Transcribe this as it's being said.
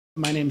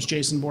My name is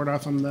Jason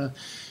Bordoff. I'm the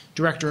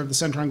Director of the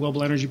Center on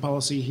Global Energy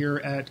Policy here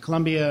at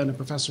Columbia and a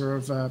professor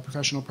of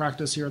professional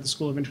practice here at the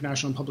School of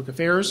International and Public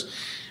Affairs.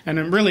 And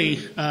I'm really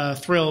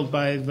thrilled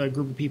by the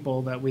group of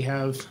people that we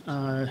have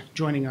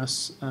joining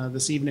us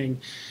this evening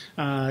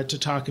to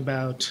talk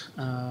about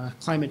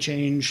climate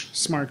change,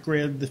 smart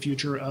grid, the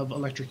future of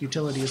electric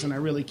utilities. And I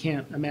really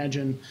can't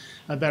imagine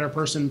a better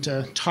person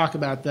to talk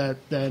about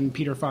that than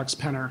Peter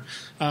Fox-Penner.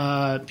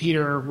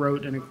 Peter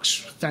wrote a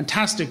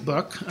fantastic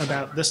book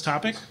about this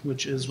topic,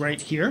 which is right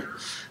here.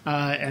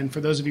 And for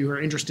those of you who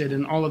are interested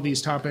in all of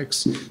these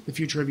topics, the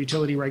future of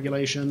utility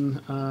regulation,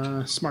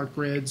 smart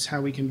grids, how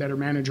we can better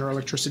manage our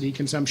electricity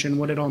consumption,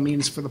 what it all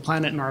means for the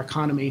planet and our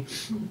economy,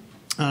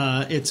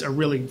 it's a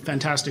really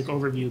fantastic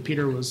overview.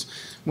 Peter was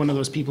one of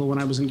those people when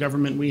I was in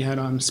government we had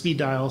on speed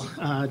dial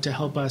to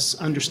help us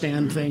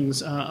understand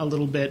things a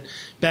little bit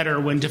better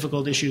when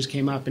difficult issues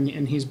came up,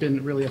 and he's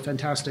been really a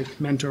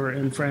fantastic mentor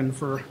and friend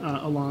for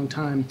a long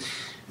time.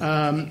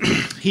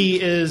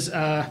 He is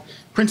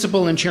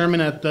principal and chairman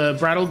at the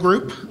Brattle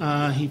Group.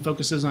 He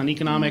focuses on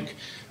economic,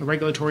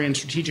 regulatory, and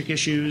strategic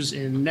issues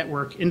in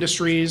network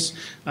industries,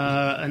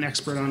 an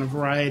expert on a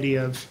variety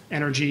of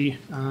energy,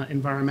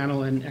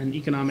 environmental, and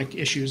economic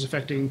issues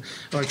affecting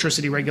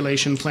electricity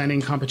regulation,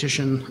 planning,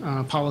 competition,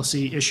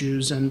 policy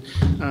issues, and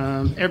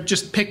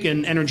just pick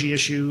an energy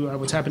issue,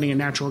 what's happening in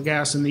natural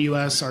gas in the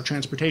U.S., our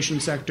transportation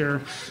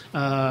sector,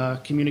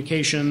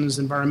 communications,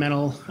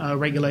 environmental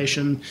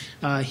regulation.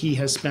 He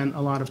has spent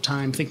a lot of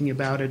time thinking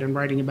about it and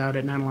writing about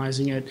it and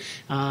analyzing it,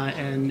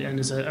 and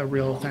is a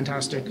real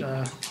fantastic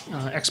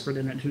expert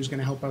in it who's going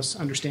to help us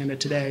understand it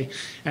today,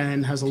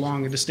 and has a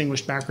long and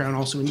distinguished background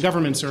also in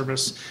government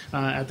service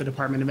at the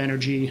Department of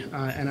Energy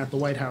and at the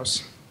White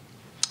House,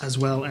 as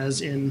well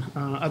as in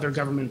other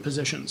government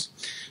positions.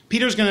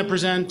 Peter's going to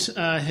present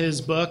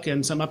his book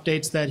and some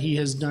updates that he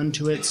has done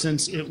to it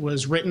since it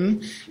was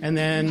written, and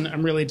then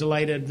I'm really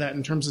delighted that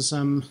in terms of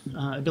some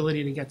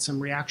ability to get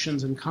some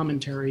reactions and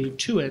commentary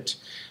to it,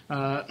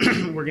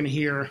 we're going to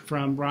hear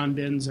from Ron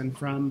Binz and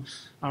from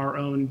our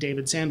own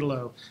David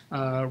Sandalow.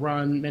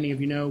 Ron, many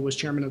of you know, was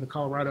chairman of the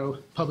Colorado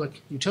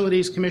Public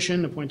Utilities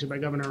Commission, appointed by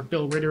Governor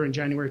Bill Ritter in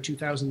January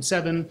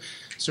 2007,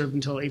 served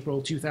until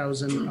April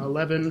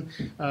 2011,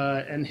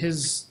 and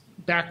his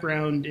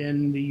background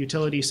in the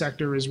utility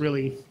sector is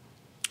really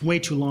way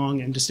too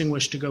long and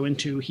distinguished to go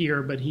into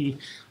here, but he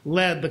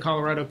led the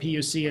Colorado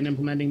PUC in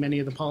implementing many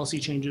of the policy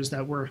changes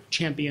that were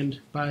championed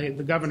by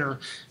the governor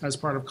as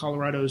part of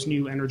Colorado's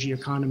new energy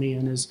economy,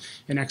 and is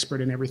an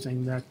expert in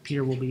everything that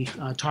Peter will be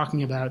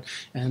talking about.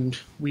 And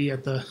we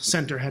at the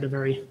center had a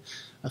very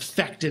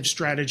effective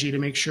strategy to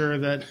make sure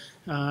that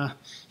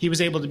he was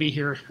able to be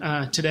here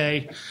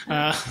today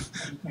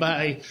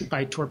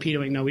by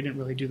torpedoing. No, we didn't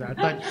really do that.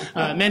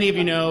 But many of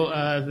you know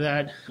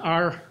that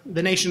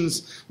the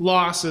nation's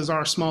loss is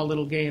our small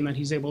little gain, that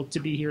he's able to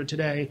be here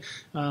today,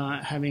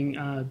 having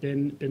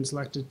been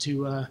selected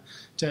to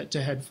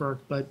head FERC,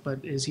 but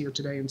is here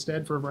today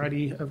instead for a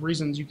variety of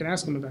reasons you can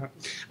ask him about.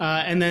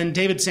 And then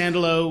David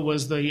Sandalow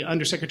was the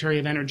Undersecretary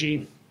of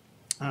Energy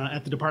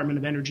at the Department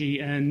of Energy,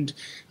 and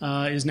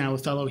is now a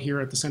fellow here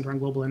at the Center on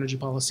Global Energy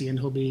Policy, and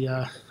he'll be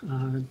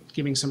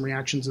giving some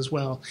reactions as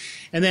well.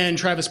 And then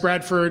Travis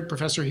Bradford,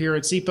 professor here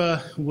at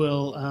CEPA,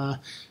 will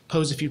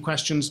pose a few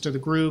questions to the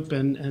group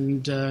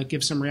and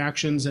give some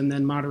reactions, and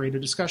then moderate a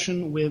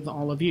discussion with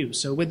all of you.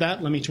 So with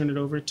that, let me turn it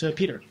over to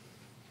Peter.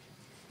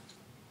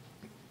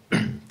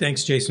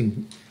 Thanks,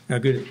 Jason.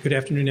 Good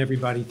afternoon,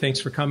 everybody.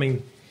 Thanks for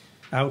coming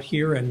out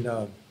here and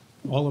all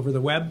over the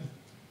web.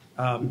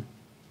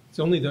 It's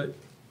only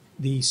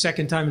the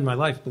second time in my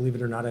life, believe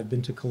it or not, I've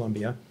been to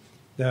Columbia.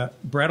 The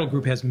Brattle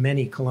Group has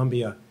many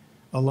Columbia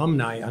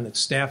alumni on its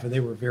staff, and they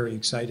were very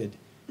excited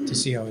to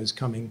see how I was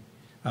coming.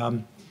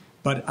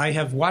 But I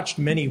have watched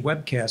many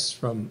webcasts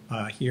from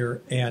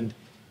here, and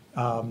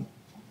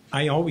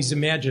I always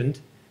imagined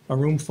a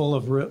room full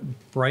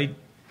of bright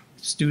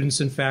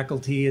students and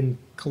faculty and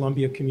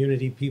Columbia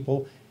community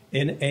people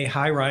in a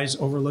high-rise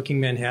overlooking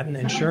Manhattan,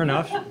 and sure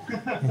enough,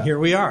 here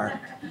we are.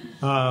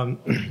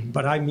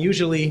 But I'm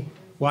usually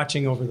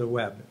watching over the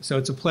web, so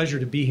it's a pleasure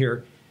to be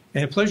here,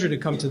 and a pleasure to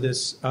come to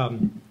this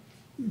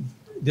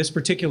this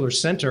particular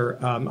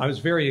center. I was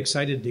very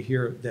excited to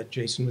hear that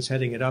Jason was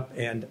heading it up,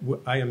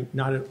 and I am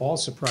not at all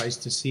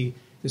surprised to see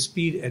the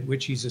speed at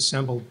which he's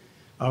assembled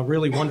a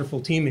really wonderful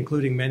team,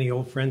 including many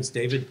old friends,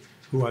 David,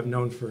 who I've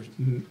known for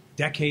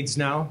decades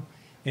now,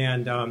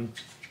 and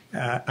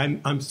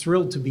I'm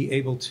thrilled to be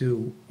able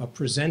to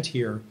present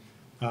here,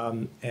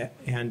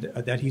 and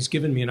that he's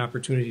given me an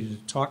opportunity to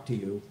talk to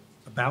you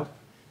about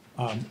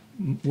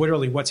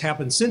literally what's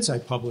happened since I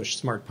published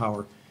Smart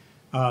Power,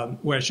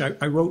 which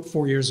I wrote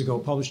 4 years ago,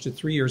 published it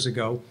 3 years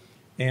ago,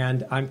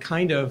 and I'm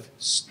kind of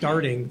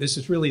starting, this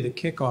is really the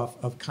kickoff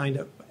of kind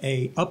of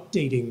a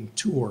updating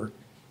tour,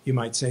 you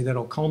might say,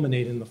 that'll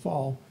culminate in the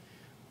fall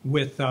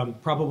with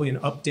probably an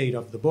update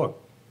of the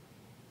book.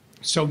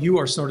 So you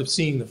are sort of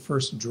seeing the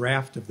first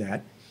draft of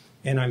that,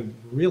 and I'm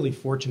really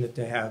fortunate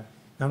to have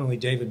not only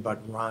David, but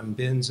Ron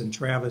Binz and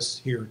Travis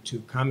here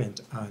to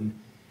comment on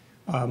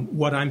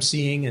what I'm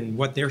seeing and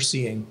what they're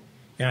seeing.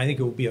 And I think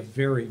it will be a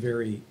very,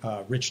 very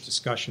rich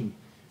discussion.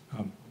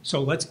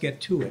 So let's get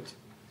to it.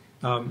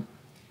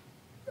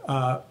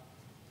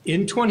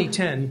 In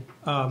 2010,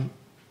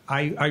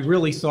 I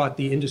really thought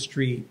the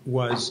industry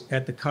was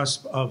at the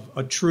cusp of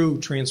a true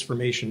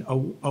transformation,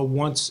 a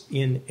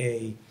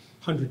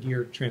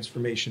once-in-a-100-year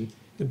transformation,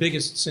 the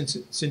biggest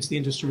since the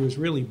industry was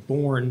really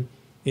born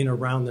in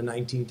around the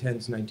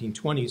 1910s,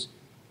 1920s.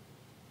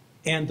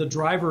 And the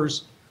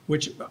drivers,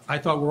 which I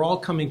thought were all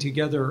coming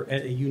together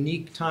at a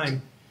unique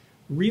time,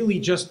 really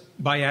just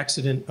by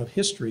accident of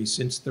history,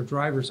 since the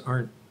drivers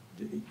aren't,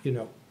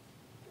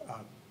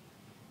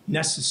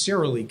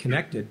 necessarily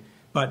connected.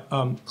 But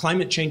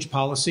climate change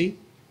policy,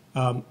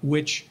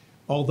 which,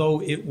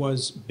 although it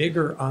was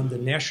bigger on the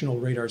national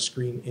radar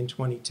screen in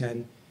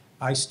 2010,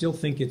 I still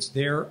think it's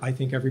there. I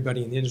think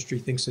everybody in the industry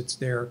thinks it's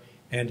there,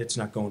 and it's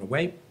not going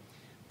away.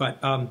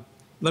 But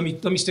let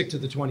me stick to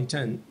the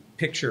 2010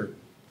 picture.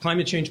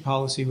 Climate change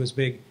policy was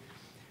big.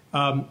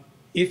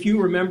 If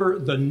you remember,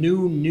 the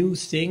new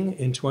thing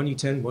in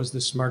 2010 was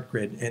the smart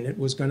grid, and it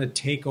was going to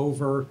take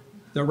over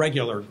the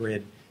regular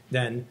grid.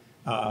 Then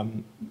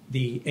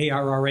the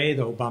ARRA,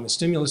 the Obama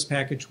stimulus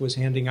package, was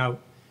handing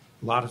out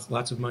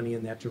lots of money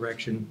in that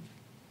direction.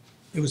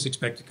 It was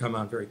expected to come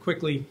out very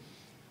quickly.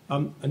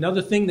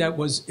 Another thing that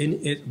was in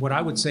it, what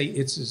I would say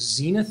its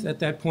zenith at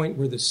that point,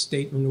 were the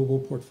state renewable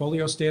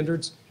portfolio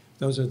standards.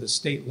 Those are the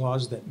state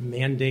laws that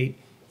mandate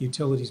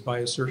utilities buy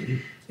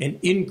an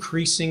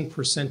increasing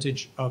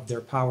percentage of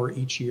their power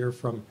each year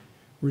from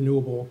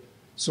renewable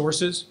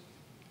sources.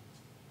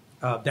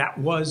 That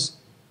was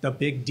the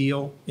big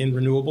deal in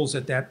renewables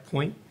at that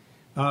point.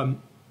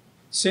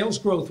 Sales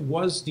growth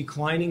was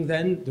declining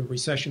then. The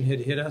recession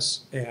had hit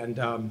us,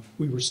 and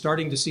we were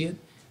starting to see it.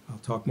 I'll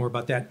talk more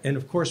about that. And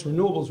of course,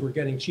 renewables were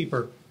getting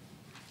cheaper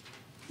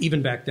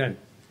even back then.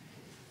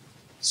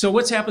 So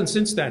what's happened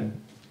since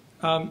then?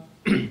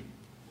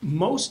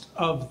 Most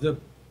of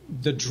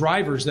the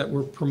drivers that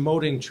were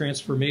promoting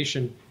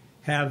transformation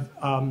have,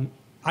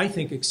 I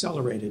think,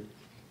 accelerated.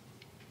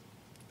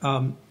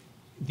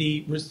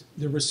 The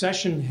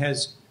recession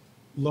has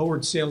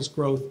lowered sales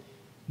growth,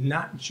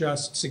 not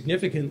just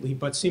significantly,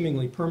 but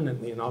seemingly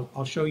permanently, and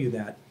I'll show you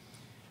that.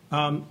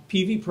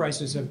 PV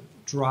prices have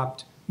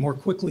dropped more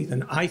quickly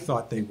than I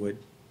thought they would,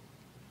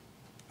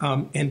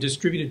 and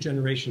distributed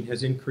generation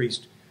has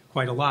increased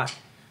quite a lot.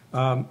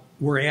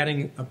 We're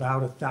adding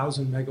about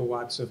 1,000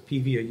 megawatts of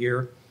PV a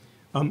year,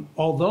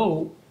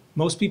 although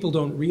most people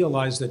don't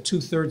realize that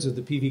 2/3 of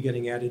the PV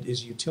getting added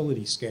is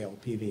utility scale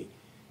PV.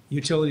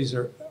 Utilities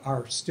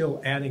are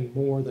still adding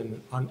more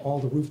than on all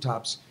the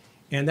rooftops,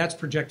 and that's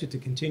projected to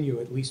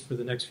continue at least for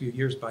the next few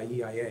years by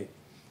EIA.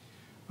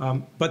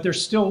 But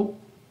there's still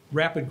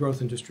rapid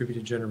growth in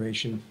distributed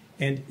generation.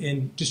 And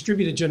in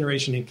distributed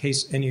generation, in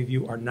case any of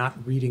you are not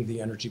reading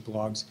the energy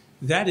blogs,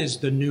 that is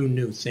the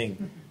new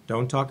thing.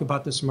 Don't talk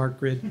about the smart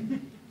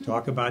grid,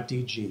 talk about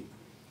DG.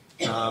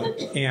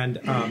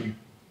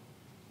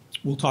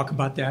 We'll talk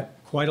about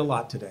that quite a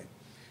lot today.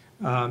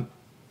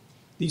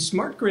 The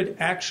smart grid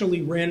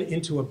actually ran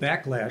into a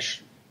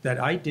backlash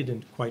that I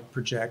didn't quite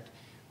project.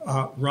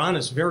 Ron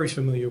is very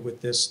familiar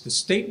with this. The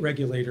state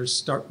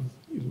regulators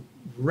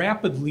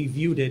rapidly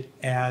viewed it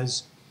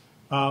as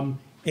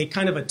a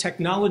kind of a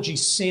technology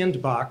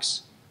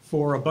sandbox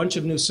for a bunch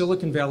of new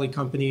Silicon Valley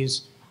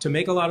companies to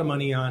make a lot of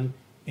money on,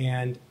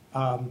 and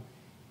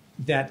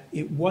that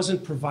it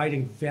wasn't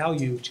providing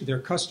value to their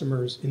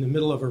customers in the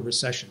middle of a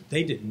recession.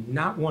 They did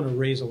not want to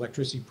raise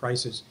electricity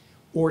prices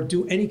or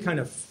do any kind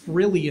of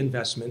frilly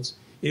investments.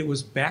 It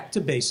was back to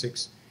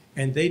basics,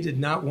 and they did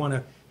not want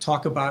to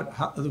talk about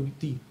how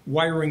the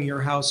wiring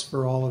your house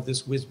for all of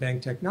this whiz-bang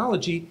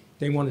technology.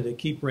 They wanted to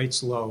keep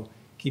rates low,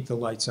 keep the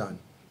lights on.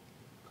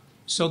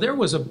 So there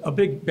was a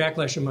big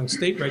backlash among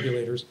state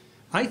regulators.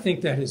 I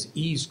think that has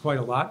eased quite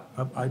a lot.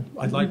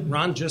 I'd like,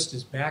 Ron just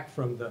is back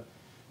from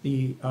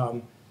the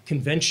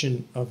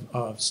convention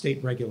of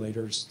state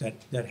regulators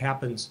that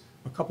happens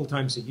a couple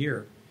times a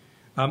year.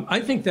 I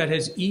think that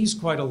has eased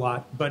quite a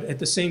lot, but at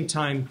the same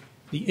time,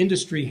 the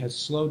industry has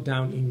slowed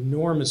down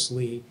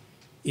enormously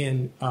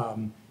in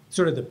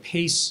sort of the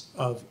pace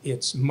of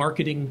its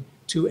marketing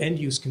to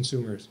end-use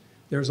consumers.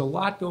 There's a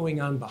lot going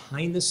on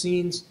behind the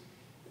scenes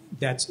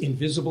that's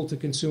invisible to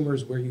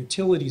consumers, where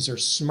utilities are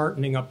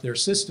smartening up their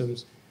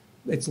systems.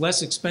 It's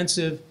less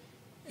expensive.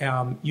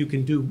 You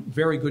can do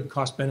very good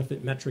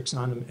cost-benefit metrics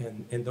on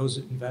them, and those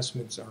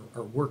investments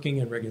are working,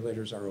 and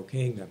regulators are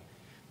okaying them.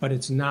 But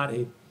it's not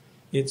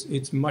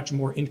it's much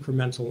more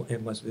incremental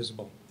and less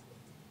visible.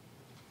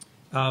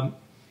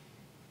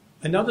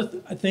 Another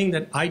thing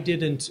that I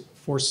didn't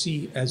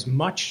foresee as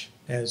much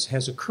as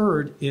has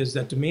occurred is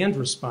that demand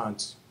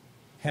response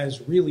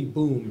has really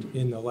boomed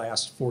in the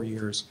last 4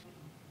 years.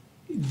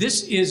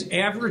 This is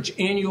average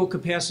annual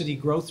capacity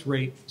growth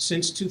rate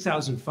since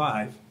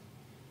 2005,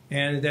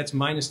 and that's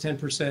minus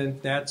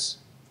 10%, that's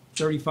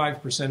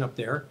 35% up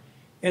there.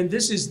 And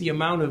this is the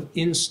amount of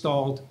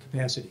installed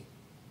capacity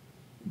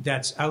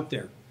that's out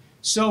there.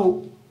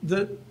 So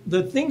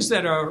the things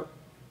that are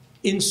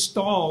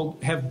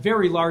have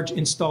very large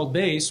installed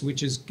base,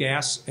 which is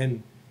gas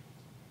and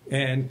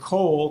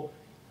coal.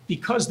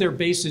 Because their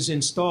base is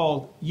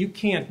installed, you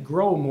can't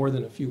grow more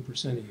than a few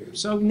percent a year.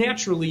 So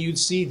naturally, you'd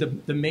see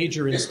the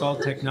major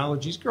installed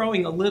technologies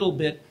growing a little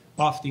bit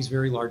off these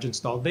very large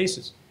installed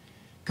bases.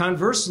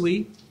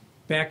 Conversely,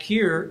 back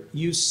here,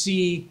 you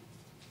see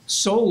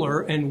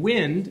solar and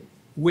wind,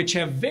 which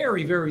have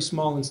very, very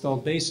small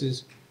installed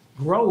bases,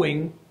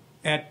 growing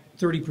at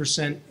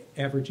 30%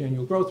 average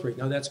annual growth rate.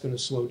 Now, that's going to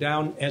slow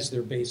down as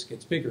their base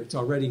gets bigger. It's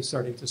already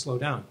starting to slow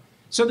down.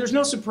 So there's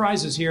no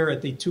surprises here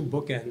at the two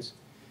bookends.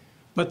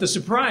 But the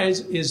surprise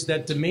is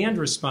that demand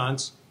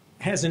response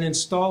has an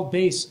installed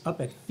base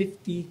up at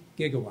 50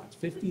 gigawatts,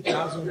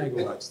 50,000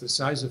 megawatts, the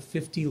size of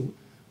 50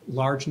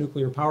 large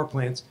nuclear power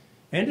plants,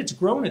 and it's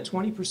grown at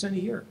 20% a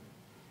year.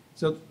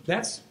 So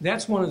that's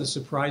one of the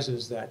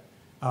surprises that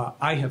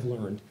I have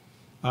learned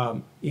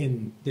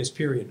in this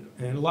period.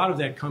 And a lot of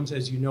that comes,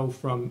 as you know,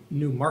 from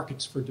new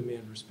markets for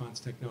demand response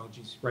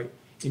technologies, right,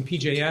 in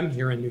PJM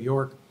here in New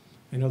York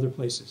and other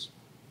places.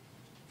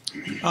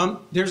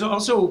 There's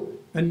also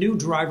a new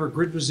driver,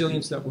 grid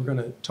resilience, that we're going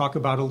to talk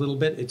about a little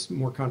bit. It's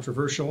more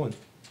controversial, and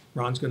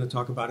Ron's going to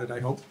talk about it,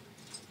 I hope.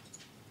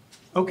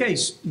 Okay,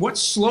 what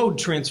slowed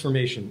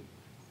transformation?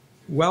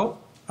 Well,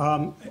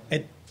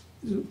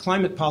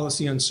 climate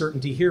policy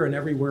uncertainty here and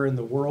everywhere in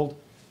the world.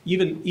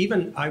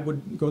 Even I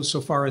would go so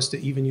far as to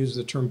even use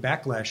the term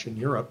backlash in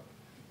Europe.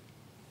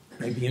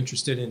 I'd be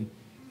interested in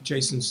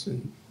Jason's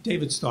and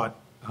David's thought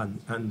on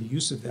the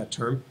use of that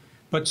term.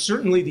 But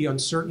certainly the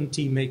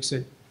uncertainty makes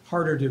it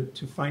harder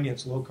to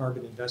finance low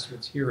carbon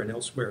investments here and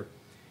elsewhere.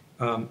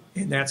 And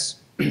that's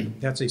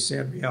a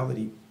sad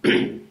reality.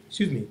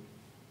 Excuse me.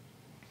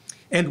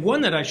 And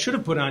one that I should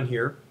have put on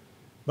here,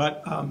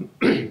 but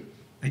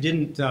I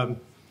didn't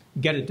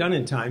get it done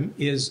in time,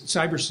 is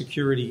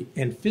cybersecurity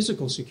and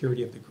physical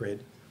security of the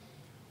grid,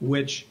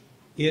 which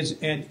is,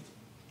 and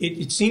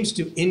it seems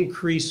to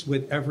increase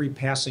with every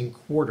passing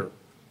quarter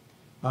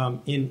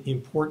in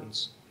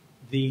importance.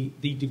 The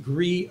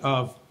degree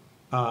of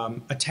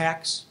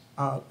attacks,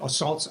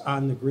 assaults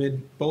on the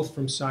grid, both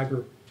from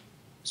cyber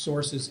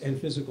sources and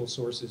physical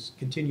sources,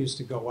 continues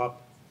to go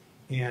up.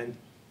 And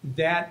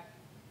that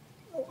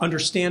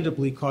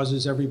understandably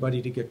causes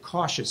everybody to get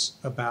cautious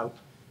about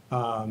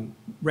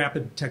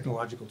rapid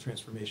technological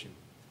transformation.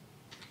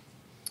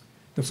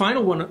 The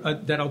final one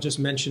that I'll just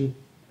mention,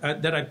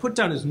 that I put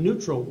down as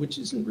neutral, which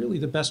isn't really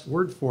the best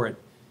word for it.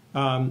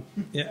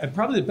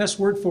 Probably the best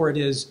word for it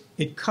is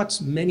it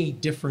cuts many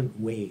different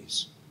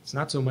ways. It's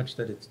not so much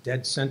that it's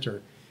dead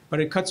center, but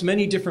it cuts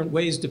many different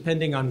ways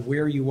depending on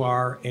where you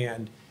are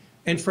and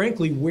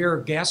frankly, where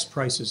gas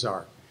prices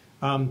are.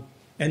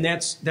 And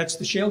that's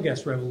the shale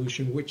gas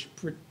revolution, which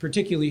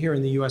particularly here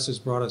in the U.S. has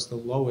brought us the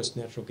lowest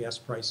natural gas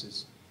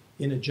prices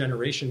in a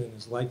generation and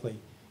is likely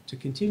to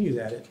continue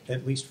that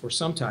at least for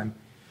some time.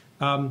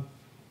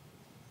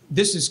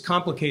 This is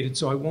complicated,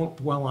 so I won't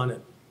dwell on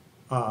it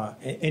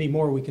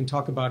anymore. We can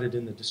talk about it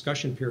in the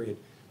discussion period.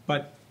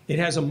 But it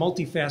has a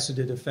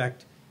multifaceted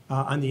effect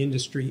on the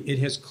industry. It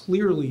has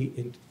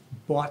clearly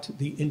bought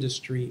the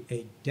industry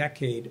a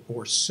decade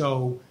or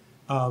so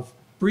of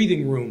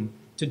breathing room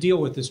to deal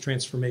with this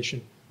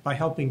transformation by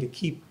helping to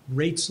keep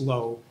rates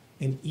low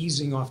and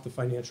easing off the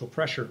financial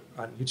pressure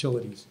on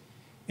utilities.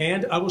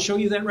 And I will show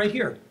you that right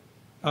here.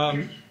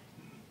 In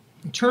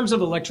terms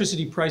of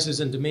electricity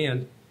prices and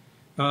demand,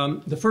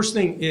 the first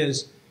thing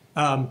is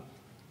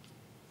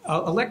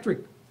electric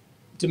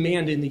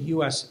demand in the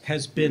U.S.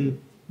 has been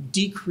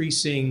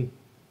decreasing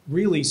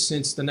really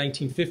since the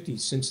 1950s,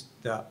 since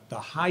the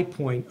high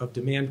point of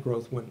demand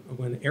growth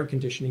when air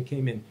conditioning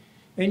came in.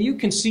 And you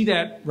can see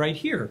that right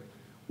here.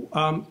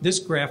 This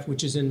graph,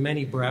 which is in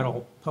many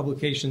Brattle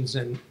publications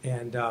and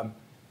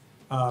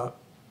other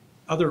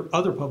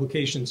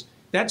publications,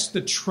 that's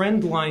the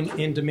trend line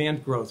in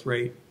demand growth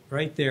rate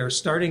right there,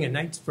 starting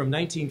from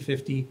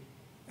 1950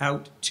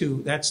 out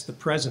to, that's the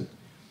present.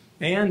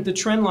 And the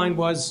trend line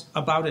was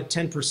about at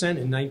 10%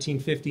 in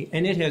 1950,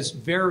 and it has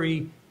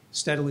very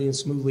steadily and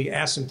smoothly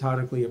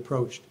asymptotically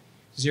approached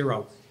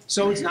zero.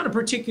 So it's not a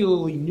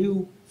particularly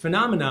new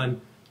phenomenon,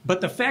 but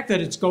the fact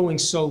that it's going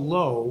so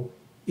low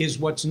is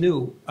what's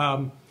new.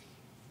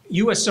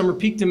 U.S. summer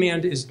peak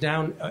demand is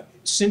down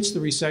since the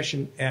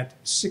recession at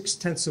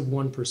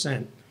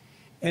 0.6%.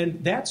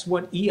 And that's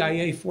what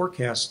EIA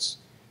forecasts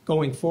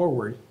going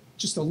forward,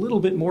 just a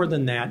little bit more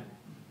than that.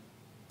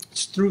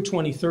 It's through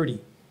 2030.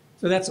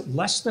 So that's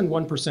less than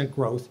 1%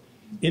 growth.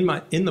 In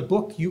the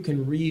book, you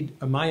can read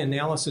my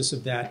analysis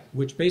of that,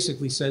 which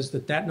basically says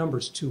that that number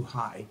is too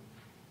high,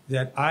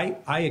 that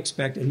I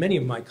expect, and many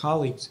of my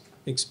colleagues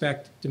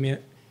expect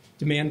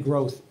demand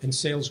growth and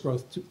sales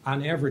growth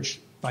on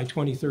average by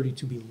 2030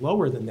 to be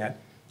lower than that,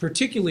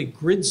 particularly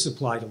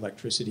grid-supplied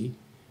electricity,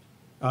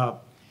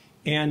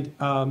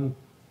 and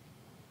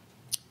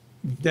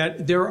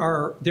that there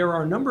are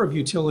a number of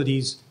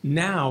utilities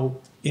now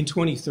in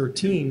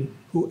 2013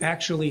 who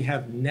actually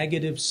have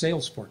negative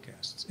sales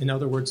forecasts. In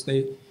other words,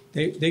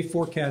 they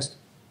forecast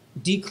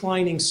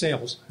declining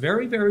sales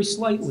very, very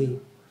slightly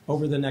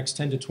over the next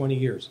 10 to 20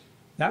 years.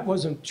 That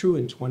wasn't true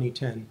in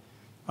 2010,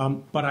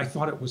 but I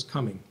thought it was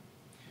coming.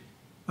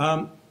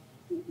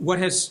 What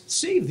has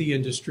saved the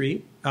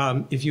industry,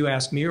 if you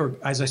ask me, or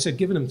as I said,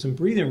 given them some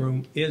breathing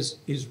room,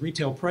 is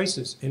retail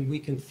prices. And we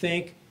can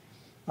thank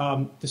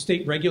the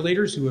state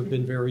regulators who have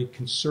been very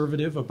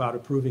conservative about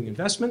approving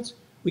investments.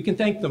 We can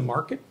thank the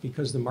market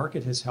because the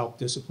market has helped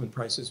discipline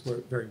prices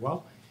very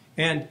well.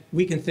 And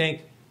we can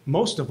thank,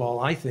 most of all,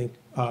 I think,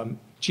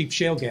 cheap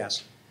shale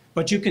gas.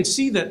 But you can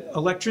see that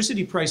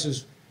electricity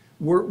prices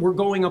were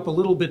going up a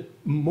little bit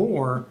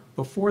more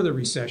before the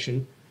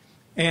recession.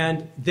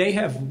 And they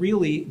have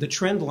really, the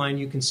trend line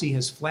you can see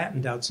has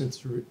flattened out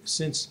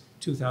since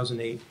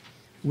 2008,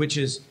 which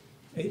is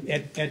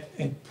at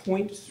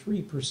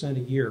 0.3% a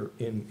year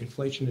in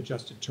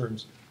inflation-adjusted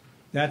terms.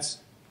 That's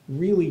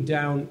really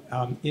down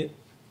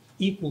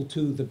equal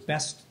to the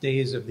best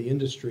days of the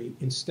industry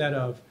instead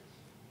of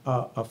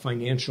a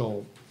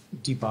financial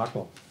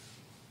debacle.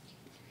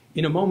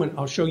 In a moment,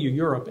 I'll show you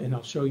Europe, and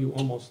I'll show you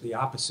almost the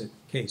opposite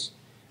case.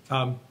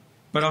 But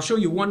I'll show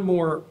you one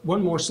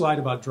more slide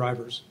about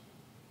drivers.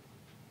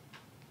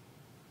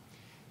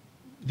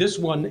 This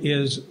one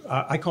is,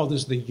 I call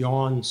this the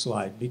yawn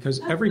slide, because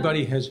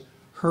everybody has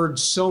heard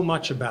so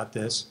much about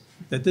this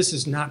that this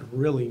is not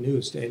really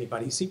news to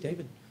anybody. See,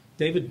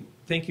 David,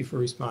 thank you for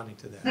responding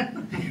to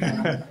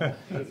that.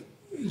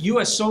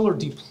 U.S. solar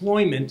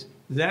deployment,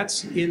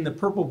 that's in the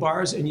purple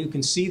bars, and you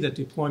can see that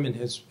deployment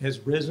has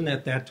risen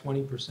at that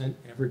 20%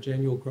 average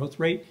annual growth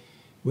rate.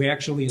 We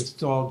actually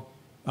installed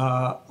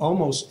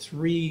almost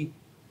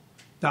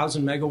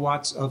 3,000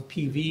 megawatts of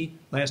PV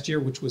last year,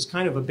 which was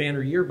kind of a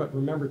banner year, but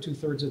remember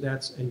 2/3 of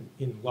that's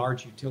in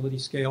large utility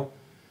scale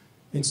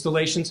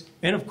installations.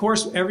 And of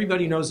course,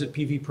 everybody knows that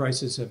PV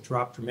prices have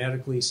dropped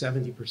dramatically,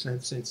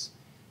 70%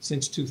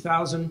 since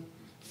 2000,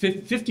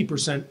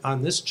 50%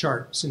 on this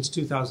chart since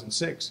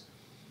 2006.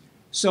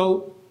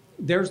 So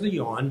there's the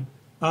yawn.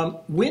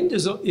 Wind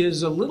is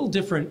a little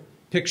different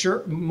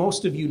picture.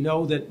 Most of you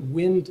know that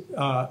wind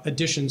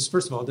additions,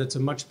 first of all, that's a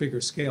much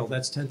bigger scale.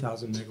 That's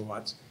 10,000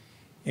 megawatts.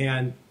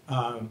 And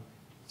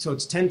so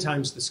it's 10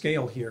 times the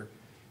scale here.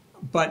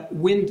 But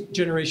wind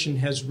generation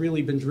has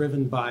really been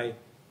driven by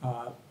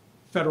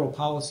federal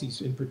policies,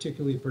 in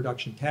particular the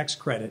production tax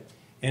credit.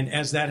 And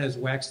as that has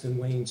waxed and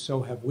waned,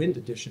 so have wind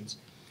additions.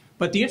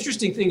 But the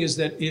interesting thing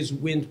is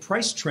wind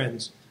price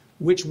trends,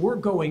 which were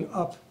going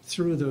up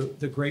through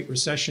the Great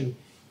Recession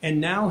and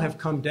now have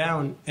come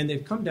down, and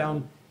they've come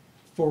down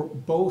for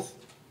both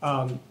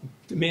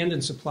demand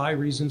and supply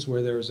reasons,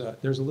 where there's a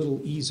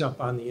little ease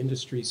up on the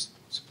industry's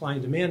supply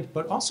and demand,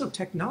 but also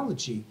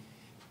technology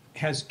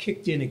has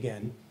kicked in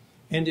again.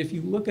 And if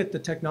you look at the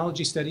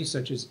technology studies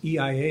such as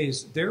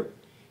EIA's, the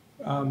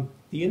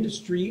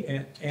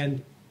industry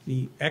and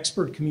the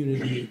expert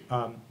community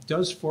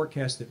does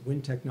forecast that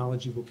wind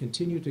technology will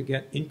continue to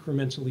get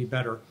incrementally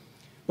better,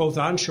 both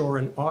onshore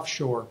and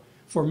offshore,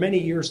 for many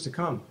years to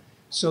come.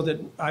 So that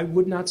I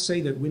would not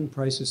say that wind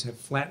prices have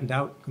flattened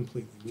out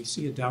completely. We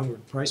see a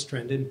downward price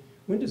trend, and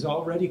wind is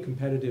already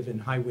competitive in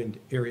high wind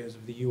areas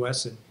of the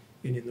US and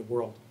in the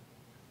world.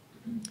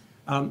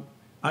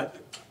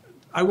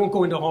 I won't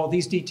go into all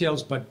these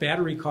details, but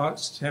battery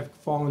costs have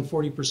fallen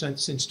 40%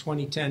 since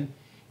 2010.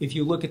 If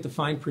you look at the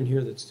fine print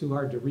here, that's too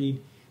hard to read.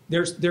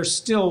 We're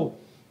still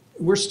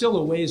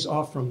a ways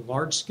off from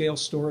large-scale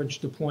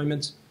storage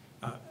deployments,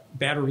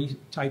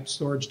 battery-type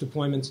storage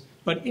deployments,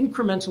 but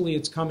incrementally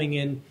it's coming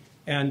in.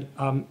 And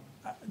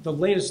the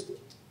latest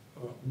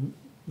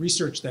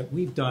research that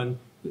we've done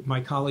with my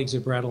colleagues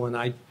at Brattle and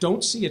I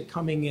don't see it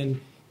coming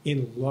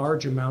in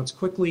large amounts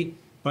quickly,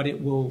 but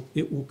it will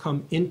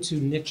come into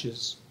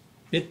niches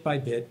bit by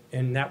bit,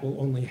 and that will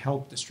only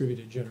help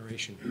distributed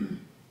generation.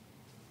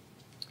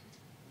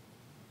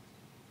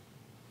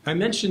 I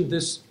mentioned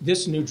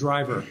this new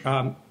driver.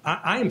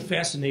 I am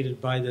fascinated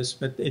by this,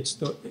 but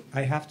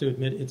I have to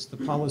admit, it's the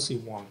policy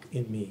wonk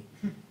in me.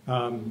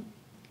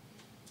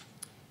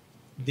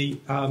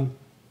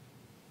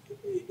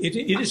 It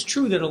is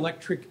true that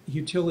electric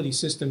utility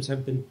systems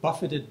have been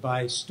buffeted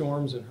by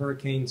storms and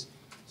hurricanes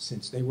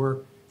since they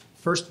were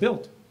first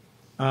built,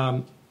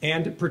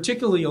 and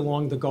particularly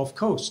along the Gulf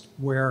Coast,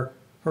 where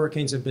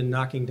hurricanes have been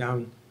knocking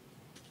down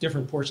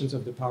different portions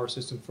of the power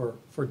system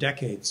for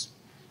decades.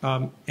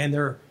 And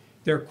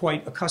they're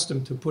quite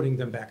accustomed to putting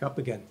them back up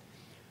again.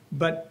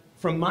 But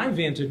from my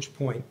vantage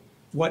point,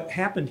 what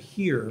happened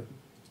here,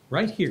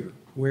 right here,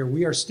 where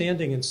we are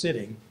standing and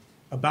sitting,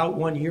 about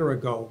 1 year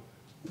ago,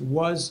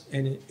 was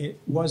an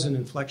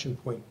inflection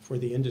point for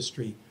the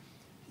industry.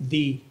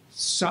 The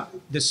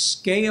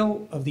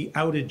scale of the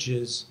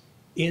outages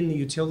in the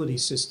utility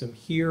system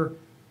here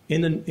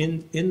in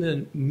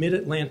the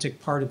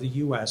mid-Atlantic part of the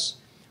U.S.,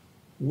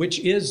 which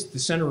is the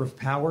center of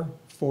power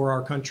for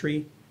our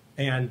country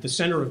and the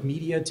center of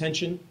media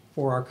attention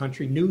for our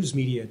country, news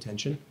media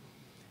attention,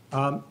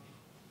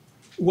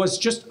 was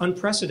just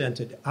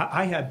unprecedented.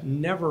 I have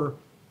never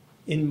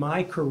in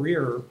my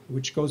career,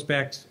 which goes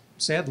back,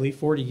 sadly,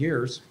 40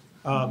 years,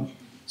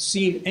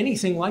 seen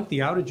anything like the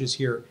outages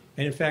here.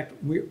 And in fact,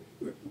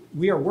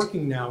 we are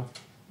working now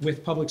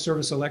with public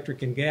service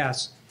electric and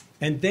gas,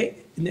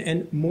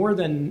 and more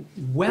than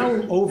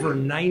well over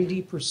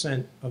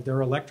 90% of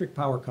their electric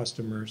power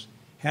customers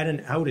had an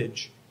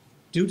outage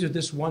due to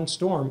this one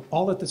storm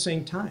all at the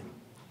same time.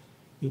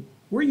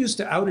 We're used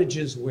to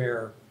outages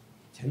where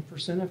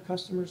 10% of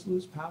customers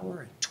lose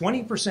power.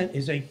 20%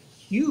 is a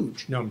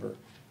huge number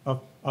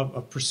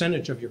of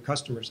percentage of your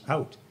customers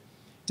out.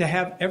 To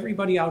have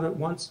everybody out at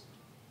once,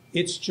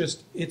 it's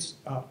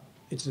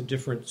a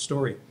different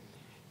story.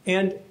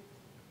 And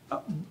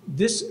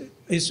this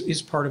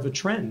is part of a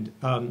trend.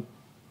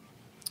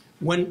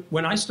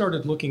 When I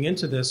started looking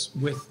into this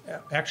with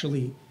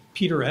actually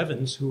Peter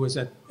Evans, who was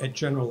at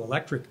General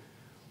Electric,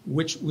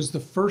 which was the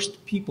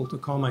first people to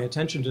call my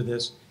attention to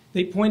this,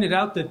 they pointed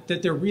out that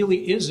there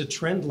really is a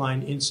trend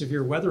line in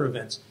severe weather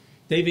events.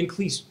 They've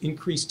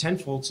increased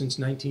tenfold since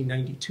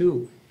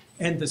 1992.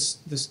 And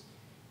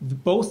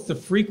both the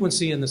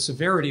frequency and the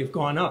severity have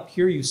gone up.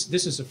 Here,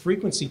 this is a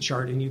frequency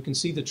chart, and you can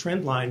see the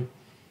trend line.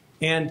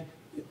 And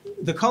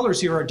the colors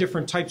here are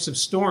different types of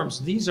storms.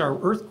 These are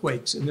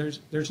earthquakes, and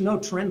there's no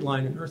trend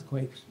line in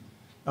earthquakes,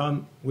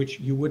 which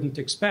you wouldn't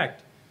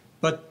expect.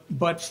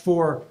 But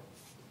for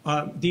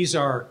these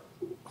are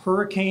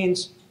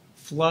hurricanes,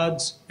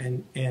 floods,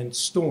 and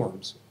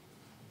storms.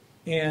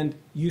 And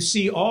you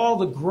see all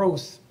the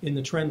growth in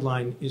the trend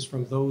line is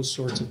from those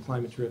sorts of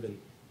climate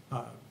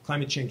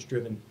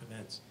change-driven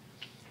events.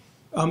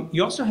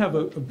 You also have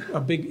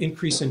a big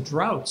increase in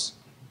droughts,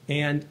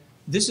 and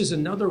this is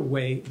another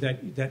way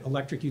that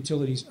electric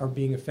utilities are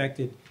being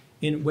affected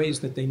in ways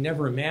that they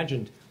never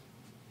imagined.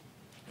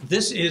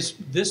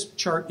 This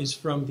chart is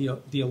from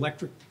the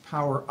electric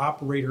power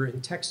operator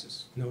in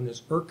Texas, known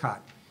as ERCOT.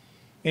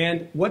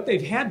 And what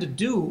they've had to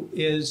do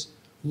is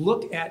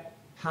look at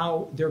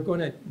how they're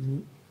going to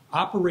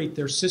operate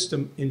their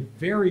system in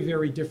very,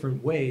 very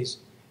different ways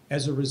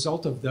as a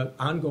result of the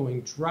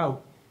ongoing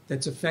drought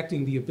that's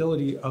affecting the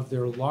ability of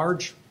their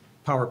large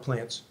power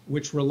plants,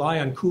 which rely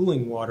on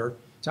cooling water,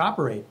 to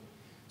operate.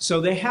 So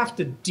they have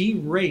to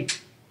derate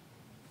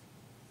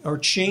or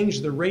change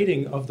the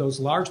rating of those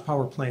large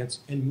power plants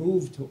and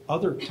move to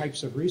other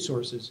types of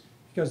resources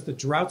because the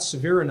drought's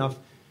severe enough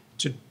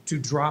to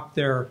drop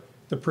the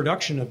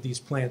production of these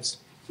plants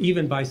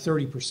even by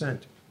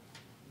 30%.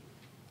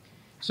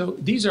 So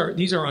these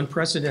are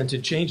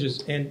unprecedented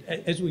changes, and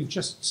as we've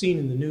just seen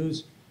in the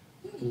news,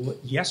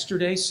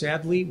 yesterday,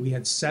 sadly, we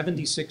had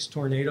 76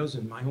 tornadoes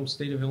in my home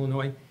state of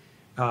Illinois.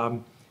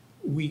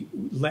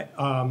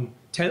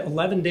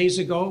 11 days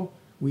ago,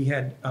 we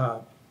had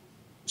what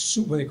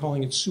they're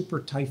calling it Super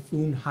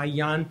Typhoon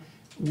Haiyan,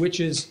 which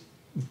is,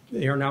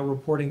 they are now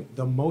reporting,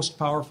 the most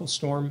powerful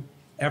storm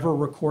ever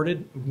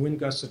recorded, wind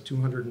gusts of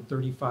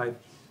 235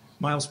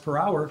 miles per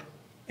hour,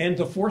 and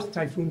the fourth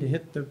typhoon to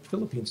hit the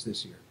Philippines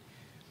this year.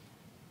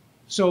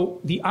 So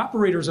the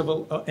operators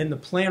and the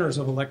planners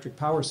of electric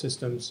power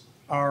systems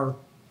are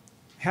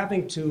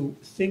having to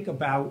think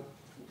about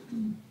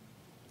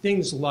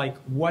things like,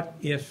 what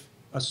if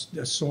a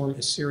storm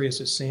as serious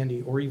as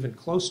Sandy, or even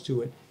close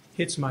to it,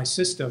 hits my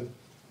system?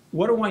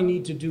 What do I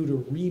need to do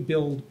to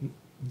rebuild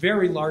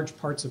very large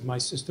parts of my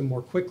system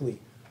more quickly,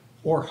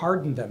 or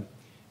harden them?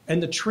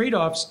 And the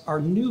trade-offs are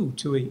new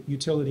to a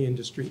utility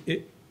industry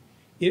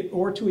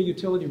or to a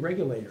utility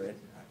regulator.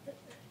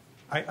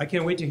 I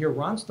can't wait to hear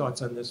Ron's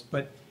thoughts on this,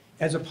 but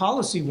as a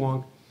policy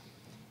wonk,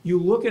 you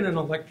look at an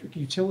electric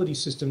utility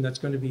system that's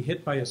going to be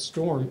hit by a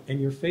storm,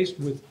 and you're faced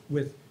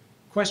with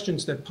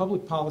questions that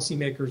public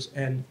policymakers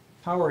and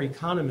power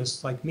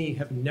economists like me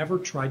have never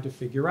tried to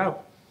figure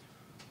out.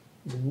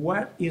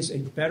 What is a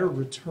better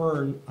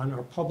return on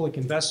our public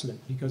investment?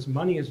 Because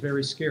money is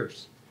very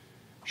scarce.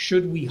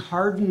 Should we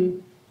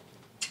harden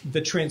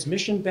the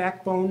transmission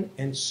backbone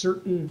and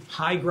certain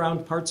high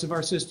ground parts of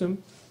our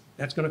system?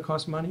 That's going to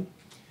cost money.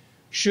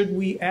 Should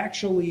we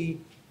actually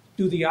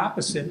do the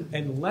opposite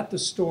and let the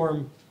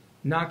storm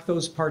knock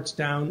those parts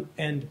down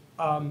and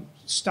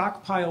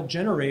stockpile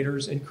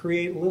generators and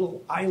create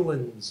little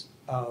islands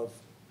of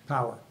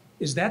power?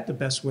 Is that the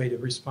best way to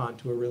respond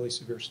to a really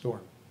severe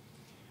storm?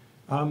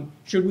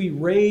 Should we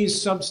raise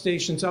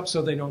substations up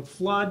so they don't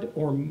flood,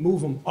 or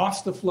move them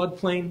off the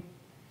floodplain?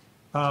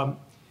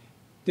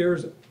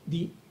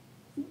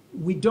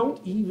 We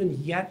don't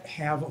even yet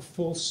have a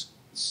full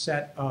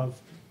set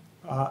of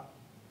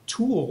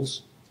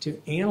tools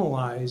to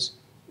analyze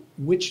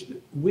which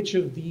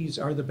of these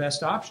are the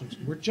best options.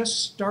 We're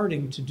just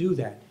starting to do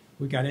that.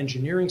 We've got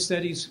engineering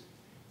studies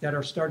that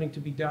are starting to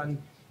be done,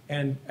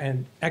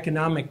 and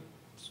economic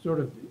sort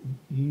of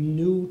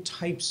new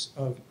types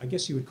of, I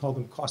guess you would call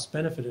them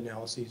cost-benefit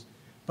analyses,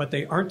 but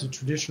they aren't the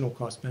traditional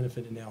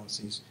cost-benefit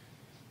analyses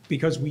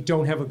because we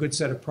don't have a good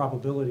set of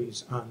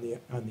probabilities on the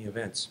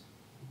events.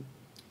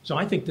 So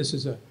I think this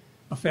is a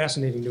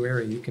fascinating new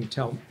area. You can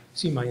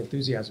see my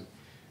enthusiasm.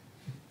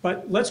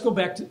 But let's go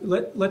back to,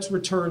 let's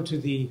return to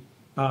the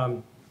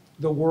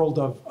world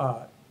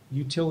of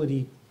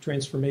utility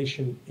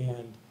transformation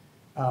and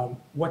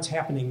what's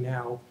happening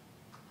now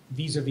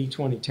vis-a-vis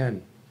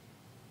 2010.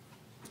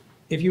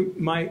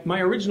 My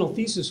original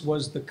thesis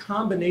was the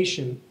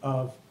combination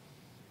of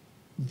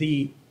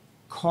the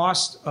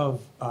cost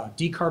of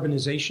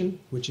decarbonization,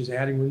 which is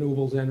adding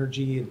renewables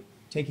energy and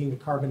taking the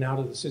carbon out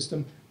of the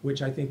system,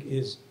 which I think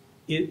is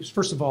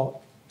first of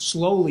all,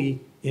 slowly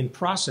in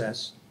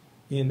process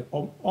in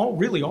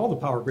really all the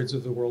power grids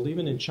of the world,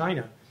 even in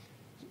China.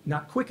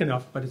 Not quick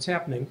enough, but it's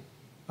happening.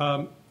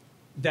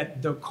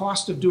 That the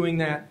cost of doing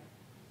that,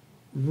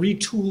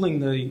 retooling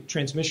the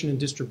transmission and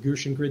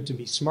distribution grid to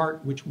be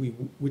smart, which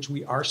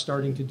we are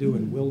starting to do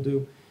and will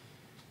do,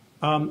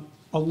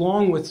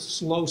 along with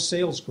slow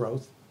sales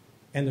growth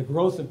and the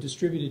growth of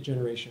distributed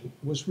generation,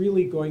 was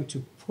really going to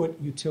put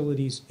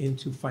utilities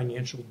into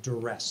financial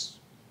duress.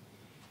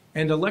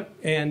 And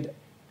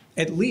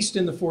at least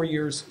in the 4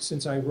 years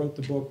since I wrote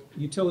the book,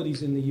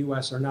 utilities in the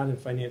US are not in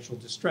financial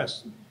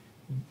distress.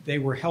 They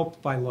were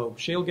helped by low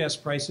shale gas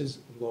prices,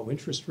 low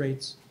interest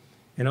rates,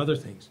 and other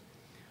things.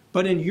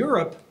 But in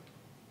Europe,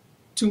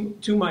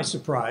 to my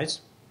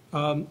surprise,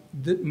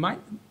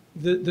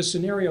 the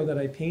scenario that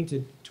I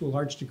painted to a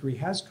large degree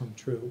has come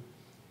true.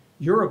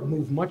 Europe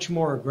moved much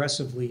more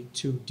aggressively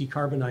to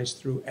decarbonize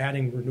through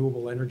adding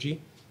renewable energy.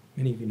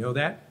 Many of you know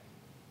that.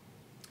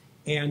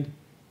 And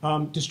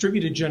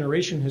distributed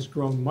generation has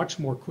grown much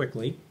more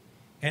quickly.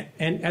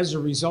 And as a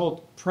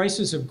result,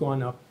 prices have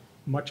gone up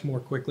much more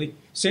quickly.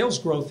 Sales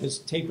growth has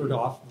tapered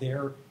off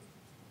there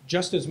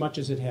just as much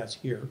as it has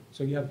here.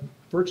 So you have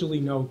virtually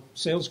no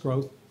sales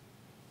growth,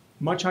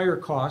 much higher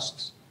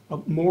costs,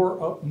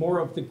 more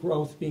of the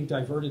growth being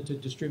diverted to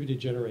distributed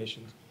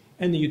generation.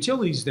 And the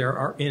utilities there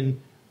are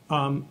in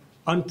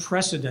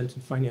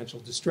unprecedented financial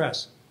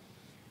distress.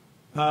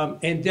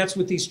 And that's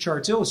what these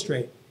charts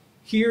illustrate.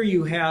 Here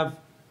you have,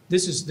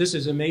 this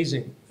is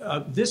amazing.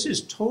 This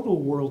is total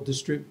world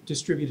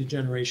distributed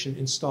generation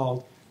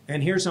installed.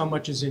 And here's how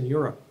much is in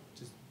Europe,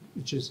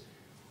 which is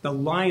the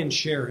lion's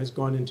share has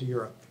gone into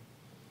Europe.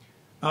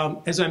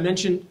 As I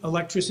mentioned,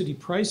 electricity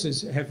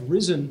prices have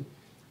risen,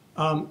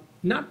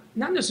 not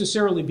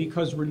necessarily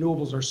because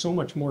renewables are so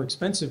much more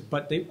expensive,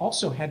 but they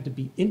also had to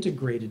be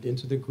integrated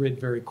into the grid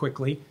very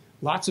quickly.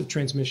 Lots of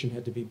transmission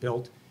had to be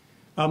built.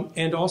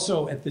 And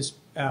also at this,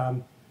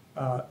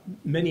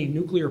 many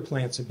nuclear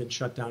plants have been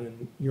shut down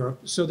in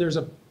Europe. So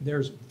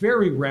there's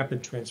very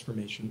rapid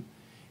transformation.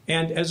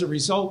 And as a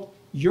result,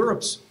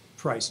 Europe's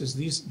prices,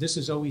 this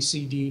is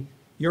OECD,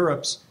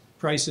 Europe's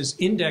prices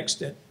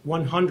indexed at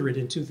 100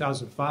 in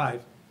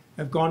 2005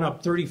 have gone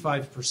up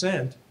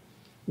 35%,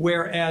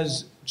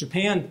 whereas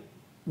Japan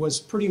was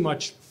pretty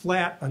much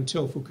flat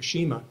until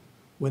Fukushima,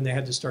 when they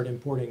had to start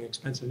importing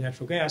expensive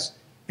natural gas.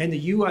 And the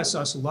US,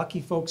 us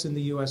lucky folks in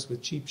the US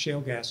with cheap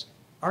shale gas,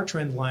 our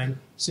trend line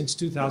since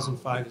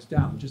 2005 is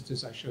down, just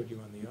as I showed you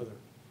on the other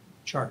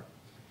chart.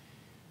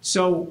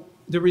 So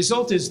the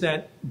result is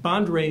that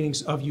bond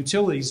ratings of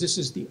utilities, this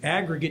is the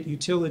aggregate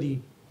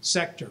utility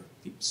sector.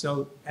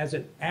 So as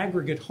an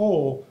aggregate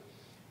whole,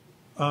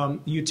 the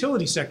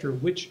utility sector,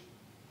 which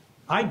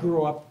I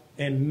grew up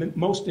and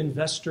most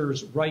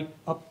investors right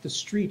up the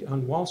street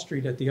on Wall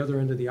Street at the other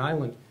end of the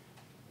island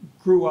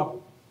grew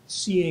up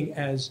seeing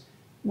as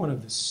one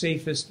of the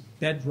safest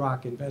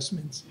bedrock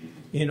investments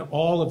in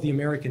all of the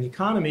American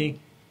economy,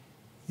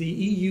 the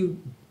EU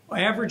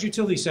average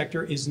utility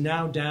sector is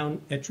now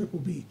down at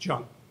BBB,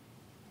 junk,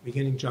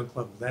 beginning junk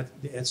level.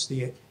 There's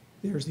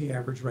the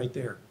average right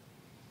there.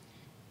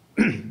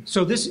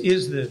 So this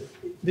is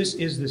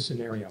the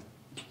scenario.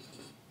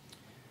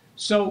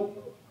 So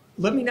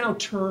let me now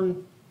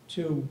turn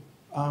to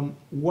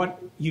what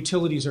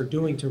utilities are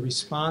doing to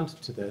respond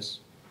to this,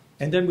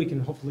 and then we can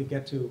hopefully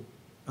get to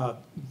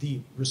the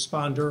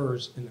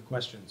responders and the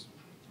questions.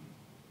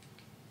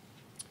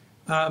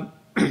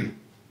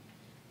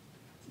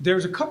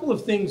 There's a couple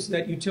of things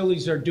that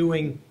utilities are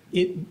doing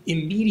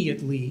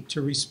immediately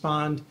to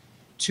respond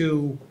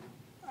to,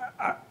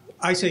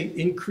 I say,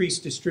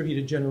 increased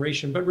distributed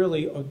generation, but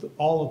really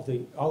all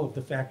of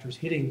the factors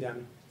hitting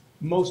them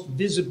most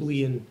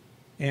visibly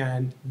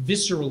and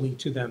viscerally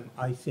to them,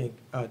 I think.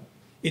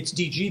 It's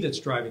DG that's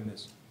driving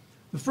this.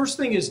 The first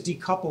thing is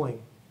decoupling.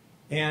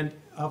 And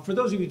for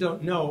those of you who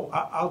don't know,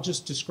 I'll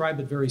just describe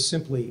it very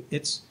simply.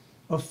 It's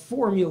a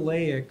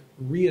formulaic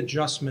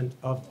readjustment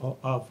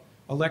of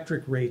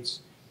electric rates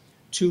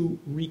to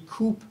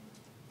recoup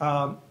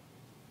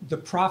the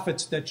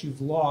profits that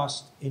you've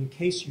lost in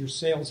case your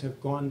sales have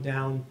gone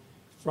down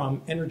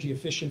from energy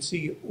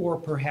efficiency or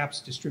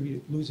perhaps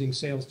losing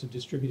sales to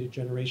distributed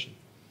generation.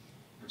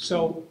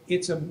 So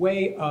it's a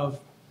way of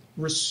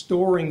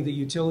restoring the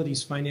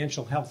utility's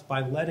financial health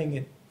by letting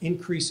it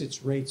increase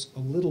its rates a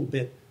little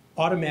bit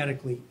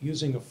automatically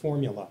using a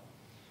formula.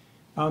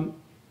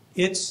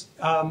 There's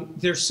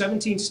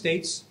 17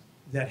 states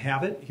that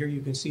have it. Here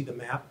you can see the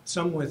map,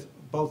 some with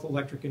both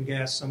electric and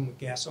gas, some with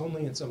gas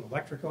only, and some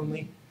electric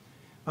only.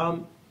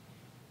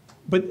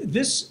 But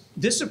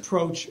this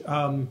approach,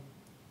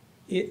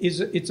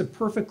 it's a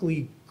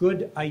perfectly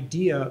good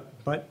idea,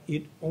 but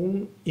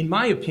in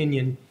my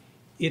opinion,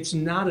 it's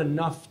not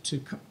enough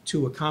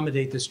to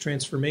accommodate this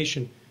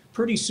transformation.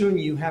 Pretty soon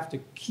you have to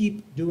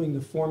keep doing the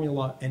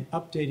formula and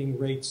updating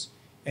rates,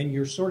 and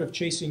you're sort of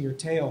chasing your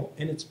tail,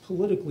 and it's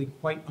politically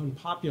quite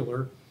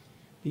unpopular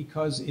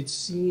because it's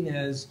seen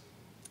as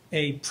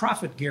a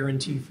profit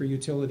guarantee for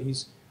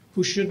utilities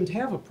who shouldn't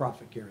have a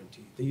profit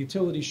guarantee. The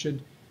utility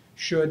should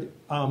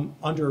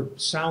under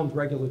sound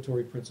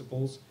regulatory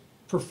principles,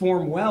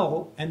 perform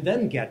well and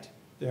then get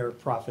their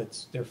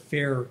profits, their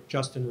fair,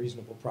 just, and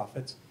reasonable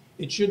profits.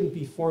 It shouldn't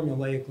be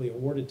formulaically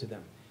awarded to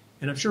them.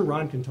 And I'm sure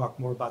Ron can talk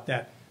more about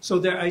that. So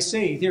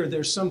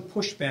there's some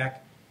pushback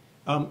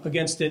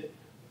against it,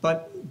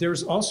 but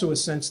there's also a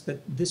sense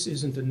that this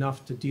isn't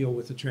enough to deal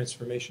with a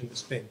transformation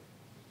this big.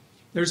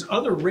 There's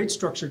other rate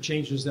structure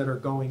changes that are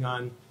going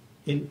on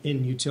in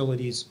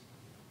utilities.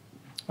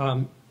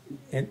 And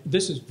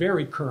this is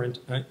very current.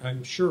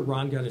 I'm sure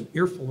Ron got an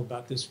earful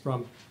about this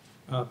from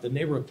the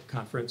neighborhood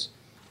conference.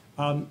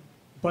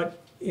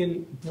 But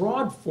in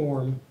broad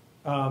form,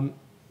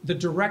 the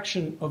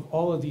direction of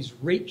all of these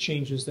rate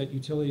changes that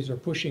utilities are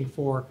pushing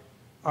for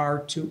are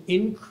to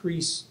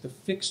increase the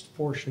fixed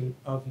portion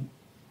of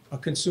a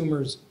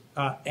consumer's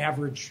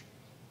average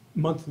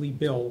monthly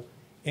bill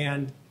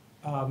and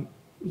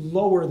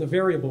lower the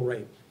variable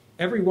rate.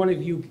 Every one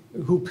of you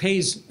who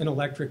pays an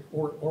electric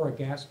or a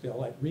gas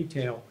bill at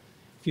retail,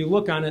 if you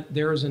look on it,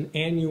 there is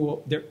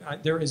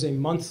a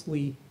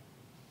monthly,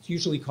 it's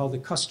usually called the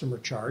customer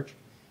charge,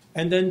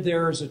 and then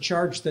there's a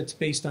charge that's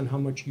based on how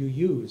much you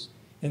use.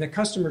 And the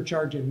customer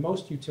charge in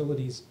most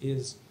utilities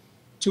is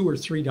 $2 or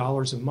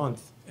 $3 a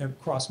month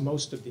across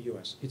most of the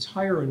U.S. It's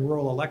higher in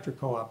rural electric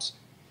co-ops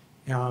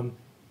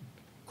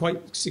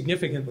quite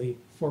significantly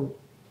for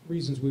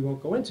reasons we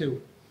won't go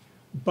into.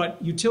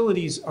 But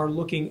utilities are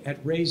looking at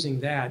raising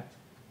that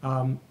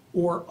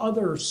or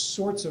other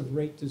sorts of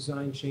rate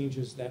design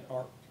changes that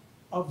are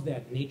of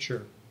that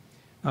nature.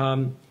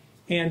 And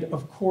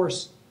of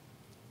course,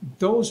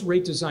 those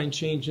rate design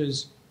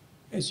changes,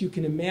 as you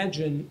can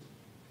imagine,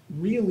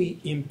 really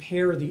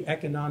impair the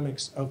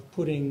economics of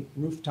putting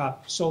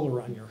rooftop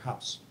solar on your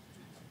house.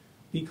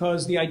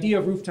 Because the idea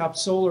of rooftop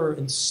solar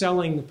and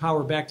selling the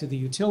power back to the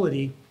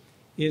utility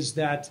is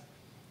that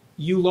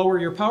you lower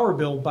your power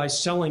bill by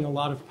selling a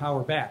lot of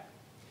power back.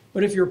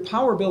 But if your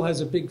power bill has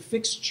a big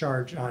fixed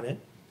charge on it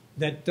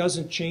that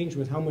doesn't change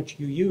with how much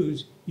you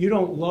use, you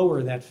don't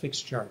lower that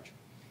fixed charge.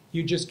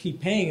 You just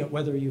keep paying it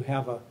whether you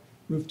have a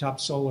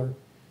rooftop solar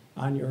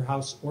on your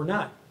house or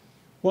not.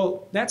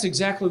 Well, that's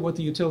exactly what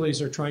the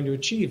utilities are trying to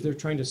achieve. They're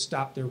trying to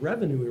stop their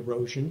revenue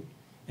erosion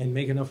and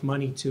make enough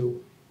money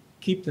to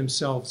keep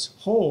themselves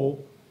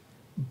whole,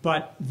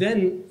 but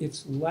then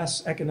it's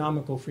less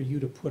economical for you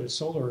to put a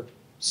solar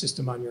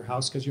system on your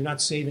house because you're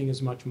not saving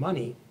as much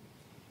money.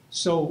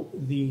 So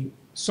the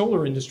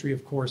solar industry,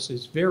 of course,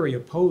 is very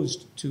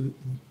opposed to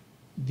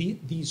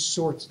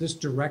this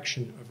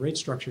direction of rate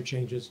structure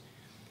changes.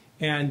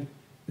 And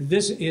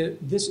this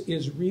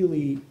is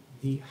really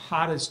the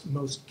hottest,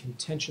 most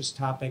contentious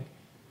topic,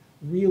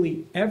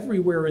 really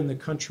everywhere in the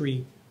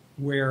country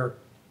where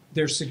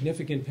there's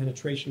significant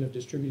penetration of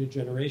distributed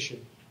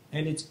generation.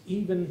 And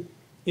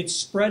it's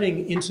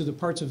spreading into the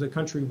parts of the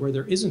country where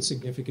there isn't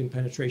significant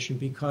penetration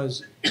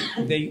because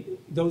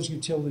those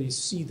utilities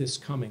see this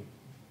coming.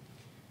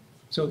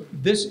 So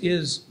this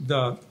is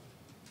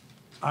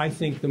I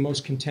think, the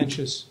most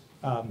contentious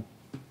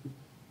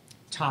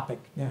topic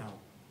now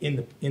in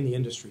the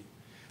industry.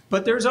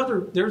 But there's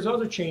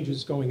other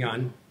changes going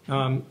on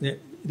that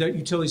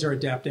utilities are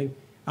adapting.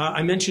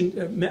 I've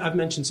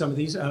mentioned some of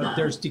these.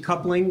 There's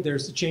decoupling.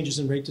 There's the changes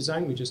in rate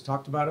design. We just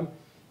talked about them.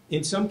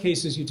 In some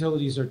cases,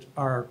 utilities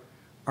are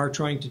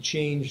trying to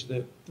change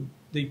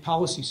the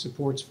policy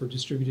supports for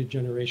distributed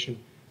generation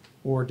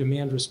or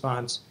demand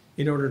response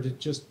in order to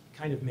just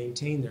kind of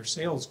maintain their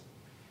sales.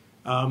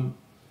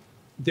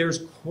 There's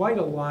quite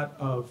a lot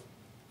of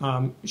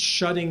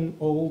shutting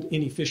old,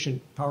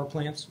 inefficient power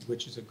plants,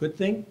 which is a good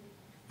thing.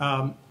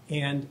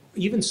 And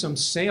even some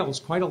sales,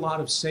 quite a lot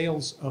of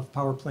sales of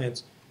power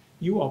plants.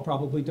 You all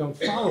probably don't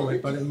follow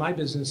it, but in my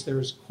business,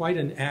 there's quite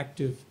an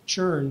active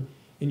churn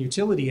in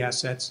utility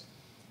assets.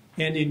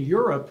 And in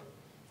Europe,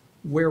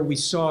 where we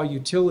saw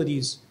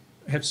utilities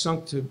have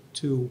sunk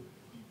to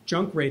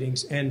junk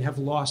ratings and have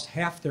lost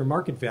half their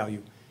market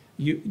value.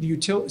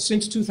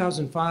 Since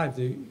 2005,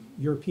 the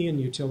European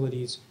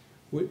utilities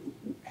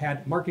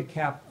had market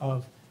cap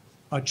of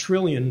 $1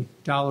 trillion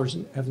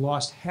and have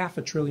lost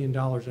 $500 billion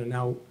and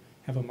now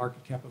have a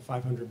market cap of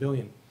 $500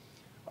 billion.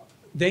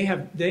 They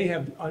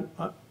have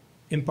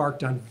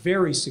embarked on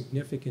very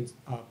significant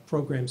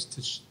programs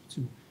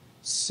to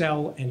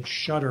sell and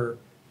shutter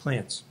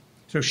plants.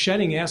 So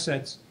shedding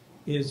assets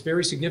is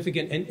very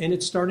significant, and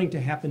it's starting to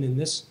happen in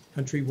this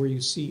country where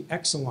you see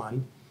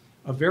Exelon,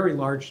 a very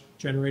large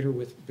generator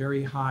with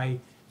very high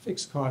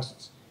fixed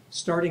costs,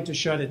 starting to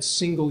shut its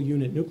single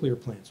unit nuclear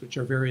plants, which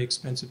are very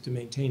expensive to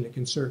maintain and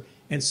conserve,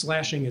 and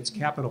slashing its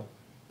capital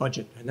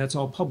budget. And that's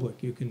all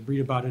public. You can read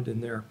about it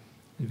in their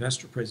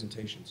investor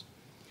presentations.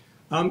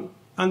 On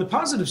the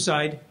positive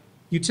side,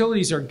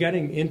 utilities are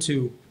getting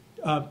into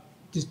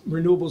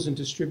renewables and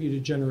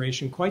distributed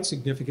generation quite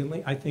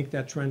significantly. I think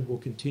that trend will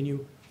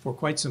continue for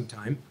quite some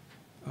time.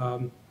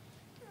 I'm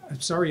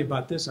sorry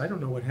about this. I don't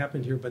know what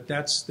happened here, but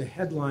that's the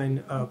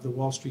headline of the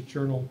Wall Street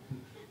Journal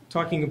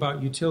talking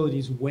about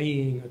utilities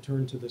weighing a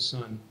turn to the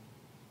sun,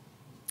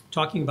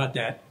 talking about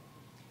that.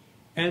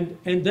 And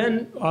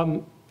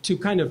then to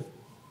kind of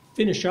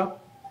finish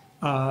up,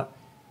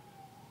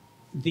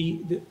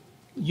 the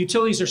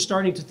utilities are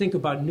starting to think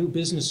about new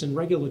business and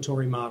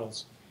regulatory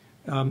models.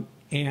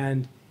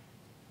 And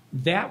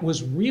that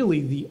was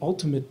really the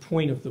ultimate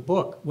point of the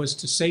book, was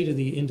to say to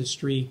the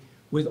industry,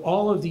 with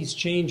all of these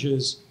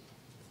changes,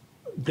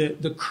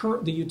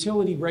 the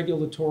utility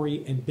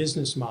regulatory and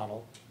business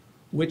model,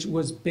 which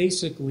was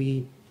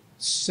basically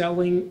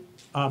selling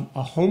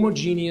a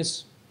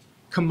homogeneous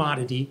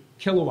commodity,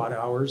 kilowatt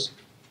hours,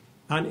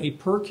 on a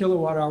per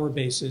kilowatt hour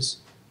basis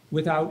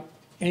without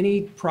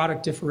any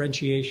product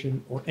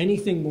differentiation or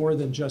anything more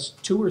than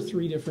just 2 or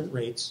 3 different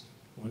rates,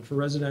 one for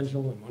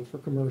residential and one for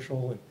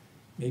commercial and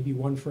maybe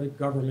one for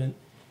government,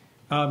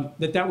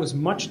 that was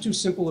much too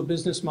simple a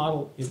business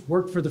model. It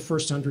worked for the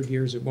first 100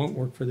 years. It won't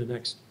work for the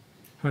next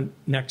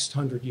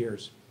 100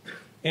 years.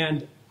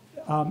 And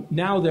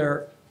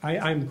now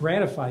I'm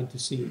gratified to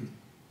see,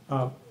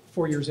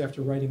 4 years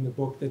after writing the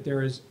book, that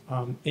there is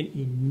an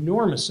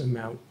enormous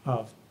amount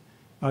of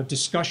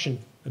discussion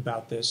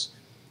about this.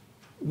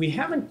 We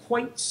haven't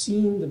quite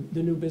seen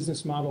the new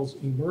business models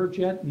emerge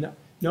yet.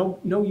 No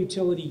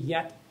utility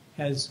yet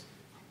has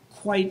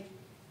quite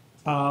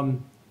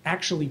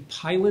actually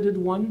piloted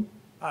one.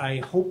 I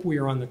hope we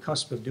are on the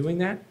cusp of doing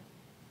that,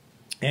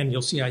 and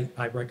you'll see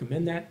I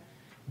recommend that.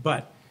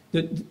 But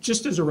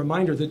just as a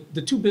reminder,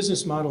 the 2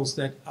 business models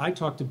that I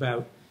talked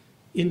about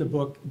in the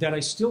book that I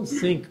still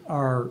think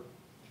are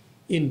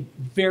in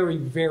very,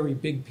 very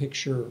big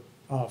picture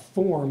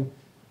form,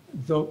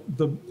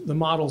 the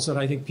models that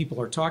I think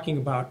people are talking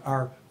about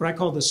are what I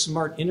call the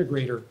smart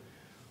integrator,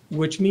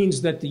 which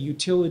means that the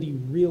utility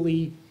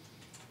really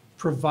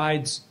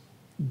provides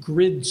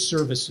grid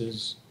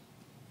services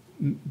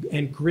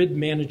and grid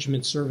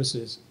management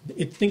services.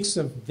 It thinks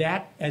of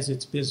that as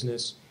its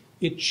business.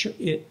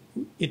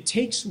 It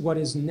takes what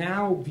is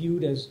now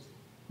viewed as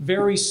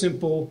very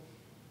simple,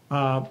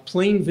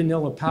 plain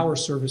vanilla power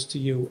service to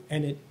you,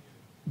 and it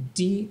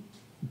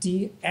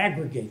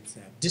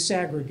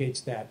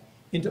disaggregates that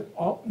into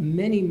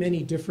many,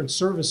 many different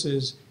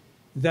services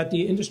that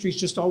the industry's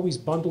just always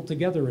bundled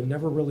together and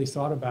never really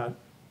thought about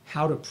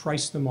how to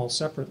price them all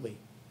separately.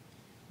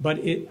 But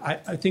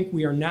I think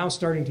we are now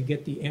starting to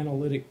get the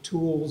analytic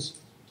tools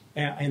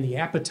and the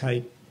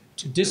appetite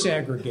to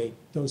disaggregate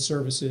those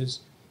services,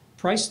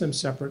 price them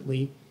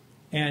separately,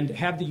 and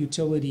have the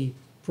utility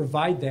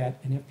provide that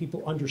and have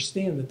people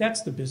understand that that's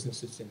the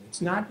business it's in.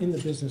 It's not in the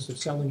business of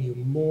selling you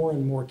more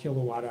and more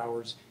kilowatt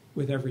hours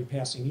with every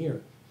passing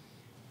year,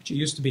 which it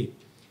used to be.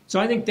 So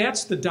I think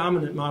that's the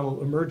dominant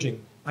model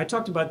emerging. I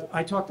talked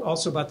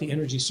also about the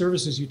energy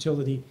services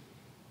utility.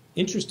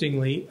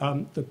 Interestingly,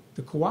 the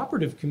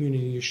cooperative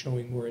community is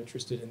showing more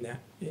interested in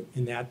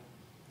that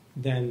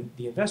than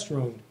the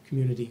investor-owned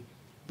community.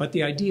 But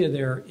the idea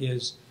there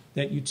is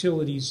that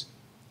utilities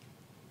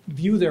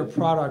view their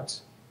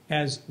product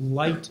as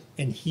light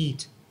and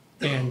heat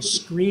and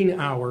screen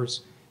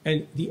hours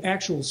and the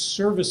actual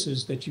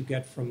services that you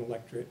get from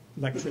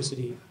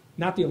electricity,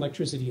 not the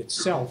electricity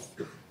itself.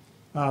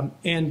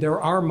 And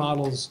there are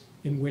models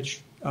in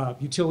which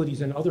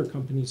utilities and other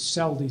companies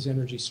sell these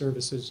energy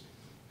services,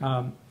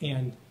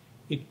 and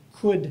it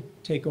could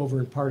take over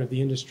in part of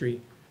the industry,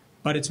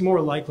 but it's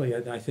more likely,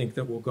 I think,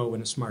 that we'll go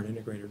in a smart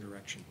integrator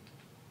direction.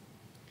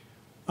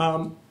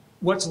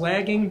 What's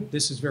lagging?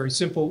 This is very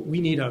simple.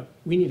 We need a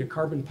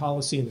carbon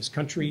policy in this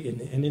country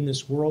and in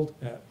this world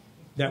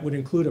that would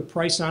include a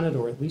price on it,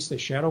 or at least a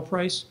shadow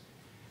price.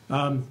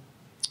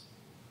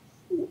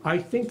 I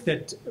think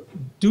that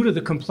due to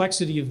the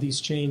complexity of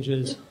these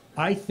changes,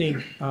 I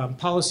think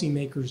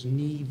policymakers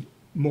need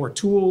more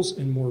tools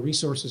and more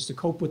resources to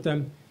cope with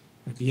them.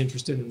 I'd be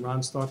interested in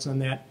Ron's thoughts on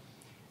that.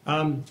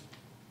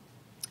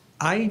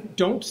 I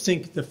don't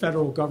think the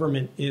federal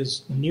government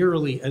is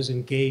nearly as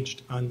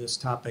engaged on this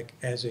topic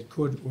as it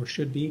could or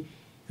should be.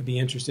 I'd be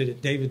interested in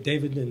David.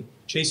 David and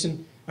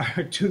Jason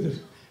are 2 of the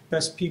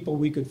best people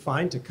we could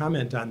find to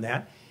comment on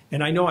that.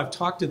 And I know I've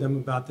talked to them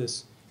about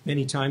this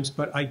many times,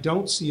 but I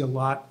don't see a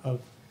lot of,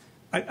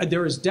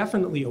 there is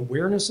definitely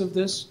awareness of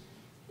this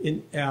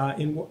in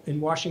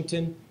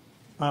Washington,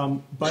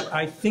 but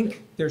I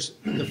think there's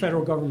the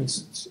federal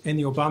government and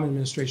the Obama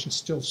administration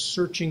still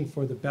searching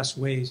for the best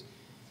ways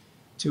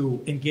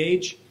to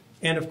engage,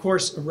 and of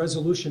course a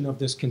resolution of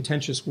this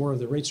contentious war of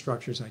the rate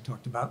structures I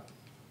talked about.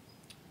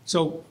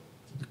 So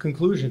the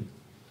conclusion,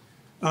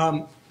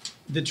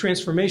 the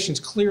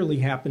transformation's clearly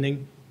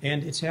happening,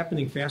 and it's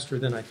happening faster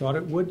than I thought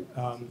it would.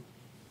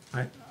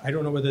 I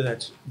don't know whether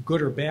that's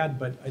good or bad,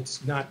 but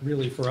it's not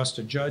really for us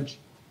to judge.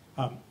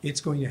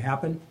 It's going to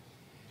happen.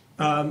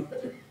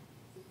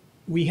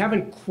 We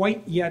haven't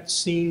quite yet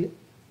seen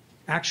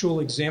actual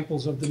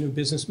examples of the new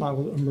business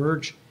model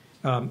emerge,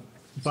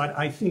 but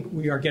I think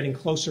we are getting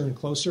closer and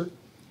closer.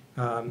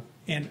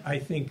 And I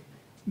think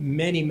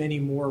many, many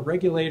more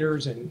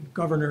regulators and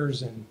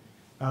governors and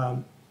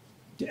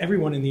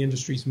everyone in the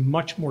industry is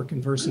much more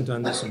conversant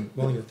on this and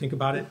willing to think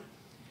about it.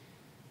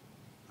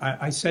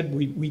 I said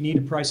we need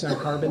a price on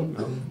carbon.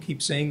 I'll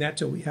keep saying that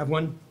till we have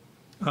one.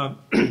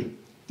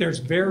 There's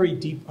very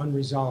deep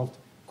unresolved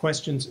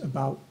questions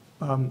about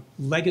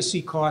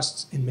legacy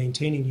costs in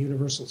maintaining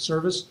universal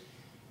service.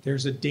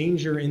 There's a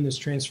danger in this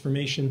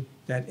transformation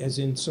that, as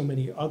in so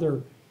many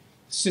other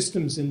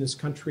systems in this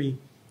country,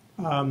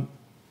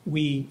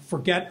 we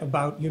forget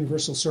about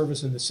universal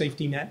service and the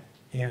safety net.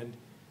 And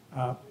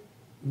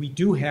we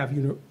do have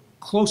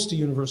close to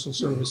universal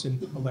service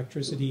in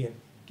electricity and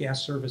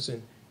gas service,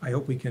 and I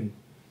hope we can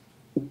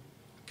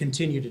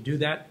continue to do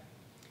that.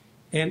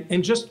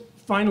 And just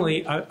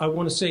finally, I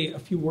want to say a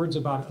few words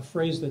about a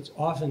phrase that's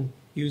often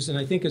used, and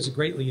I think is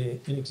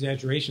greatly an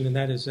exaggeration, and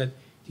that is that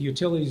the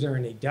utilities are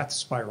in a death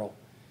spiral.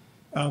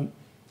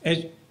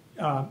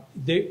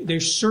 They're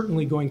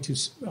certainly going to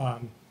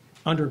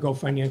undergo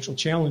financial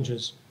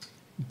challenges,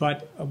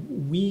 but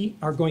we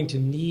are going to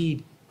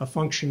need a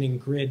functioning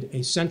grid,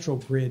 a central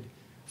grid,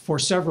 for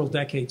several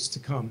decades to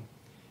come.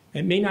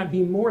 It may not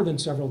be more than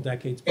several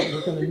decades, but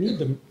we're going to need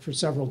them for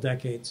several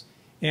decades.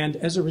 And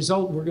as a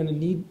result, we're going to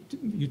need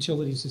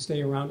utilities to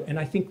stay around, and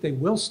I think they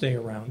will stay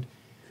around.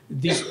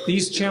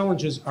 These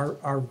challenges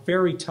are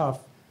very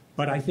tough,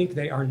 but I think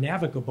they are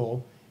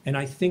navigable, and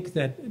I think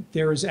that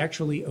there is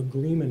actually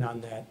agreement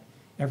on that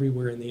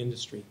everywhere in the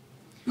industry.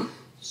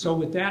 So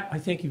with that, I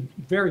thank you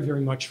very,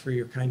 very much for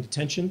your kind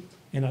attention,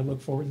 and I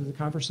look forward to the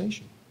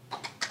conversation.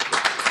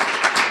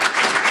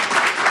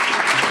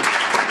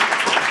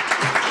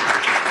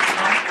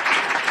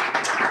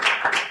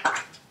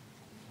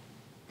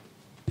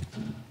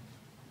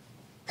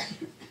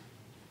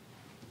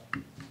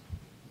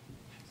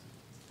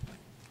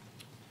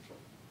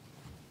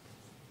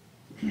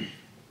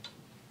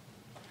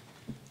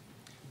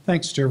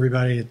 Thanks to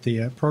everybody at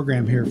the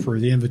program here for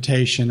the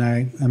invitation.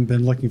 I've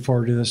been looking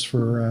forward to this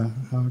for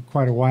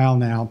quite a while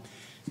now.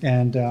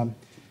 And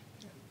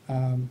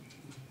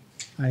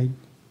I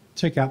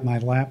took out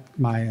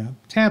my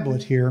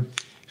tablet here.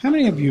 How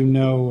many of you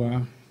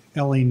know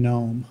Ellie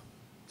Nome?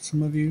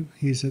 Some of you?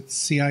 He's at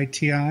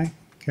CITI,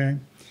 okay?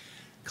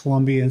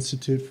 Columbia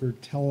Institute for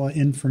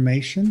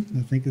Teleinformation,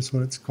 I think is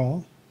what it's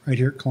called, right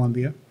here at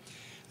Columbia.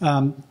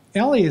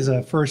 Ellie is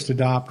a first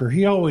adopter.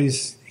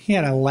 He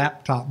had a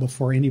laptop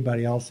before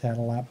anybody else had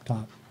a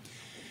laptop.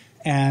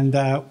 And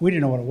we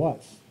didn't know what it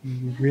was.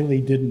 We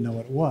really didn't know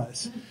what it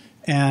was.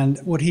 And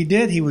what he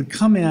did, he would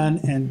come in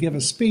and give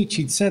a speech.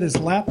 He'd set his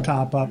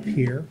laptop up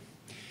here,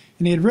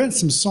 and he had written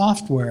some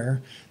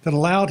software that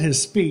allowed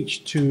his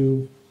speech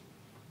to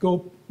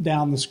go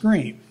down the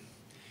screen.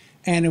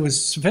 And it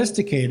was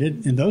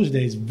sophisticated, in those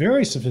days,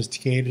 very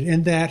sophisticated,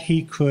 in that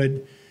he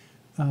could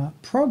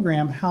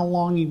program how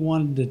long he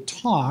wanted to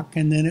talk,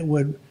 and then it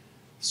would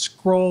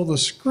scroll the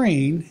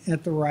screen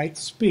at the right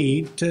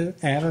speed to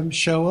have him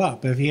show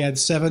up. If he had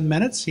 7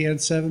 minutes, he had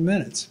 7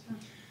 minutes.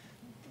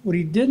 What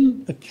he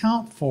didn't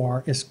account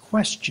for is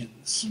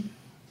questions.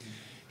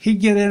 He'd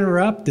get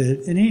interrupted,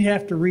 and he'd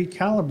have to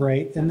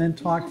recalibrate and then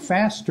talk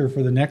faster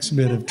for the next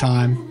bit of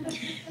time.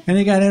 And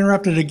he got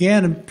interrupted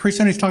again, and pretty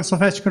soon he's talking so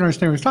fast you couldn't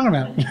understand what he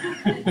was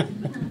talking about.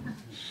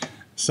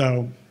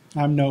 So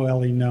I'm no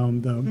Ellie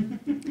Nome, though.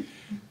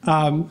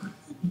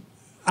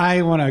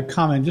 I want to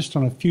comment just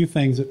on a few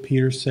things that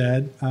Peter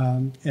said.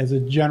 As a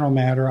general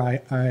matter,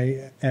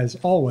 I, as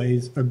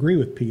always, agree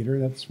with Peter.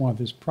 That's one of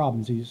his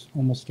problems. He's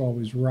almost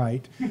always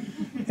right.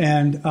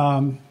 And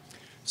the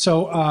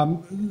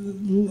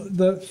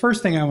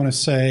first thing I want to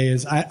say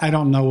is I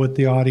don't know what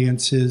the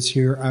audience is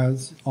here.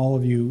 As all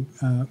of you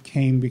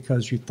came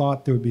because you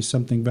thought there would be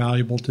something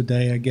valuable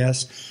today, I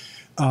guess.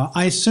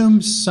 I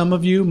assume some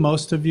of you,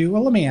 most of you,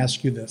 well, let me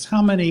ask you this.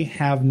 How many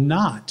have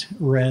not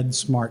read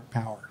Smart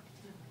Power?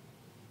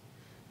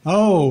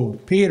 Oh,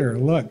 Peter,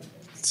 look,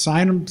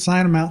 sign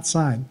them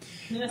outside.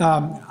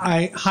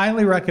 I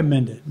highly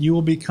recommend it. You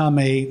will become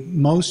a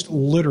most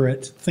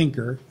literate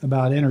thinker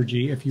about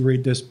energy if you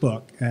read this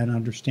book and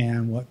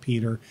understand what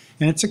Peter,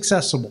 and it's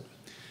accessible.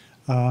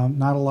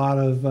 Not a lot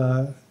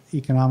of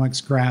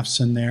economics graphs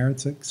in there.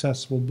 It's an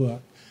accessible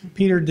book.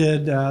 Peter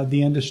did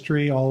the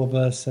industry, all of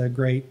us, a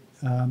great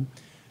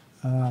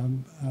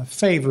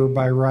favor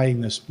by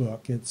writing this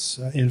book. It's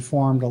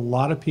informed a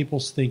lot of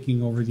people's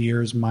thinking over the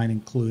years, mine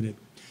included.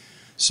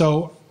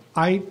 So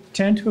I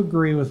tend to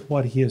agree with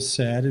what he has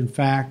said. In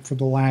fact, for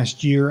the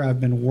last year, I've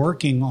been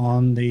working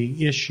on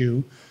the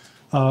issue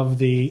of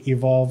the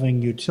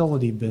evolving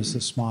utility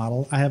business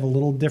model. I have a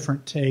little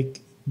different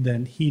take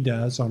than he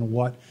does on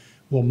what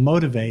will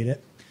motivate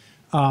it.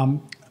 But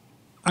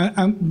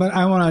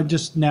I want to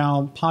just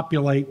now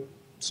populate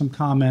some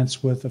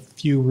comments with a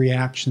few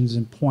reactions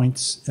and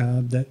points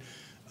that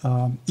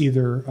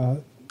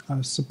either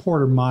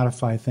support or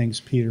modify things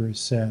Peter has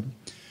said.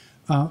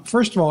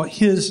 First of all,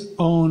 his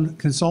own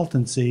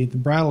consultancy, the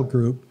Brattle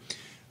Group,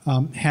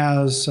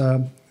 has,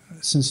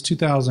 since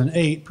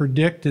 2008,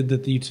 predicted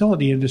that the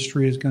utility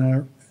industry is going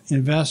to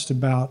invest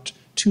about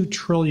 $2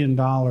 trillion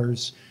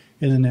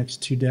in the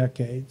next 2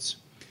 decades.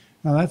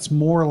 Now, that's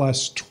more or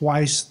less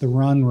twice the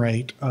run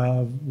rate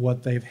of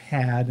what they've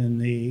had in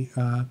the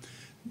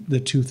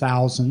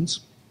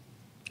 2000s.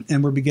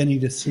 and we're beginning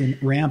to see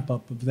a ramp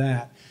up of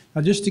that.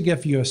 Now, just to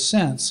give you a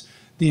sense,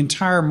 the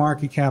entire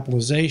market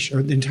capitalization,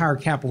 or the entire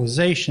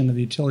capitalization of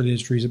the utility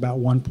industry is about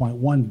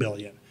 $1.1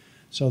 billion.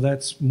 So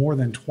that's more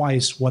than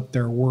twice what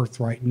they're worth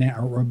right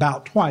now, or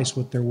about twice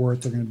what they're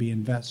worth they're going to be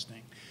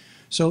investing.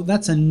 So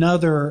that's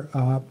another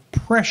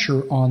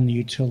pressure on the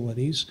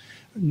utilities,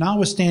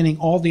 notwithstanding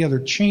all the other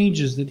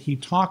changes that he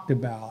talked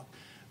about,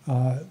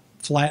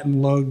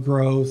 flattened load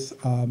growth,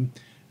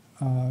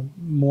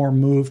 more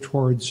move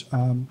towards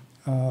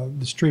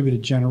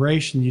distributed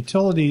generation.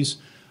 Utilities,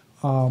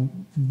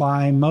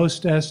 by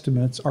most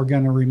estimates, are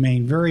going to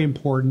remain very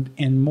important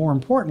and, more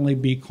importantly,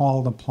 be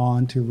called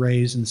upon to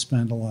raise and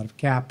spend a lot of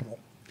capital.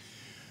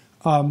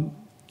 I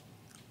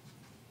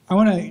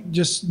want to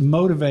just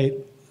motivate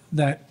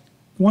that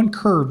one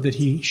curve that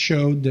he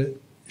showed that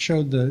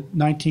showed the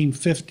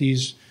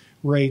 1950s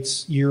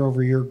rates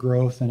year-over-year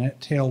growth, and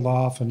it tailed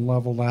off and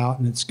leveled out,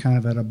 and it's kind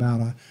of at about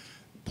a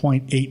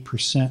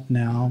 0.8%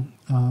 now,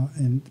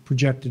 and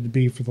projected to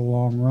be for the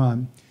long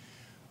run.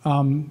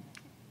 I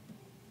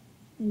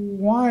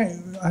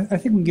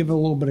think we can give a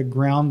little bit of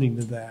grounding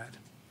to that.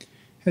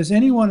 Has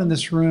anyone in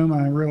this room,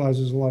 and I realize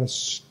there's a lot of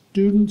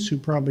students who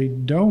probably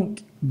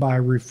don't buy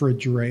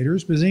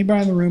refrigerators, but has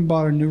anybody in the room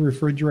bought a new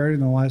refrigerator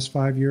in the last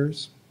 5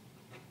 years?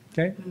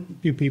 Okay,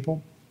 a few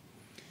people.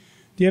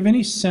 Do you have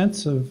any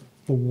sense of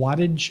the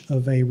wattage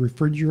of a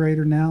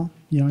refrigerator now?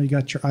 You know, you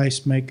got your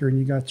ice maker and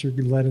you got your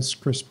lettuce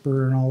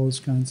crisper and all those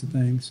kinds of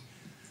things.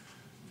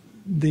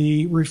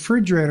 The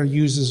refrigerator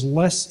uses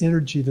less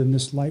energy than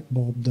this light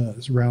bulb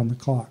does around the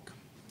clock.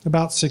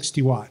 About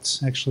 60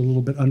 watts, actually a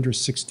little bit under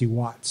 60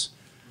 watts.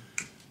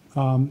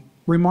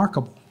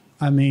 Remarkable.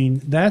 I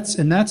mean, that's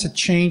a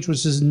change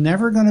which is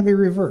never going to be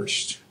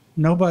reversed.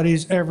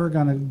 Nobody's ever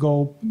going to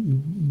go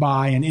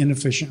buy an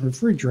inefficient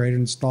refrigerator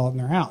and install it in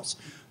their house.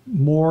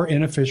 More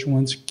inefficient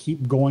ones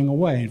keep going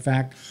away. In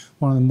fact,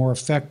 one of the more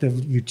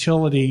effective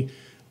utility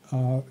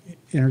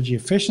energy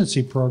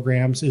efficiency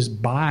programs is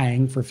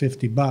buying for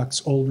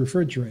 $50 old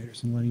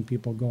refrigerators and letting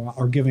people go out,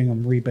 or giving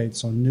them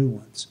rebates on new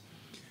ones.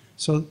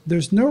 So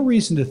there's no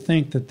reason to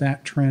think that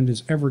that trend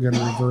is ever going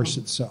to reverse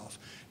itself.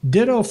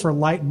 Ditto for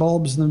light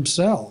bulbs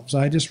themselves.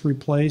 I just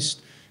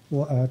replaced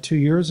 2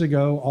 years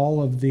ago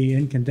all of the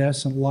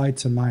incandescent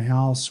lights in my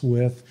house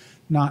with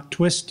not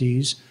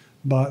twisties,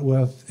 but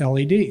with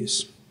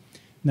LEDs.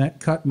 And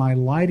that cut my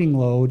lighting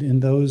load in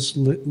those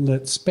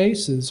lit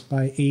spaces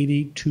by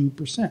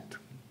 82%.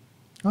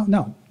 Oh,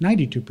 no,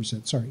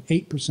 92%, sorry,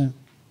 8%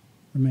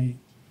 remaining.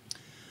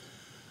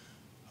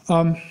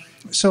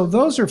 So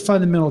those are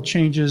fundamental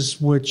changes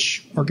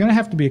which are going to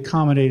have to be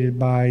accommodated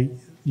by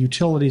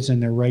utilities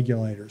and their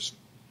regulators.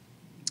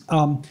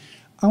 I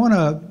want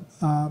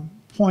to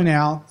point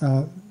out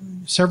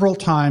several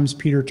times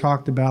Peter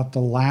talked about the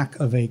lack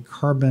of a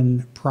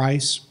carbon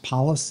price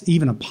policy,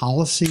 even a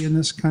policy in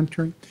this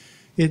country.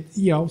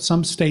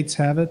 Some states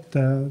have it.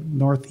 The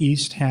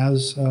Northeast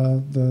has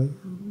the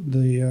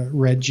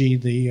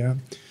RGGI, the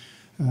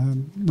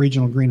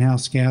Regional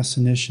Greenhouse Gas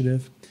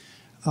Initiative.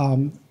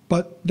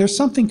 But there's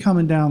something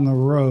coming down the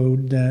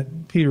road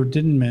that Peter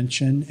didn't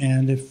mention,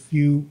 and if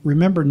you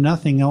remember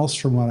nothing else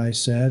from what I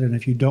said, and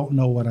if you don't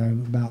know what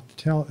I'm about to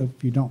tell,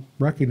 if you don't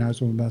recognize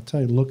what I'm about to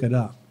tell you, look it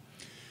up.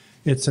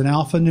 It's an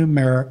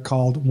alphanumeric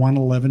called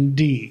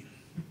 111D.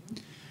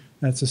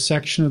 That's a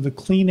section of the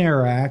Clean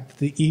Air Act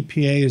the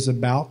EPA is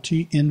about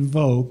to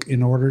invoke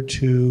in order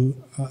to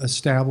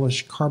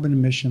establish carbon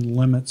emission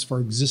limits for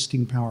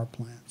existing power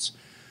plants.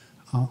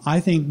 I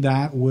think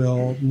that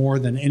will, more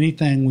than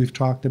anything we've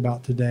talked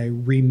about today,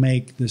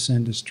 remake this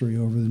industry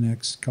over the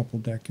next couple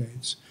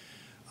decades.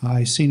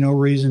 I see no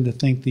reason to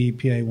think the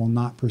EPA will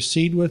not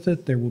proceed with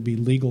it. There will be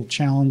legal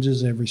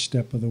challenges every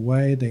step of the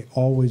way. They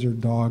always are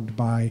dogged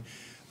by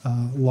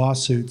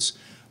lawsuits.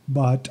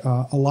 But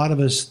a lot of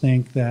us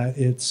think that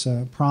it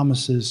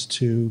promises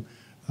to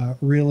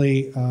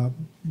really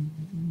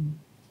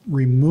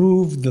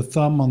remove the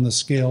thumb on the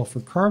scale for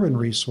carbon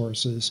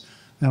resources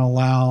and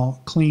allow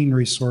clean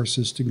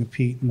resources to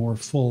compete more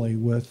fully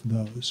with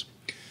those.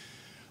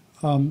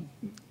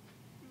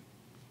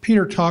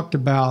 Peter talked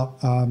about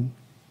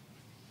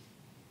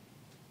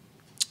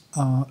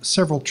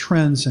several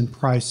trends in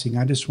pricing.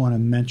 I just want to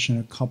mention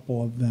a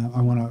couple of them. I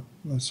want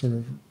to sort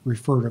of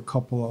refer to a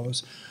couple of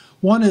those.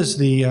 One is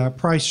the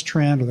price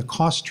trend, or the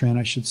cost trend,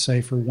 I should say,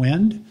 for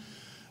wind.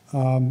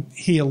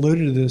 He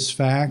alluded to this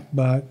fact,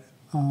 but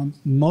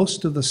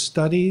most of the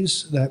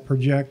studies that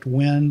project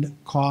wind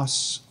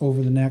costs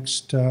over the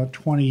next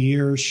 20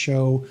 years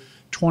show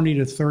 20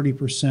 to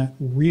 30%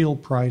 real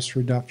price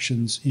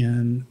reductions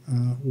in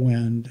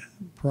wind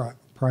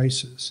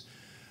prices.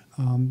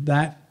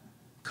 That,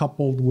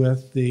 coupled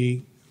with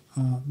the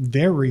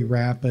very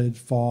rapid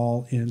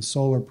fall in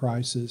solar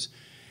prices,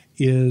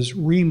 is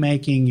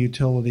remaking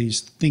utilities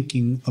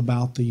thinking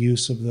about the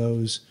use of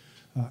those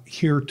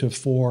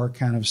heretofore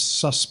kind of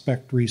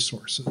suspect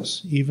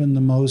resources. Even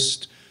the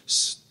most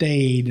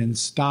staid and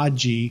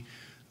stodgy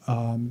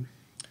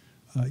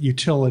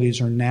utilities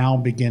are now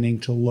beginning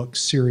to look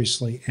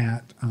seriously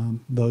at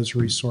those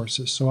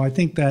resources. So I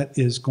think that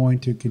is going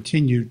to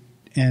continue,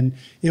 and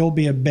it will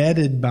be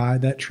abetted by,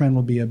 that trend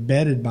will be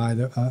abetted by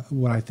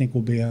what I think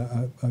will be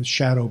a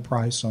shadow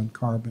price on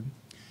carbon.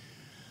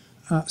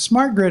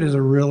 Smart grid is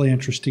a really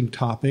interesting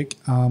topic.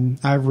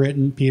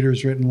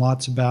 Peter's written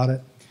lots about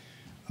it.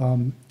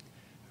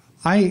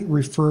 I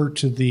refer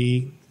to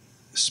the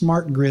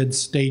smart grid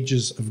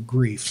stages of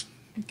grief.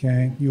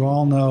 Okay, you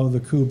all know the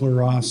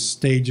Kubler-Ross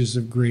stages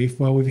of grief.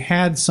 Well, we've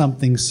had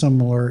something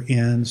similar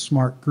in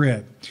smart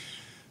grid.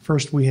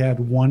 First we had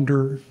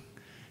wonder,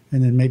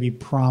 and then maybe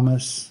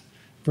promise.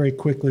 Very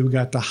quickly we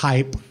got to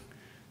hype.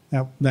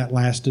 That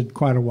lasted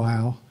quite a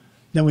while.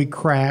 Then we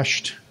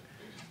crashed.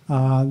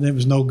 It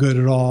was no good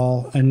at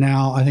all. And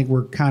now I think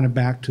we're kind of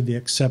back to the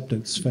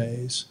acceptance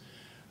phase.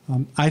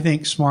 I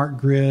think smart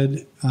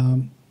grid,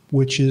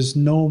 which is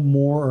no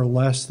more or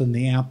less than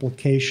the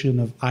application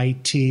of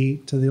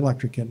IT to the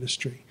electric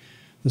industry.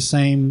 The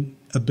same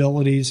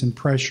abilities and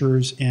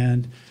pressures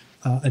and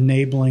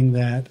enabling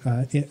that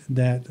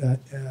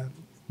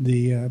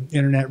the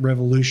internet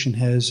revolution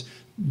has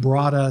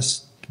brought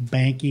us to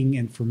banking,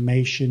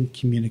 information,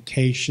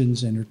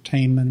 communications,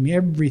 entertainment, I mean,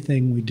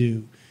 everything we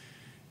do,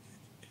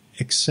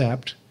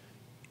 except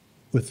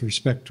with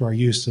respect to our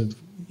use of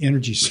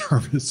energy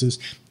services,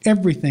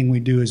 everything we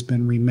do has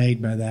been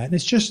remade by that. And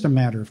it's just a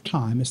matter of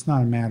time. It's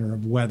not a matter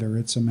of whether,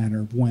 it's a matter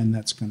of when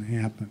that's going to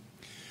happen.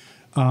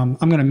 I'm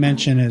going to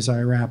mention as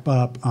I wrap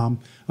up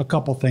a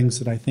couple things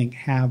that I think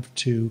have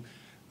to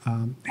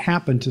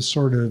happen to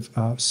sort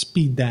of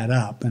speed that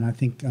up. And I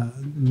think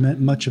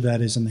much of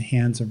that is in the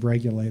hands of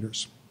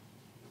regulators.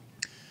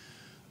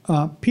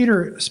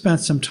 Peter spent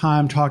some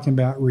time talking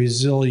about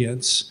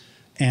resilience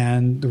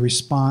and the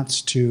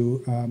response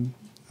to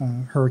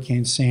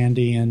Hurricane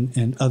Sandy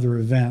and other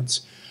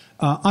events.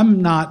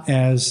 I'm not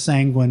as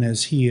sanguine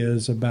as he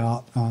is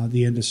about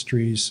the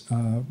industry's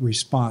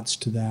response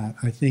to that.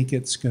 I think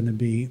it's going to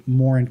be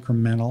more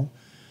incremental.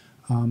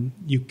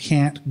 You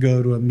can't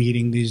go to a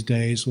meeting these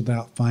days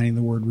without finding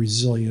the word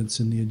resilience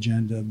in the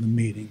agenda of the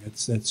meeting.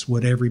 That's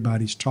what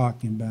everybody's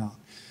talking about.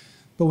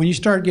 But when you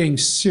start getting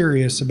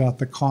serious about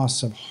the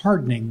costs of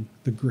hardening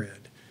the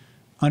grid,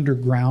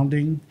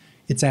 undergrounding,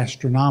 it's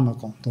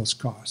astronomical, those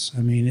costs.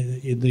 I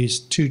mean, these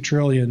 $2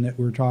 trillion that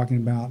we're talking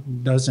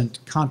about doesn't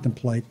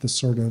contemplate the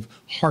sort of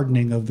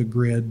hardening of the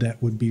grid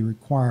that would be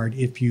required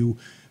if you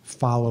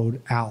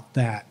followed out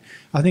that.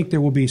 I think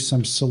there will be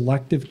some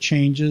selective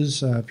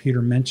changes.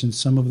 Peter mentioned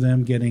some of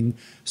them, getting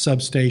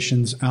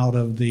substations out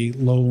of the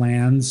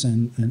lowlands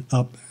and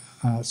up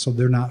so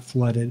they're not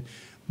flooded.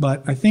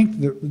 But I think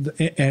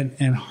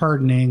and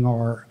hardening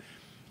or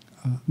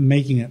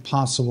making it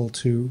possible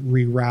to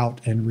reroute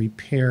and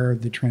repair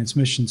the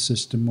transmission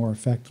system more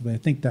effectively. I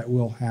think that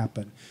will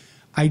happen.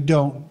 I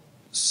don't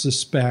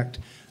suspect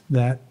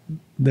that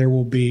there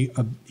will be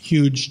a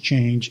huge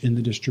change in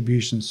the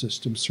distribution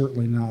system,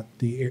 certainly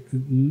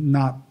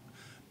not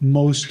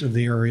most of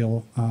the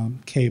aerial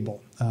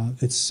cable.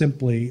 It's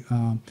simply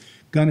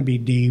going to be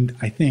deemed,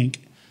 I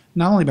think,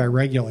 not only by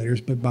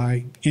regulators, but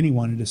by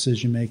anyone in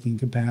decision-making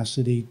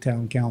capacity,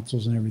 town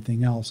councils and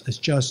everything else, as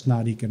just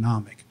not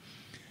economic.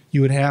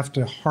 You would have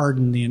to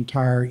harden the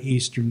entire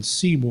eastern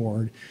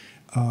seaboard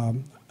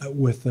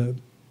with the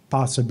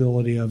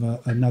possibility of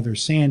another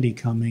Sandy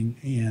coming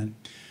in.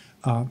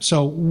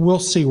 So we'll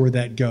see where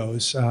that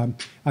goes.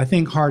 I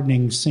think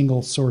hardening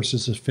single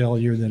sources of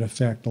failure that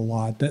affect a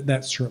lot,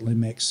 that certainly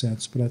makes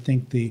sense. But I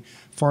think the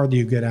farther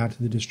you get out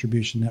to the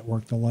distribution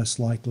network, the less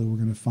likely we're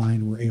going to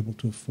find we're able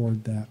to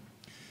afford that.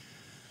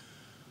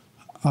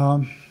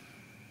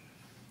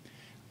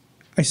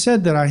 I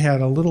said that I had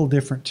a little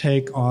different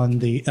take on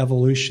the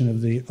evolution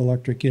of the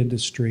electric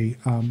industry.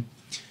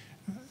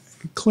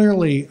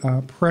 Clearly,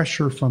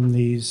 pressure from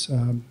these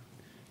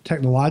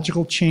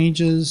technological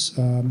changes,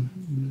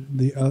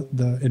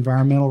 the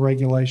environmental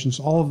regulations,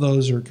 all of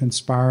those are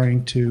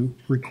conspiring to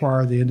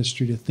require the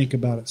industry to think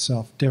about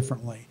itself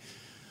differently.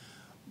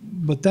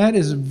 But that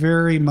is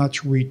very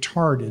much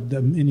retarded,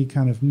 any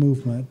kind of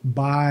movement,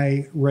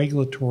 by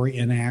regulatory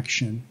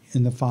inaction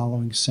in the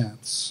following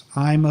sense.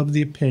 I'm of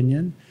the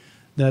opinion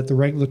that the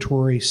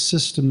regulatory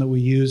system that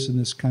we use in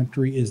this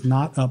country is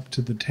not up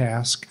to the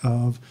task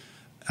of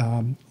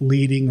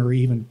leading or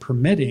even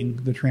permitting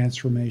the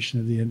transformation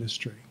of the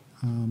industry.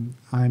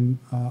 I'm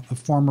a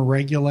former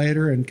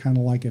regulator and kind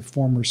of like a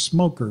former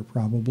smoker,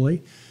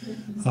 probably.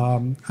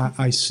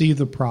 I see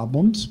the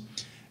problems.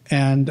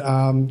 And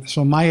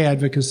so my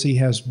advocacy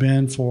has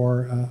been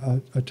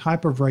for a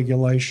type of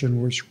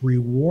regulation which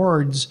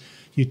rewards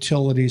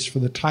utilities for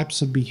the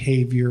types of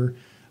behavior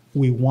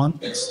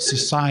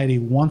society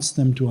wants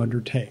them to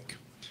undertake.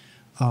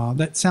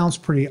 That sounds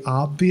pretty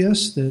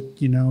obvious that,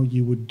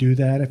 you would do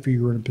that if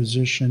you were in a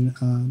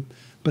position,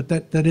 but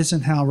that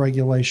isn't how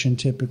regulation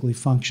typically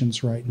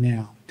functions right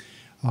now.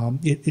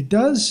 It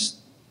does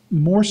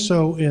more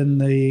so in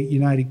the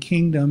United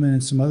Kingdom and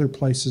in some other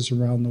places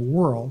around the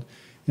world.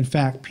 In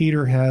fact,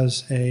 Peter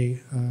has a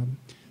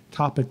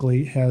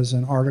topically has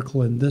an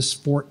article in this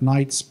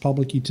fortnight's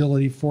Public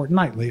Utility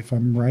Fortnightly, if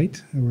I'm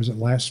right, or was it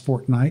last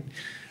fortnight,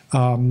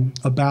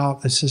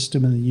 about a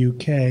system in the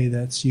UK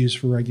that's used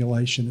for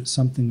regulation. It's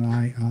something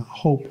I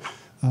hope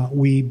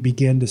we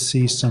begin to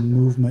see some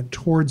movement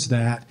towards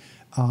that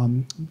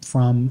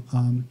from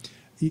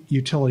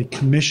utility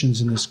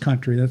commissions in this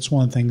country. That's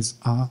one of the things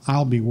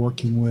I'll be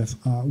working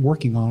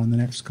on in the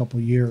next couple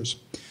of years.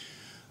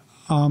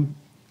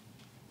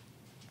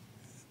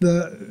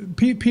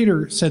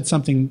 Peter said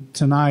something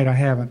tonight I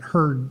haven't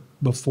heard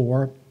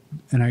before,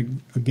 and I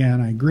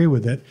agree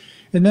with it,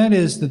 and that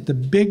is that the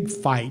big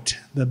fight,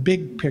 the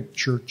big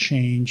picture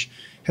change,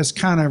 has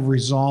kind of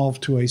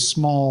resolved to a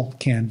small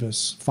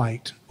canvas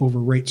fight over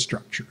rate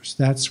structures.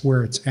 That's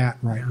where it's at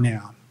right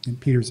now. And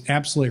Peter's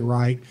absolutely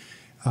right.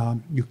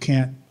 You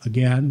can't,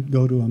 again,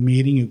 go to a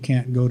meeting. You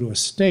can't go to a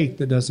state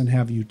that doesn't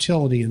have a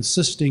utility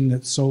insisting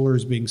that solar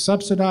is being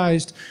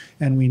subsidized,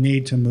 and we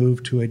need to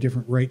move to a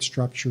different rate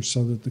structure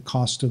so that the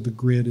cost of the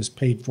grid is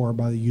paid for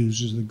by the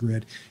users of the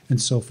grid,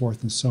 and so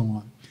forth and so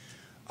on.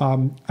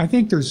 I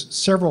think there's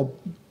several,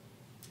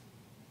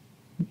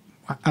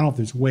 I don't know if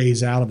there's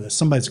ways out of this.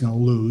 Somebody's going to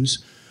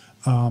lose.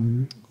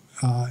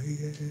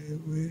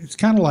 It's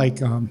kind of like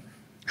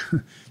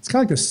it's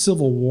kind of like the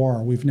Civil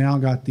War. We've now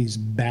got these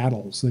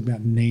battles. They've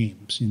got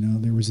names. You know,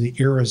 there was the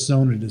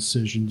Arizona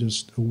decision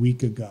just a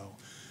week ago.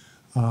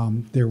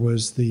 There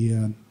was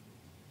the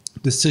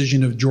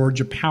decision of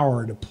Georgia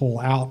Power to pull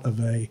out of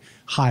a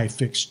high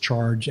fixed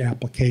charge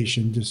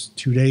application just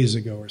 2 days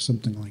ago or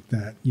something like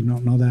that. You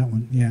don't know that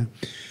one? Yeah.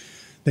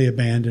 They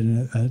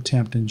abandoned an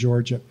attempt in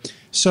Georgia.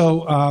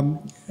 So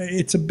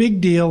it's a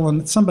big deal,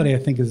 and somebody I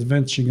think is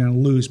eventually going to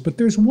lose. But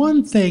there's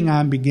one thing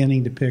I'm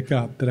beginning to pick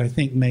up that I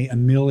think may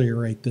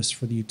ameliorate this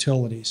for the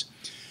utilities.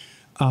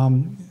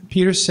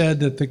 Peter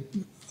said that the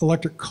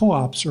electric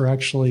co-ops are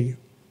actually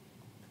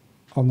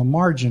on the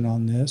margin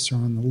on this, or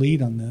on the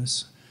lead on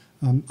this.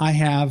 I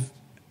have,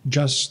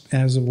 just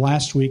as of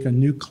last week, a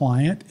new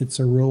client. It's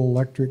a rural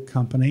electric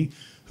company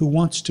who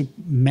wants to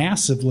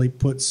massively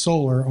put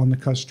solar on the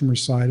customer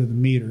side of the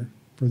meter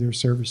for their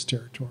service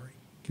territory.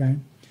 Okay,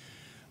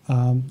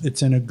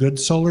 it's in a good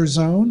solar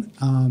zone.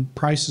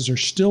 Prices are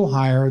still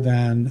higher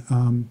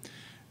than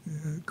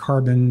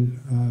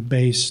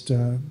carbon-based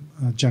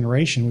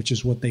generation, which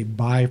is what they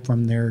buy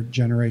from their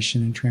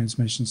generation and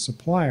transmission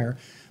supplier.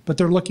 But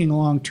they're looking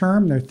long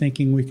term. They're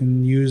thinking we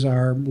can use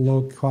our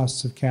low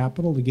costs of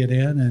capital to get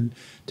in and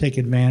take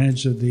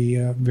advantage of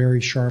the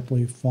very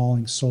sharply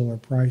falling solar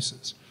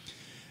prices.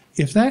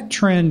 If that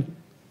trend,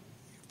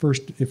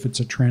 first, if it's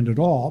a trend at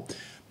all,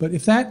 but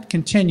if that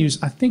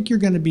continues, I think you're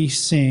going to be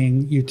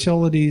seeing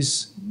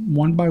utilities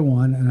one by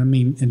one, and I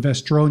mean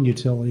investor-owned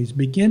utilities,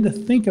 begin to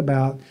think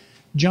about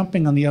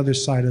jumping on the other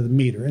side of the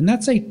meter. And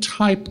that's a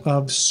type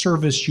of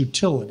service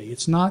utility.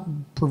 It's not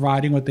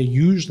providing what they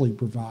usually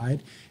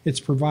provide. It's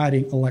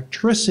providing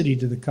electricity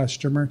to the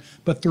customer,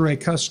 but through a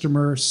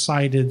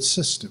customer-sided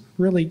system.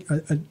 Really,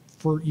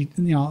 for, you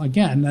know,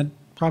 again, that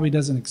probably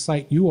doesn't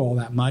excite you all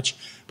that much,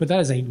 but that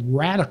is a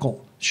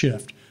radical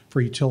shift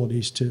for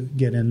utilities to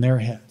get in their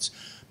heads.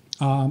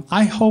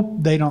 I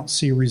hope they don't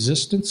see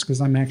resistance, because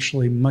I'm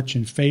actually much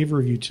in favor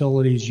of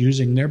utilities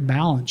using their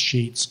balance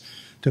sheets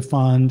to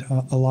fund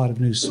a lot of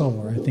new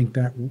solar. I think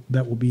that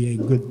will be a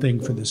good thing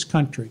for this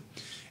country.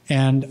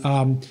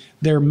 And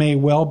there may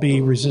well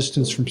be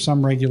resistance from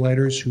some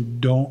regulators who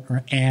don't,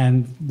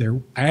 and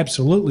there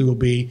absolutely will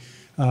be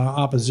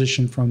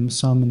opposition from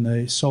some in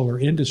the solar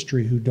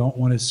industry who don't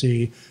want to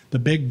see the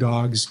big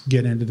dogs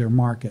get into their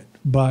market.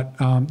 But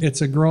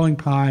it's a growing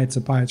pie. It's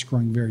a pie that's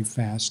growing very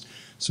fast.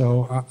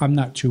 So I'm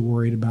not too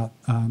worried about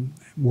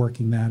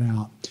working that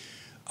out.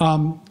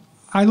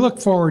 I look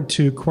forward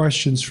to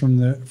questions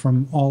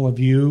from all of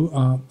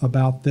you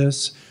about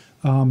this.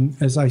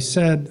 As I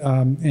said,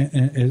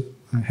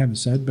 I haven't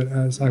said, but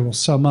as I will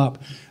sum up,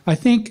 I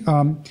think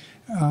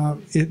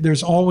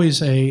there's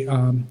always a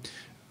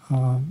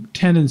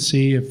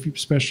tendency,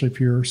 especially if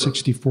you're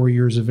 64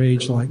 years of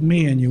age like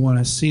me and you want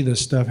to see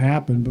this stuff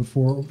happen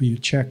before you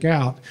check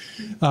out,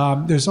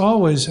 there's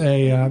always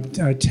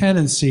a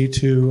tendency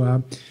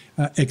to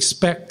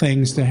expect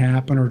things to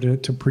happen, or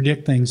to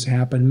predict things to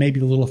happen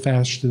maybe a little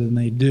faster than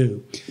they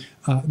do.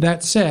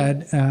 That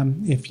said,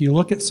 if you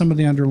look at some of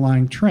the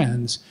underlying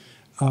trends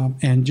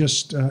and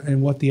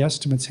what the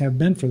estimates have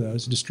been for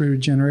those,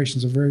 distributed generation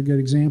is a very good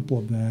example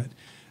of that.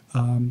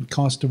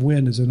 Cost of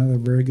wind is another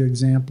very good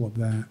example of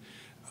that.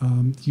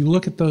 If you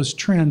look at those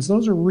trends,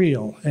 those are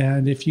real.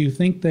 And if you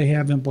think they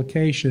have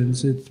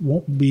implications, it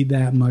won't be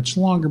that much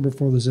longer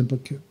before those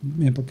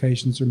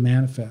implications are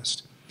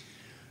manifest.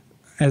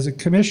 As a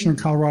commissioner in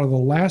Colorado, the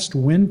last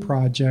wind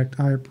project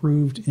I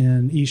approved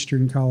in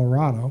eastern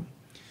Colorado,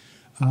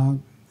 I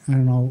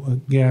don't know,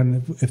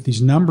 again, if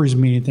these numbers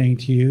mean anything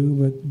to you,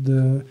 but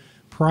the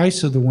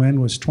price of the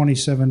wind was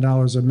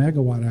 $27 a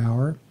megawatt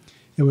hour.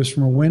 It was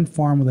from a wind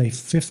farm with a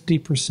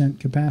 50%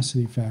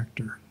 capacity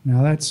factor.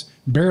 Now that's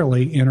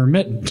barely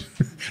intermittent.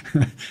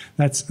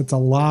 that's a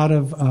lot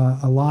of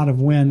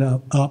wind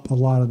up a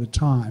lot of the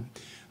time.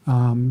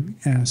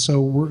 And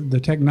so the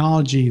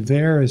technology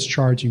there is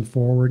charging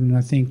forward, and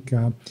I think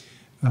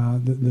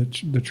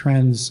the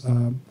trends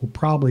will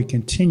probably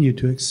continue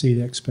to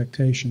exceed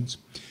expectations.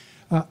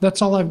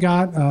 That's all I've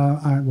got.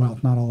 Well,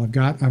 not all I've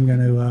got. I'm going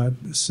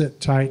to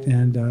sit tight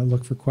and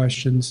look for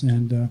questions.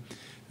 And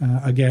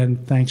again,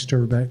 thanks to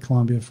everybody at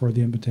Columbia for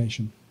the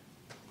invitation.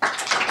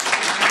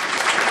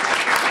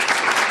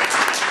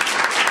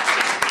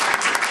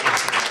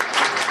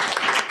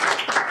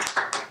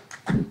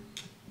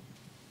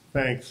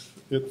 Thanks.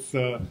 It's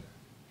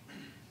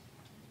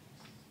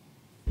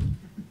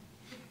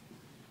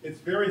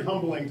very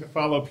humbling to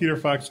follow Peter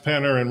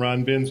Fox-Penner and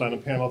Ron Binz on a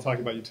panel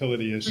talking about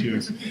utility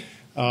issues.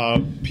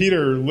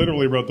 Peter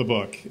literally wrote the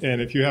book,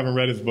 and if you haven't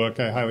read his book,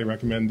 I highly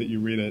recommend that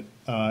you read it.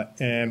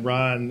 And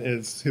Ron,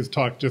 his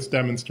talk just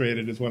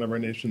demonstrated, is one of our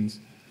nation's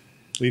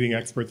leading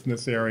experts in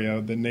this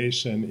area. The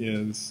nation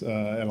is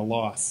at a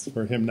loss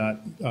for him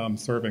not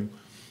serving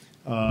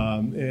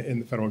in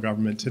the federal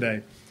government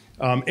today.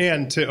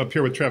 And to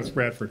appear with Travis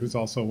Bradford, who's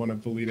also one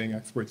of the leading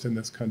experts in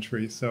this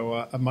country.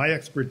 So my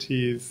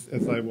expertise,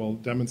 as I will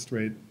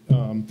demonstrate,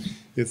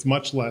 is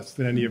much less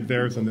than any of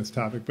theirs on this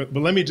topic. But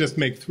let me just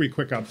make 3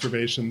 quick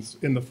observations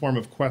in the form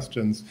of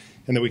questions,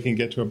 and then we can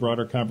get to a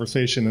broader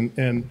conversation.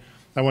 And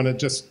I want to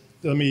just,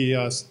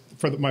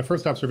 my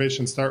first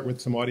observation, start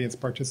with some audience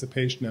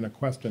participation and a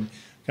question.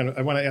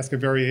 I want to ask a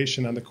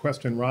variation on the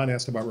question Ron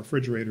asked about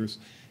refrigerators,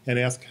 and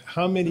ask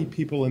how many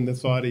people in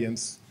this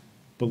audience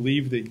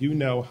believe that you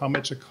know how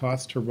much it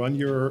costs to run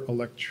your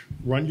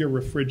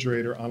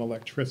refrigerator on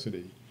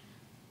electricity,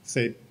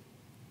 say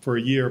for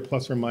a year,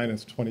 plus or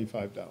minus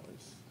 $25.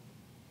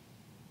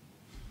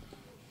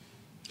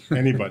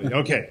 Anybody?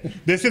 Okay.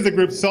 This is a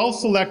group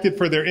self-selected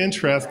for their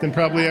interest and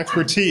probably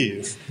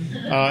expertise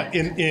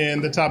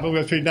in the topic of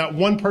electricity. Not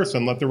one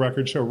person, let the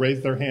record show,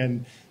 raised their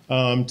hand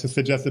to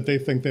suggest that they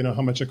think they know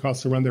how much it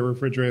costs to run their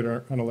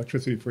refrigerator on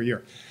electricity for a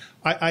year.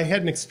 I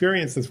had an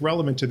experience that's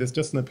relevant to this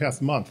just in the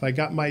past month. I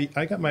got my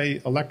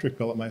electric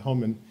bill at my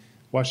home in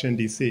Washington,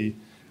 D.C.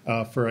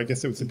 For, I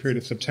guess it was a period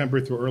of September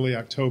through early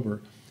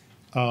October.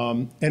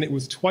 And it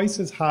was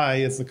twice as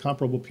high as the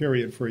comparable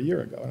period for a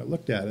year ago. And I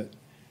looked at it,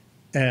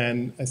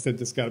 and I said,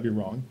 this has got to be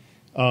wrong.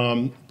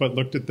 But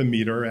looked at the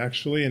meter,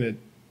 actually, and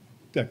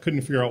I couldn't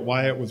figure out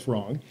why it was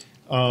wrong.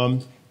 I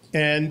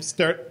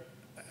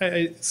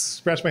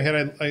scratched my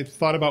head. I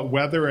thought about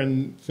weather,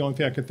 and the only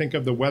thing I could think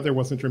of, the weather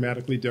wasn't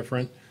dramatically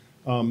different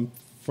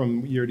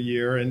from year to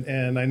year.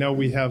 And I know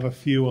we have a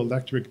few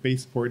electric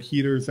baseboard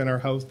heaters in our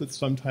house that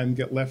sometimes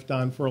get left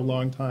on for a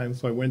long time.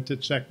 So I went to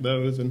check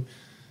those, and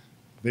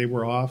they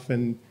were off.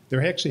 And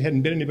there actually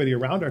hadn't been anybody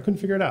around. I couldn't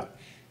figure it out.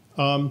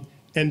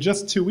 And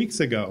just 2 weeks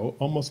ago,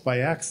 almost by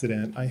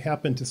accident, I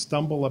happened to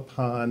stumble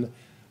upon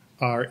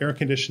our air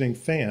conditioning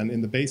fan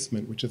in the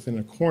basement, which is in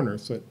a corner.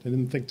 So I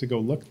didn't think to go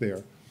look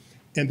there.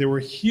 And there were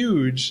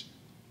huge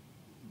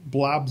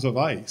blobs of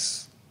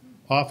ice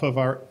off of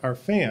our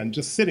fan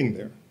just sitting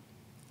there.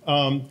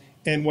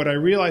 And what I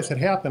realized had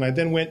happened, I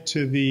then went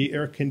to the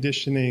air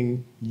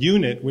conditioning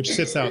unit, which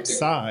sits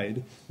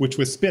outside, which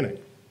was spinning.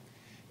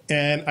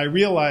 And I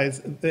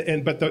realized,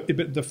 but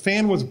the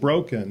fan was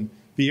broken.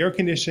 The air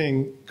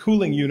conditioning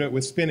cooling unit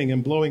was spinning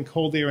and blowing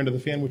cold air into the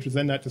fan, which was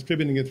then not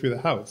distributing it through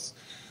the house.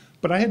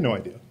 But I had no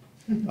idea.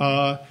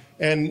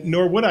 And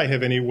nor would I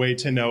have any way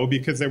to know,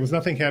 because there was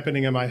nothing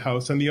happening in my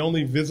house, and the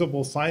only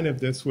visible sign of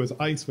this was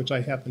ice, which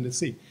I happened to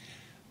see.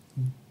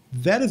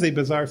 That is a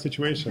bizarre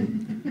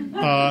situation,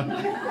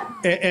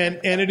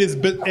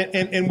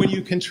 and when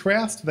you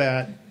contrast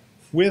that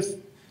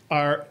with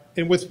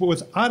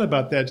what's odd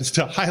about that, just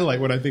to highlight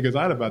what I think is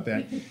odd about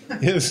that,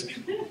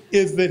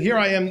 is that here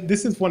I am.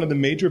 This is one of the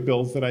major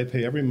bills that I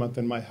pay every month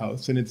in my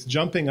house, and it's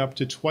jumping up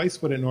to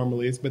twice what it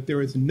normally is. But there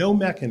is no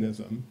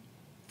mechanism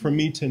for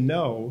me to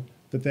know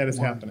that is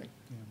happening.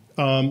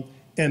 Yeah.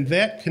 And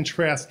that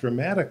contrasts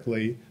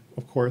dramatically,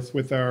 of course,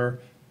 with our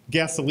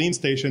gasoline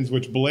stations,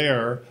 which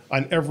blare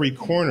on every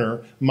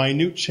corner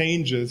minute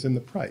changes in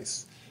the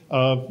price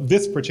of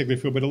this particular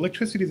fuel. But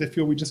electricity is a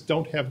fuel we just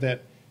don't have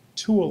that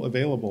tool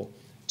available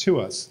to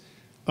us.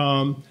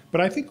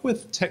 But I think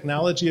with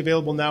technology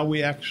available now,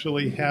 we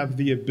actually have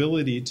the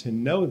ability to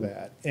know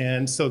that.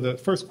 And so the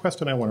first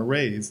question I want to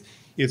raise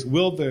is,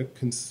 will the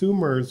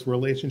consumer's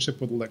relationship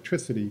with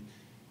electricity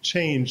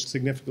change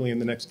significantly in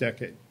the next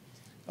decade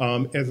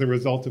as a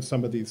result of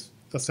some of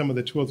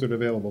the tools that are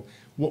available?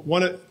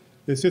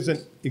 This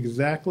isn't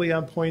exactly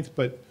on point,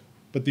 but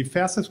the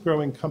fastest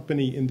growing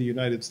company in the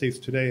United States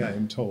today, I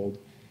am told,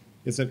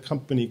 is a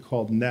company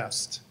called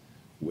Nest.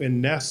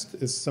 And Nest,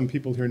 as some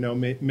people here know,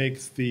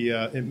 makes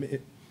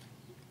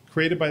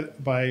created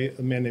by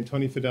a man named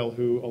Tony Fadell,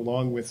 who,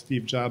 along with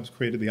Steve Jobs,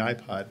 created the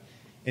iPod.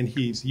 And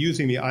he's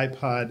using the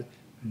iPod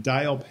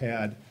dial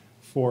pad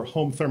for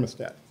home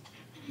thermostat.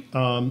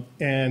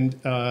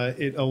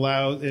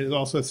 It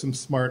also has some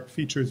smart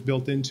features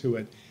built into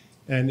it.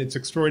 And it's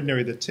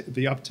extraordinary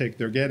the uptake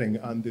they're getting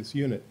on this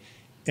unit.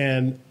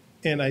 And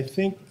I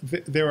think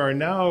there are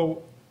now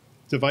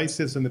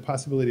devices and the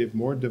possibility of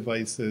more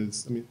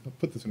devices, I'll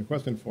put this in a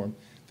question form,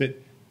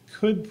 that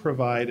could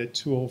provide a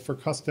tool for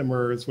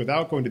customers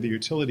without going to the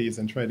utilities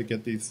and try to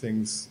get these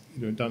things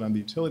done on the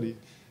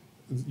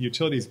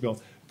utilities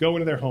bill. Go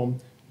into their home,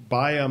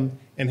 buy them,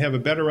 and have a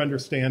better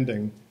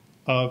understanding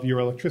of your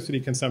electricity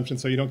consumption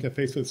so you don't get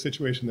faced with a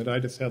situation that I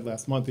just had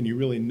last month and you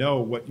really know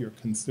what you're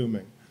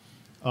consuming.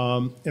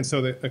 And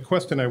so the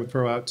question I would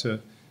throw out to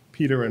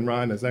Peter and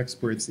Ron as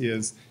experts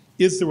is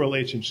the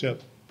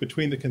relationship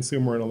between the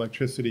consumer and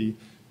electricity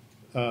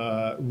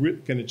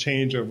going to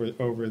change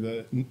over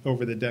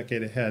the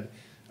decade ahead?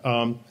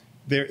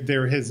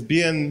 There has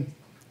been,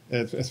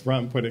 as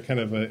Ron put it, kind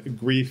of a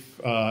grief,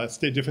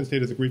 different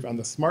stages of grief on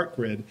the smart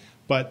grid.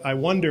 But I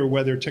wonder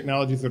whether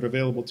technologies that are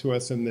available to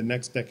us in the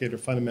next decade are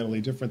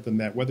fundamentally different than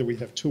that. Whether we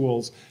have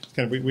tools,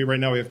 right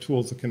now we have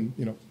tools that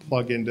can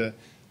plug into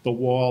the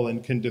wall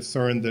and can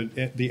discern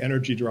the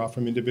energy draw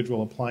from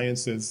individual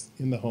appliances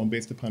in the home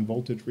based upon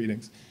voltage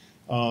readings.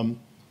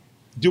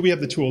 Do we have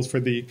the tools for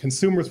the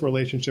consumer's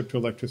relationship to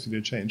electricity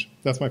to change?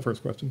 That's my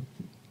first question.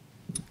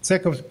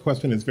 Second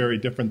question is very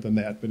different than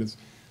that, but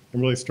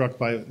I'm really struck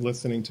by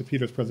listening to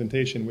Peter's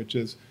presentation, which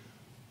is,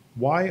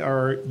 why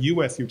are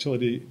U.S.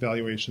 utility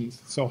valuations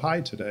so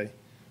high today?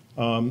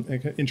 I'm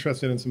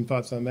interested in some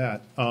thoughts on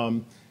that.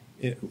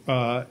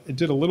 I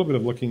did a little bit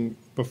of looking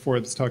before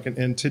this talk,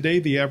 and today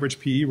the average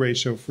PE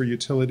ratio for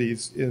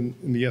utilities in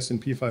the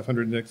S&P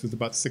 500 index is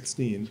about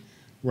 16,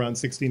 around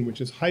 16,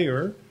 which is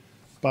higher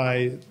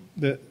by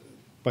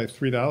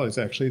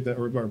 $3 actually,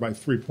 or by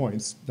 3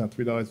 points, not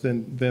 $3,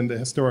 than the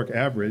historic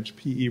average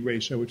PE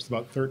ratio, which is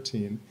about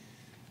 13.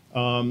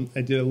 I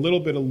did a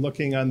little bit of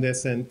looking on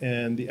this, and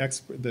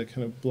the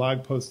kind of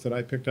blog posts that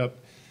I picked up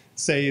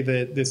say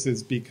that this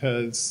is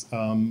because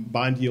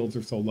bond yields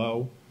are so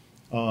low,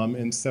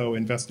 and so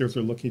investors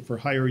are looking for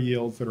higher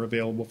yields that are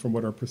available from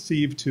what are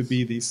perceived to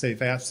be these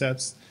safe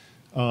assets.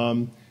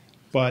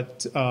 But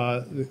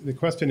the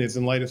question is,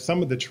 in light of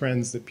some of the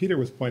trends that Peter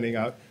was pointing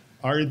out,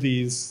 are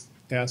these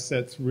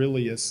assets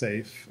really as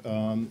safe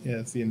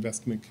as the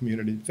investment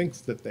community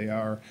thinks that they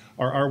are?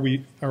 Or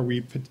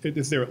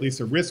is there at least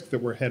a risk that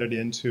we're headed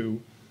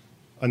into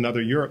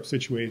another Europe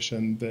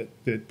situation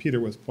that Peter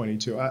was pointing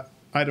to?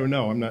 I don't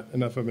know. I'm not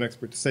enough of an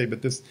expert to say,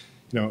 but this,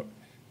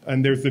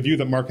 and there's the view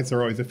that markets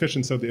are always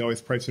efficient, so they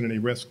always price in any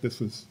risk. This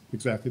was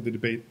exactly the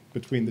debate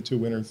between the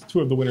two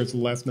of the winners of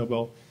the last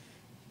Nobel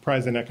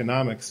Prize in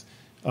economics,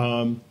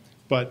 Robert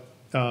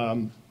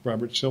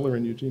Shiller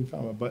and Eugene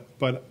Fama.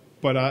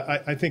 But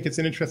I think it's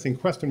an interesting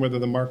question whether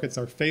the markets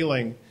are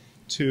failing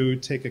to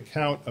take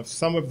account of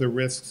some of the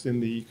risks in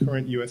the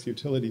current U.S.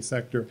 utility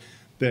sector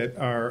that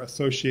are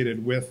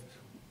associated with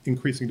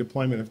increasing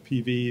deployment of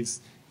PVs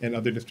and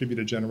other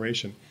distributed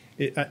generation.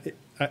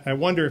 I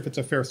wonder if it's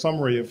a fair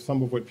summary of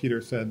some of what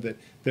Peter said,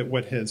 that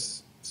what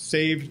has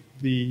saved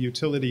the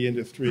utility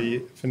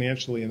industry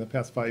financially in the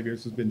past 5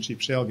 years has been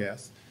cheap shale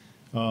gas,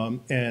 or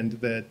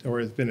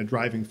has been a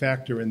driving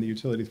factor in the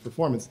utility's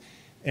performance.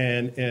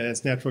 And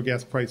as natural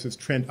gas prices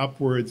trend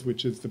upwards,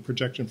 which is the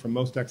projection from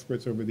most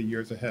experts over the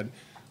years ahead,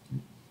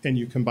 and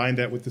you combine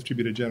that with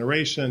distributed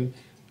generation,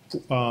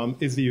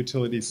 is the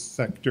utility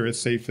sector as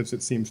safe as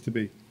it seems to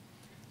be?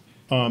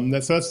 So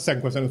that's the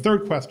second question. The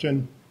third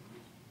question,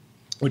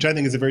 which I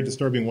think is a very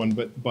disturbing one,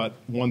 but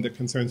one that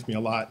concerns me a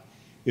lot,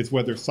 is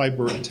whether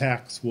cyber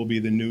attacks will be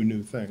the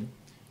new thing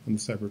on the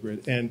cyber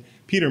grid. And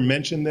Peter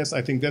mentioned this.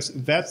 I think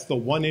that's the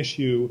one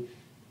issue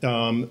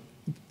that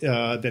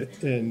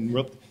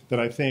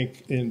I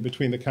think in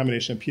between the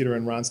combination of Peter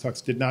and Ron's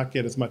talks did not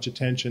get as much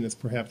attention as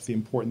perhaps the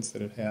importance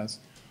that it has.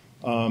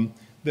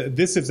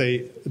 This is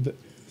a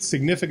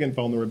significant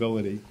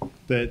vulnerability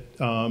that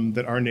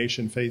our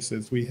nation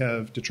faces. We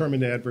have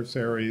determined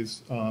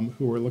adversaries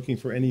who are looking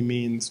for any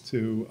means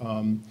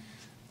to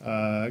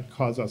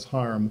cause us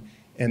harm.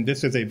 And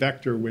this is a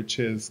vector which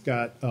has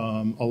got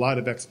a lot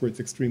of experts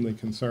extremely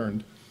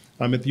concerned.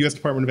 At the U.S.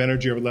 Department of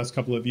Energy over the last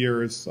couple of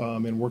years,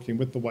 and working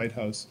with the White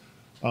House,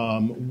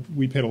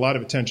 we paid a lot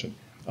of attention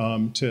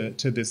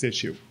to this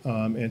issue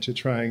and to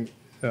trying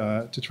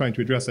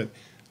to address it.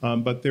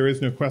 But there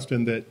is no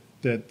question that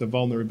the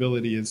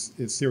vulnerability is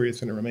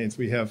serious and it remains.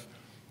 We have,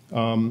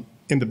 in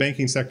the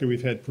banking sector,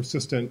 we've had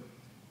persistent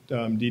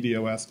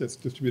DDoS, that's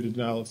distributed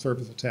denial of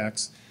service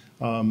attacks.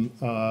 And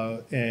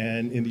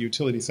in the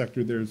utility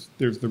sector, there's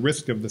the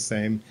risk of the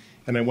same.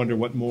 And I wonder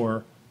what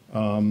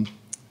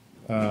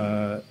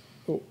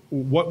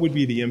would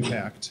be the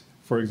impact,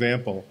 for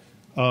example,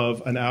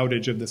 of an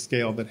outage of the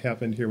scale that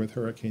happened here with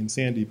Hurricane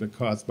Sandy, but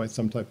caused by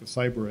some type of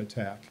cyber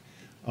attack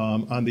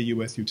on the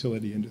U.S.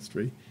 utility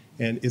industry.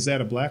 And is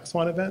that a black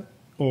swan event,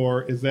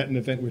 or is that an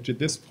event which at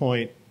this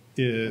point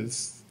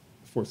is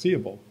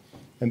foreseeable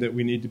and that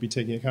we need to be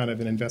taking account of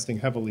and investing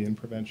heavily in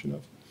prevention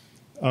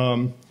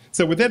of?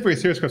 So with that very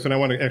serious question, I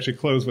want to actually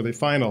close with a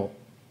final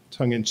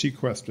tongue-in-cheek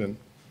question,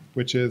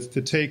 which is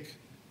to take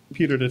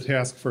Peter to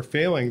task for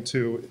failing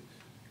to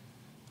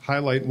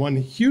highlight one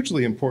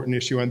hugely important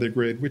issue on the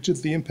grid, which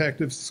is the impact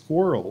of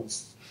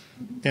squirrels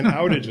and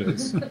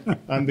outages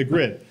on the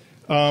grid.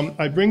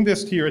 I bring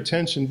this to your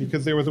attention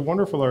because there was a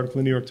wonderful article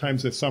in the New York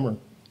Times this summer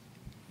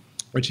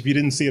which if you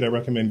didn't see it, I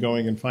recommend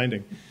going and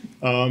finding,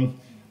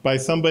 by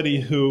somebody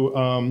who,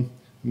 a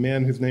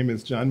man whose name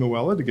is John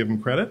Muella, to give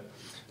him credit,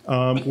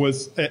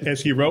 was,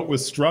 as he wrote,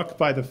 was struck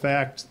by the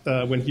fact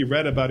when he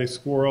read about a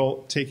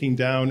squirrel taking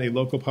down a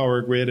local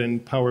power grid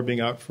and power being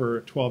out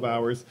for 12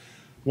 hours,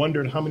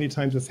 wondered how many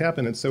times this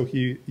happened. And so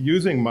he,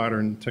 using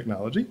modern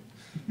technology,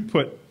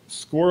 put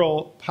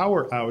squirrel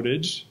power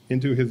outage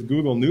into his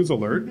Google News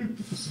alert,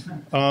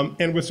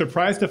 and was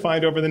surprised to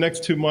find over the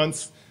next 2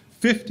 months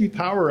 50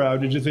 power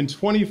outages in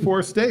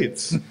 24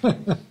 states.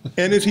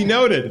 And as he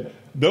noted,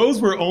 those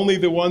were only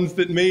the ones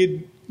that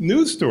made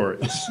news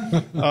stories.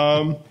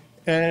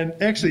 And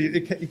actually,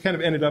 it kind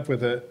of ended up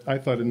with I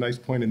thought, a nice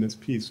point in this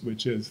piece,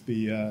 which is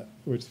the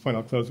point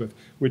I'll close with,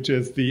 which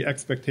is the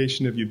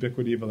expectation of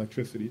ubiquity of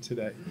electricity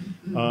today.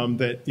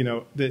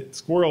 That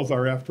squirrels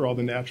are, after all,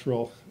 the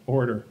natural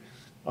order,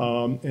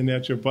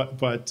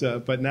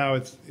 but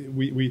now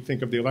we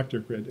think of the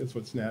electric grid as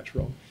what's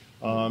natural,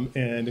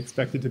 and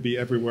expect it to be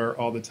everywhere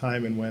all the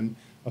time. And when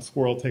a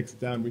squirrel takes it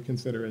down, we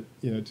consider it,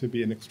 to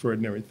be an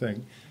extraordinary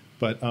thing.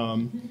 But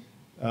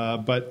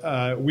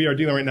we are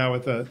dealing right now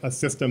with a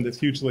system that's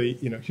hugely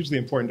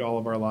important to all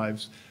of our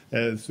lives,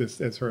 as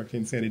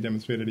Hurricane Sandy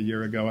demonstrated a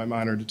year ago. I'm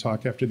honored to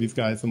talk after these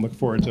guys and look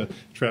forward to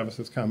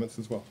Travis's comments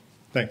as well.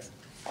 Thanks.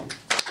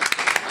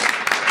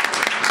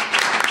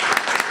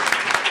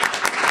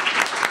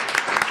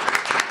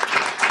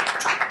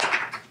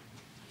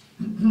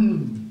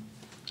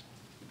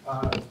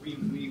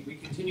 We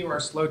continue our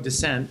slow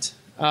descent.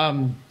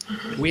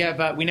 We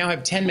now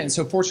have 10 minutes,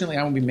 so fortunately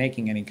I won't be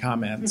making any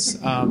comments.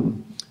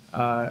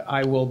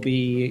 I will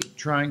be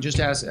trying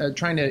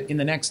to, in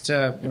the next,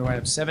 I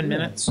have 7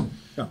 minutes?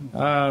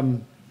 12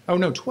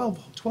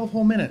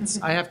 whole minutes.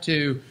 I have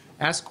to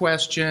ask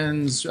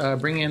questions,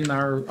 bring in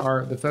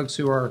the folks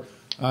who are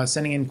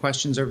sending in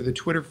questions over the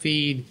Twitter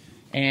feed,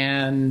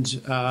 and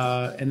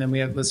then we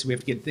have to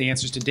get the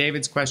answers to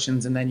David's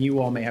questions, and then you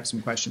all may have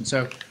some questions.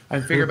 So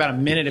I figure about a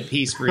minute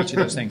apiece for each of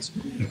those things.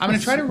 I'm going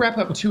to try to wrap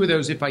up 2 of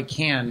those if I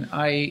can.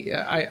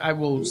 I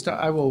will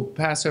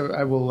pass.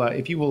 I will,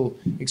 if you will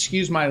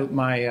excuse my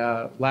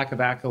lack of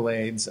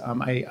accolades.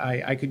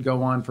 I could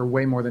go on for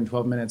way more than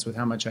 12 minutes with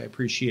how much I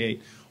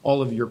appreciate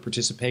all of your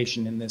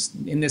participation in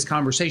this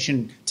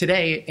conversation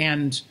today,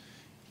 and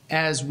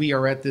as we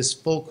are at this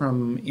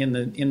fulcrum in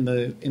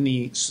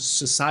the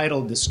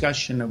societal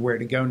discussion of where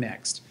to go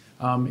next.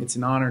 It's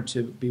an honor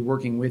to be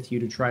working with you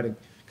to try to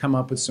come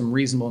up with some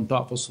reasonable and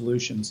thoughtful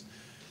solutions.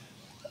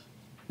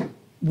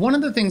 One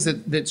of the things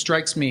that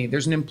strikes me,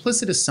 there's an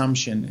implicit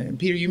assumption, and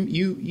Peter,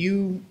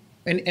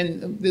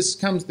 and this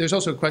comes, there's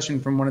also a question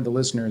from one of the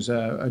listeners,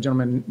 a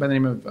gentleman by the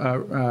name of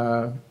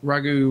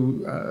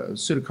Raghu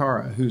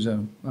Sudhakara, who's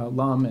an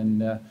alum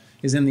and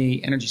is in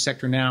the energy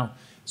sector now.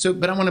 So,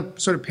 but I want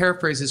to sort of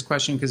paraphrase his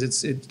question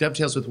because it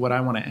dovetails with what I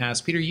want to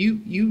ask. Peter,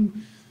 you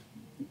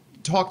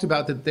talked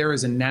about that there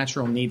is a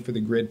natural need for the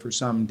grid for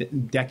some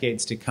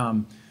decades to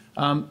come.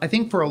 I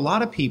think for a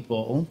lot of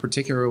people,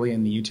 particularly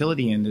in the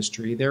utility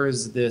industry, there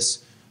is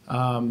this,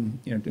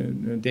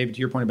 David, to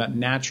your point about the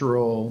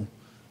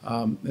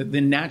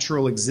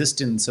natural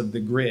existence of the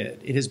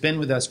grid. It has been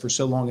with us for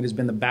so long. It has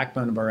been the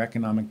backbone of our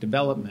economic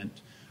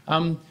development.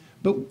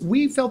 But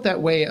we felt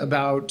that way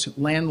about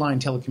landline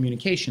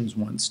telecommunications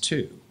once,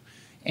 too.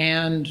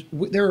 And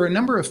there are a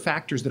number of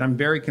factors that I'm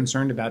very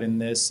concerned about in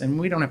this, and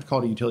we don't have to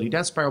call it a utility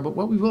death spiral, but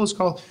what we will is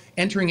call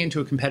entering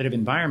into a competitive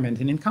environment.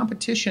 And in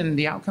competition,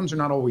 the outcomes are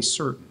not always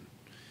certain.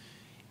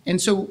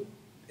 And so,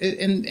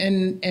 and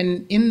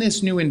in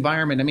this new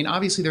environment, I mean,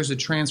 obviously there's a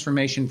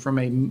transformation from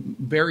a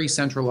very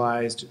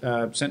centralized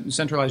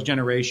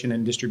generation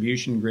and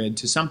distribution grid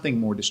to something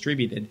more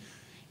distributed.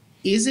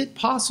 Is it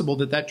possible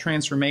that that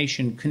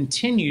transformation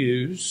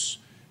continues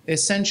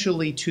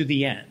essentially to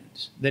the end,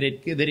 that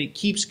it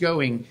keeps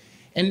going?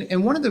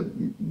 And one of the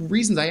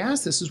reasons I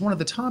ask this is one of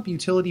the top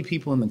utility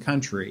people in the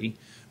country,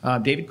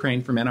 David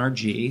Crane from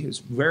NRG, who's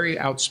very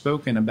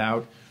outspoken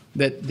about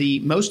that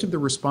most of the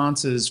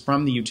responses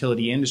from the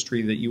utility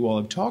industry that you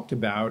all have talked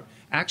about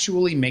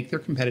actually make their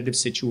competitive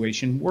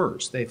situation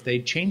worse. If they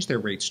change their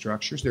rate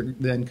structures,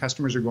 then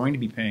customers are going to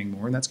be paying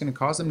more, and that's going to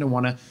cause them to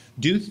want to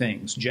do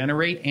things,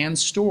 generate and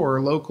store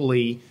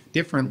locally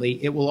differently.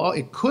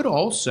 It could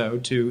also,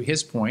 to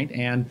his point,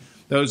 and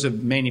those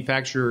of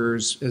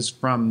manufacturers as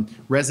from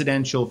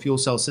residential fuel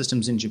cell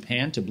systems in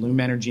Japan to Bloom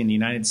Energy in the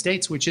United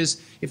States, which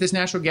is, if this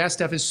natural gas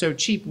stuff is so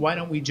cheap, why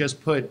don't we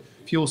just put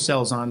fuel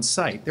cells on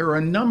site? There are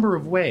a number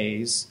of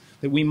ways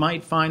that we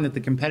might find that the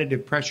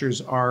competitive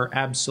pressures are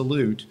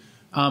absolute.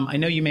 I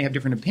know you may have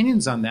different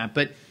opinions on that,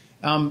 but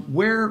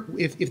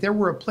if there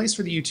were a place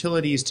for the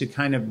utilities to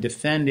kind of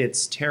defend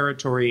its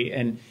territory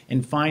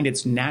and find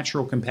its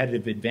natural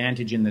competitive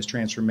advantage in this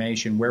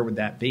transformation, where would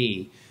that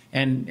be?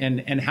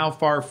 And how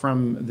far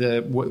from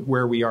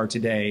where we are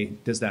today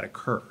does that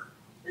occur?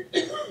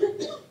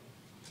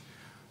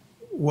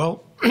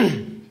 Well,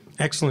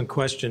 excellent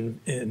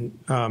question, and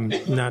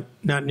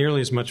not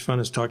nearly as much fun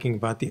as talking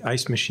about the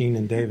ice machine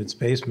in David's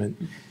basement.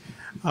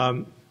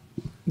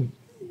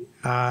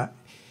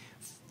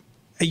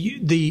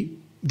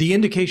 the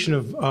indication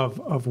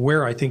of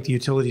where I think the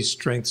utility's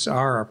strengths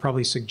are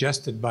probably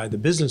suggested by the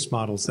business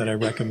models that I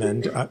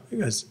recommend,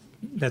 as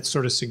that's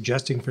sort of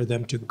suggesting for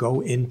them to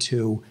go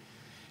into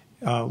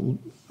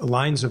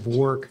lines of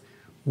work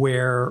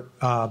where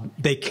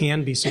they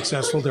can be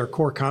successful. Their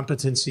core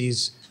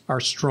competencies are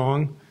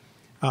strong.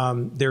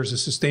 There's a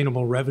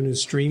sustainable revenue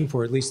stream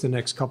for at least the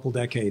next couple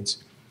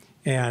decades.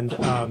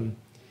 And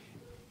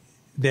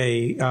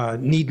they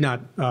need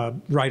not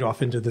ride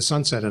off into the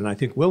sunset, and I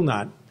think will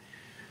not.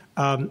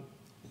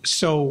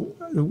 So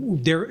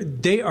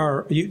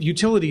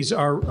utilities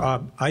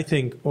are, I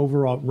think,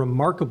 overall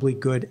remarkably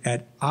good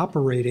at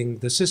operating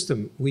the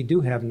system. We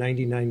do have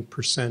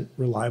 99%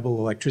 reliable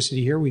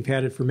electricity here. We've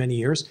had it for many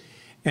years.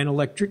 And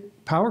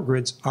electric power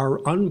grids are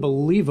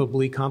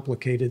unbelievably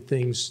complicated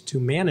things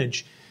to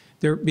manage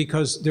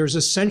because there's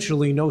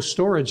essentially no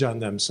storage on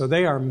them. So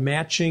they are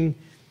matching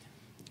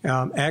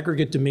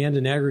aggregate demand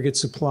and aggregate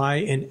supply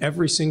in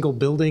every single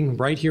building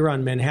right here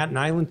on Manhattan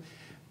Island,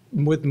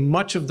 with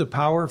much of the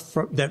power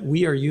that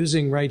we are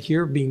using right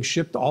here being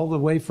shipped all the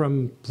way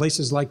from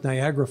places like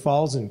Niagara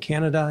Falls in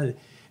Canada.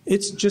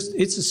 It's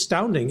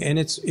astounding, and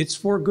it's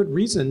for good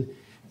reason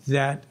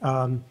that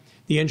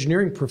the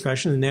engineering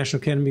profession, the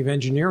National Academy of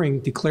Engineering,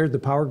 declared the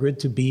power grid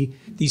to be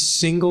the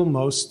single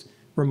most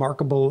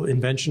remarkable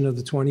invention of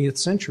the 20th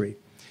century.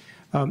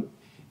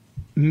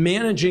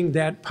 Managing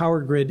that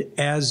power grid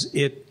as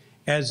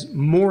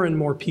more and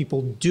more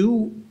people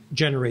do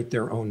generate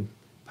their own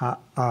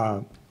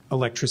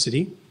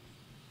electricity,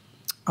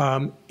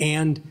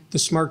 and the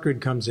smart grid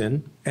comes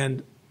in,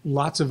 and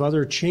lots of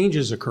other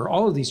changes occur.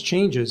 All of these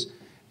changes,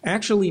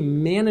 actually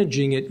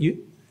managing it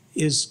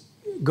is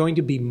going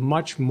to be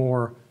much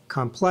more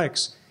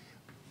complex,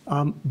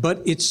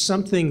 but it's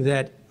something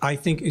that I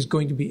think is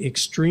going to be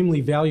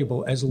extremely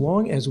valuable as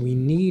long as we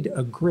need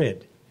a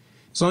grid.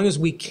 As long as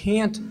we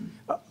can't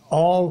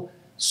all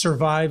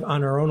survive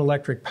on our own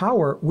electric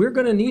power, we're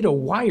going to need a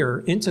wire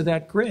into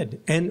that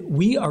grid, and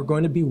we are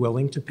going to be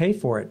willing to pay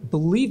for it.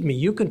 Believe me,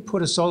 you can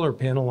put a solar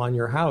panel on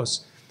your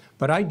house,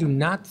 but I do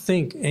not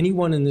think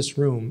anyone in this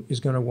room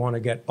is going to want to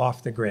get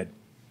off the grid.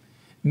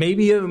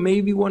 Maybe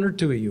one or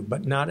two of you,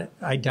 but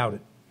I doubt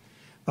it.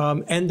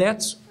 And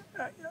that's,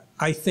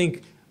 I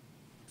think,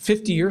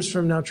 50 years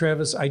from now,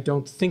 Travis, I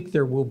don't think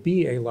there will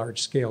be a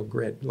large-scale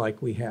grid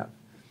like we have.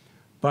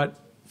 But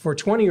for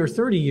 20 or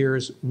 30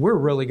 years, we're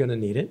really going to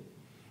need it.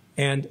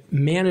 And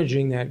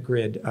managing that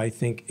grid, I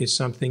think, is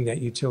something that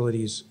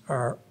utilities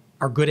are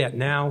good at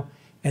now,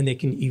 and they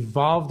can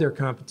evolve their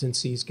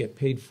competencies, get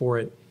paid for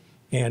it,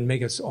 and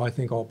make us, I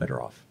think, all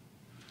better off.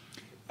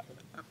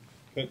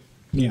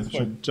 Yeah,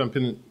 sure. Jump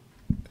in.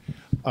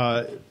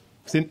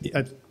 It's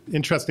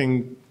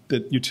interesting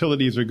that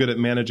utilities are good at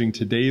managing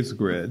today's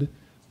grid,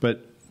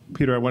 but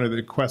Peter, I wanted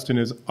the question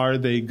is, are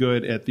they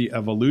good at the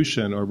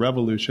evolution or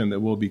revolution that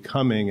will be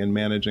coming and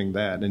managing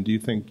that? And do you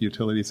think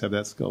utilities have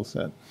that skill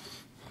set?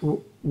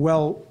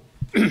 Well,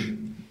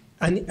 on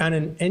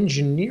an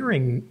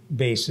engineering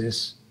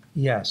basis,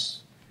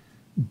 yes.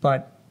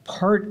 But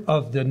part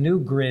of the new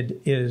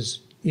grid is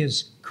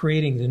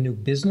creating the new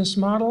business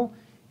model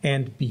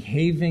and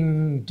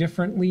behaving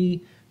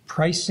differently,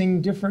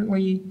 pricing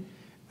differently,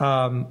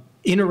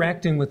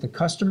 interacting with the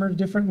customer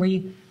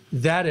differently.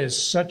 That is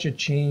such a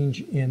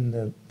change in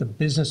the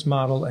business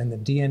model and the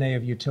DNA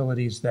of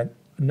utilities that,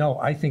 no,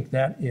 I think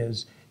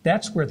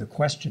that's where the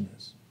question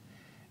is.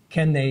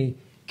 Can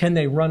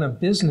they run a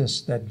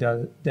business that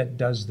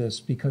does this,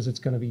 because it's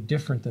going to be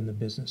different than the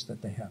business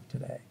that they have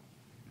today?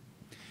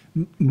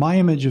 My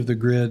image of the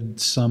grid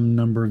some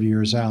number of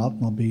years out,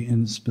 I'll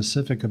be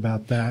specific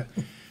about that,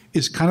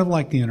 is kind of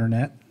like the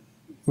internet,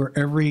 where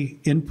every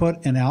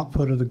input and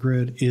output of the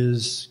grid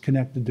is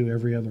connected to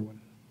every other one.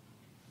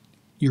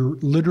 Your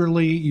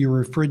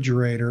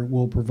refrigerator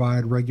will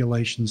provide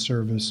regulation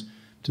service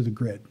to the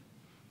grid.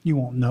 You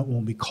won't know, it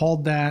won't be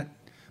called that,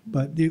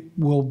 but it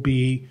will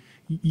be.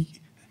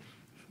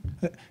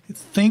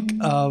 Think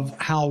of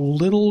how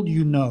little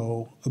you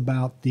know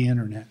about the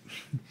internet,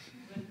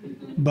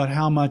 but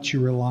how much you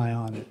rely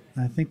on it.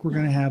 I think we're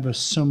going to have a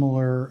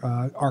similar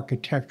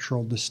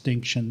architectural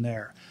distinction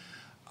there.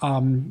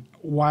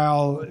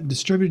 While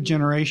distributed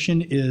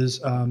generation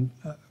is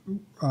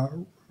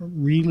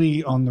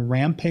really on the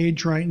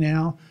rampage right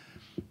now,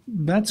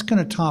 that's going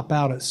to top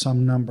out at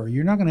some number.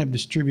 You're not going to have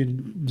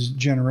distributed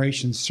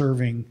generation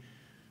serving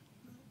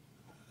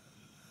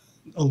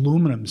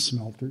aluminum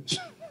smelters.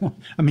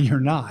 I mean,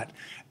 you're not,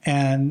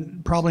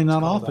 and probably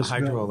not office. The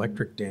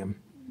hydroelectric dam.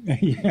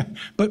 Yeah,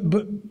 but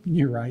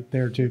you're right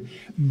there too.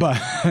 But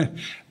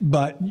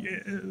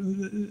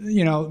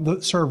you know,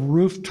 the sort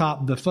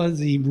of the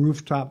fuzzy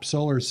rooftop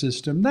solar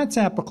system, that's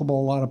applicable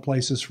a lot of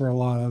places for a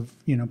lot of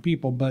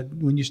people. But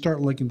when you start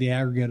looking at the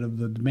aggregate of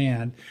the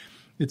demand,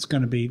 it's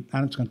going to be,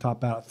 it's going to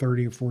top out at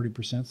 30 or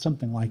 40%,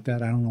 something like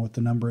that. I don't know what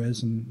the number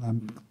is, and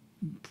I'm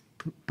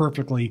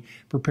perfectly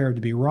prepared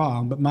to be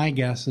wrong. But my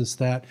guess is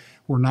that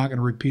we're not going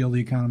to repeal the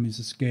economies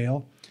of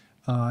scale.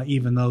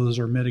 even though those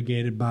are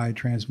mitigated by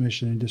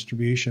transmission and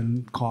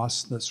distribution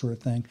costs, that sort of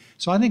thing.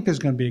 So I think there's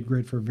going to be a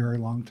grid for a very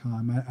long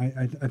time.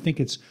 I think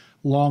it's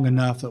long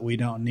enough that we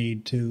don't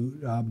need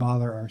to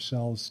bother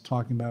ourselves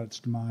talking about its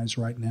demise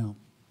right now.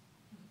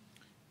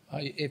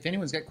 If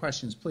anyone's got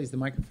questions, please, the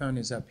microphone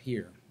is up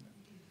here.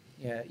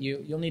 Yeah,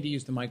 you'll need to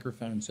use the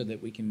microphone so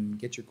that we can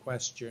get your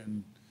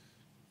question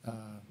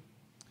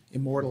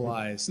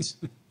immortalized.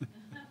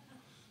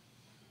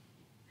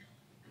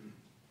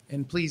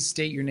 And please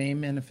state your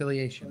name and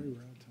affiliation.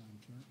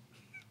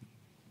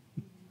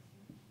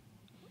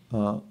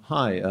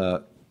 Hi,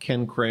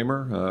 Ken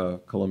Kramer,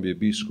 Columbia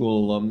B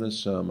School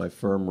alumnus. My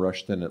firm,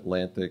 Rushton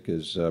Atlantic,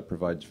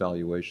 provides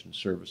valuation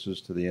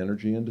services to the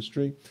energy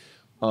industry.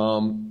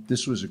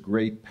 This was a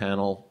great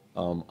panel.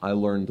 I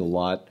learned a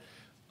lot.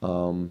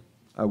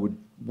 I would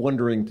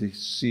wondering to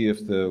see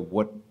if the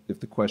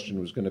question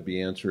was going to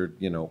be answered.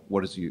 You know,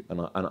 what does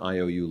an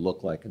IOU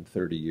look like in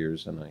 30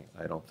 years? And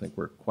I don't think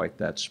we're quite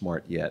that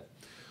smart yet.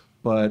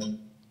 But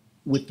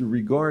with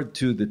regard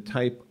to the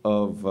type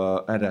of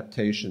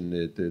adaptation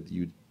that the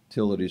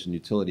utilities and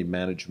utility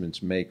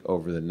managements make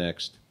over the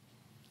next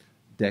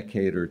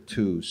decade or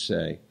two,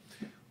 say,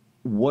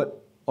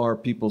 what are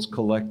people's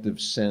collective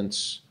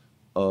sense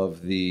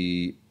of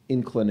the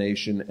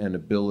inclination and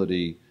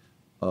ability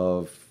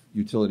of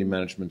utility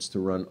managements to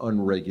run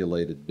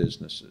unregulated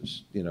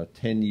businesses? You know,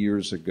 10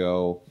 years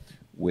ago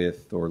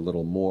or a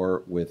little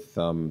more with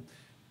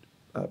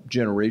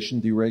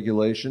generation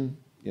deregulation,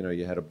 you know,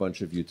 you had a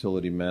bunch of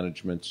utility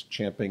managements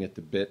champing at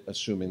the bit,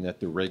 assuming that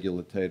the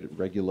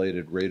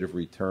regulated rate of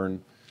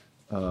return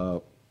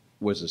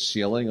was a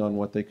ceiling on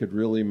what they could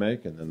really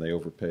make, and then they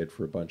overpaid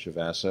for a bunch of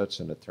assets,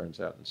 and it turns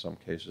out in some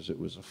cases it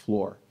was a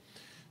floor.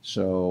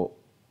 So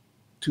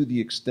to the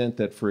extent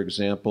that, for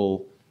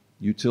example,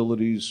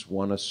 utilities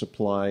want to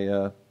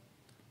supply,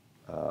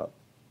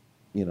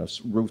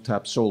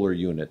 rooftop solar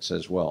units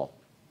as well.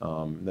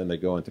 Then they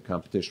go into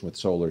competition with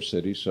Solar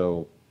City,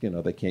 so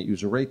they can't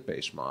use a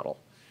rate-based model.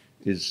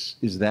 Is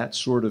that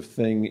sort of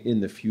thing in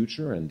the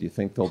future, and do you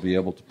think they'll be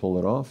able to pull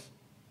it off?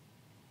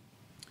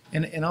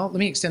 And let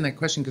me extend that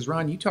question, because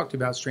Ron, you talked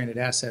about stranded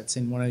assets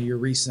in one of your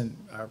recent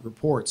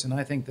reports, and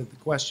I think that the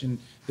question,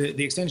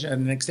 the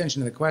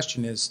extension of the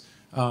question is,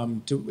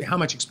 to how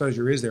much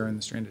exposure is there in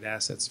the stranded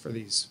assets for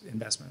these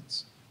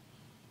investments?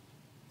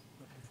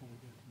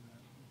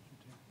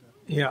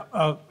 Yeah,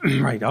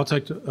 right. I'll try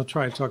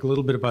to talk a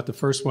little bit about the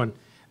first one.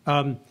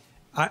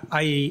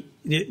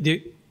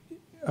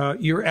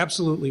 You're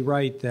absolutely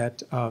right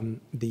that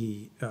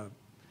the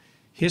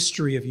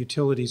history of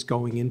utilities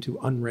going into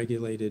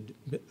unregulated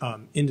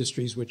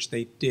industries, which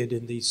they did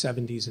in the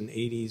 70s and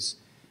 80s,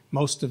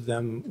 most of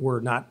them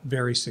were not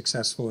very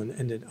successful and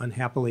ended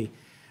unhappily.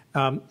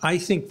 I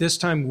think this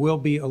time will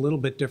be a little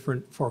bit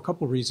different for a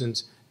couple of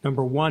reasons.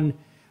 Number one,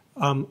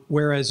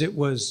 whereas it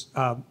was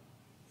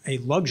a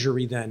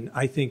luxury then,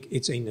 I think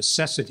it's a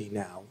necessity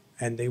now,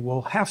 and they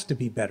will have to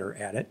be better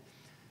at it.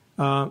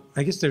 I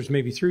guess there's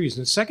maybe three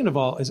reasons. Second of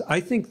all is I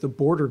think the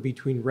border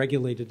between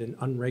regulated and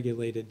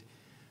unregulated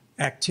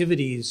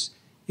activities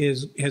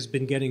has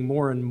been getting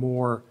more and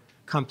more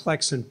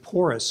complex and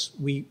porous.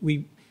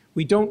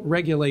 We don't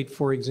regulate,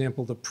 for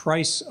example, the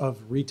price of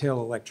retail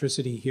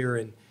electricity here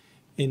in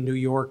New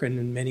York and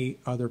in many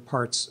other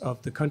parts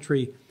of the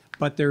country,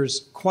 but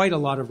there's quite a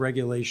lot of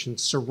regulation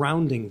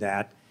surrounding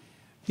that.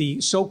 The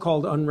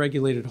so-called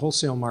unregulated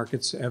wholesale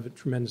markets have a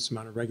tremendous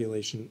amount of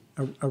regulation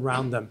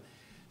around them.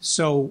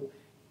 So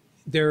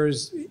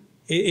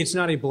it's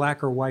not a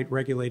black or white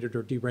regulated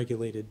or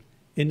deregulated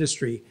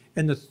industry.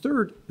 And the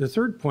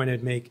third point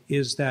I'd make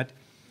is that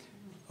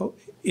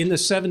in the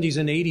 70s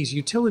and 80s,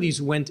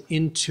 utilities went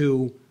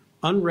into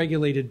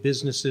unregulated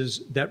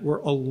businesses that were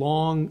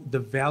along the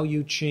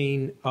value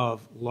chain of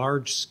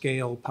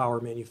large-scale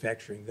power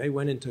manufacturing. They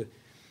went into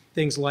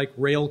things like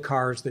rail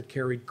cars that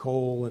carried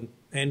coal and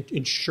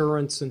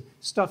insurance and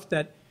stuff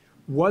that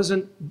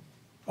wasn't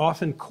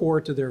often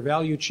core to their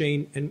value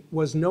chain and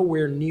was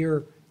nowhere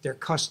near their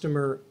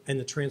customer and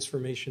the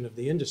transformation of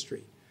the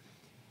industry.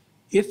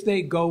 If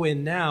they go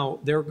in now,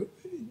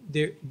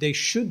 they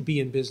should be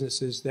in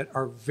businesses that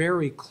are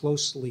very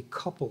closely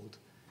coupled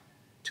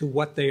to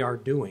what they are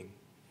doing.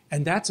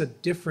 And that's a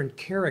different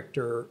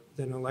character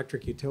than an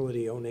electric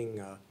utility owning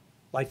a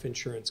life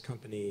insurance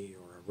company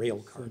or a rail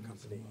car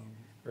company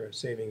or a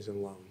savings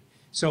and loan.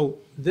 So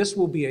this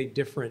will be a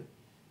different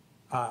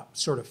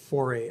sort of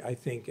foray, I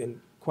think,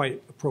 and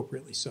quite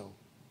appropriately so.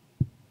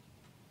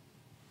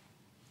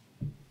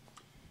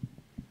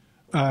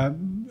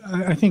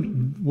 I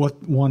think what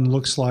one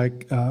looks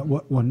like,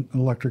 what one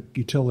electric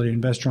utility,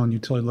 investor-owned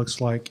utility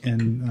looks like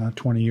in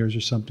 20 years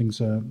or something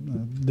is a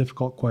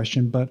difficult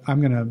question, but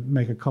I'm going to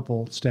make a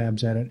couple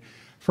stabs at it.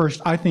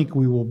 First, I think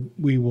we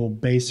will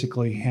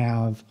basically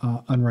have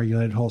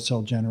unregulated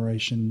wholesale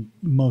generation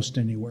most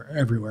anywhere,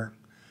 everywhere.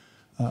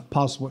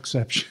 Possible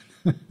exception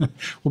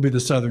will be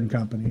the Southern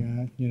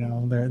Company.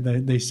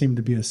 They seem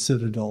to be a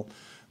citadel.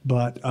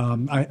 But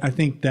I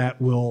think that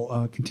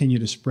will continue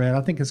to spread.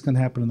 I think it's going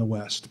to happen in the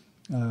West.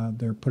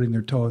 They're putting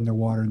their toe in their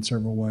water in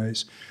several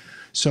ways.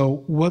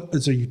 So what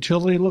does a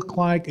utility look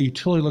like? A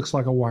utility looks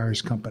like a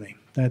wires company.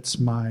 That's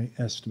my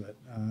estimate.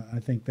 I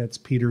think that's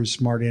Peter's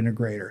smart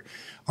integrator.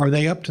 Are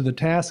they up to the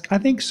task? I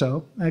think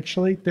so,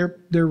 actually. They're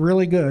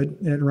really good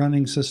at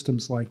running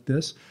systems like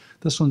this.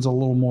 This one's a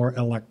little more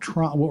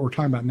what we're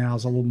talking about now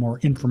is a little more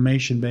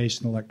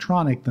information-based and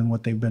electronic than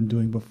what they've been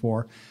doing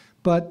before.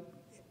 But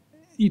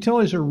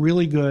utilities are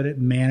really good at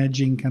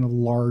managing kind of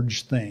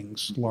large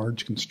things,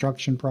 large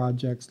construction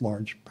projects,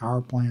 large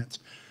power plants.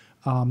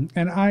 And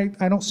I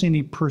don't see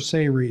any per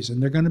se reason.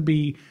 They're going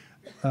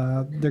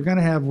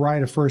to have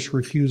right of first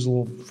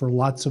refusal for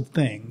lots of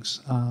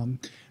things.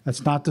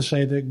 That's not to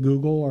say that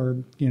Google or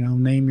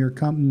name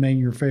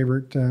your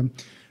favorite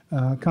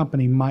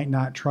company might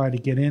not try to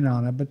get in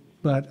on it.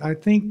 But I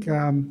think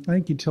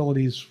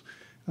utilities,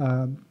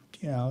 they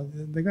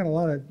got a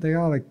lot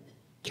of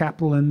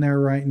capital in there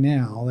right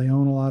now. They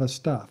own a lot of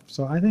stuff.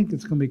 So I think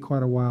it's going to be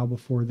quite a while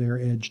before they're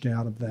edged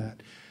out of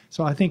that.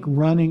 So I think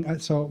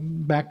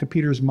back to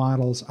Peter's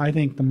models, I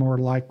think the more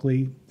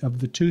likely of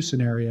the two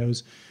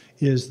scenarios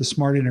is the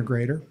smart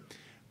integrator,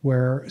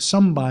 where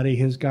somebody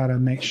has got to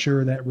make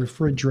sure that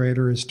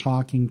refrigerator is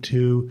talking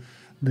to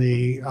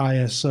the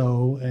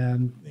ISO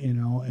and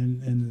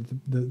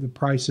the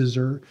prices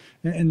are,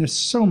 and there's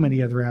so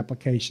many other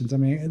applications. I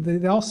mean,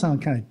 they all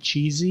sound kind of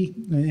cheesy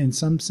in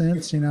some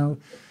sense,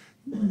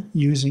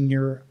 using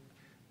your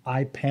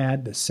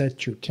iPad to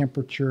set your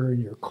temperature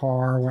in your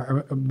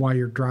car while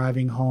you're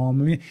driving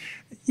home. I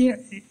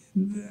mean,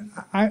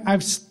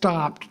 I've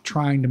stopped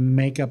trying to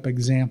make up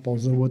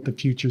examples of what the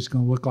future is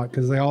going to look like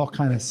because they all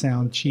kind of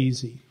sound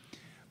cheesy.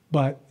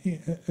 But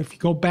if you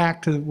go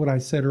back to what I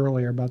said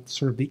earlier about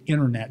sort of the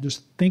internet,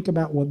 just think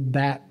about what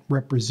that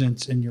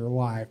represents in your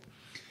life.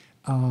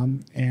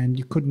 And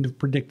you couldn't have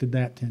predicted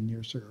that 10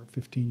 years ago,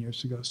 15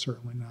 years ago,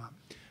 certainly not.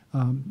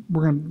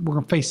 We're going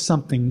to face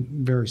something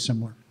very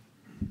similar.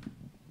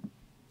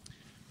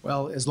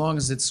 Well, as long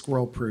as it's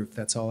squirrel-proof,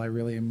 that's all I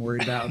really am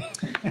worried about.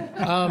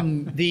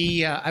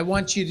 I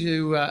want you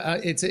to.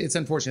 It's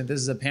unfortunate.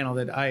 This is a panel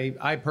that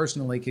I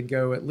personally could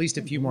go at least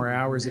a few more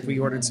hours if we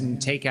ordered some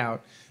takeout,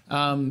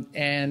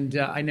 and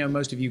I know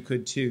most of you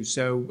could too.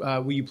 So,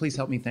 will you please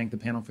help me thank the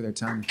panel for their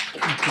time?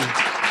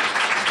 Thank you.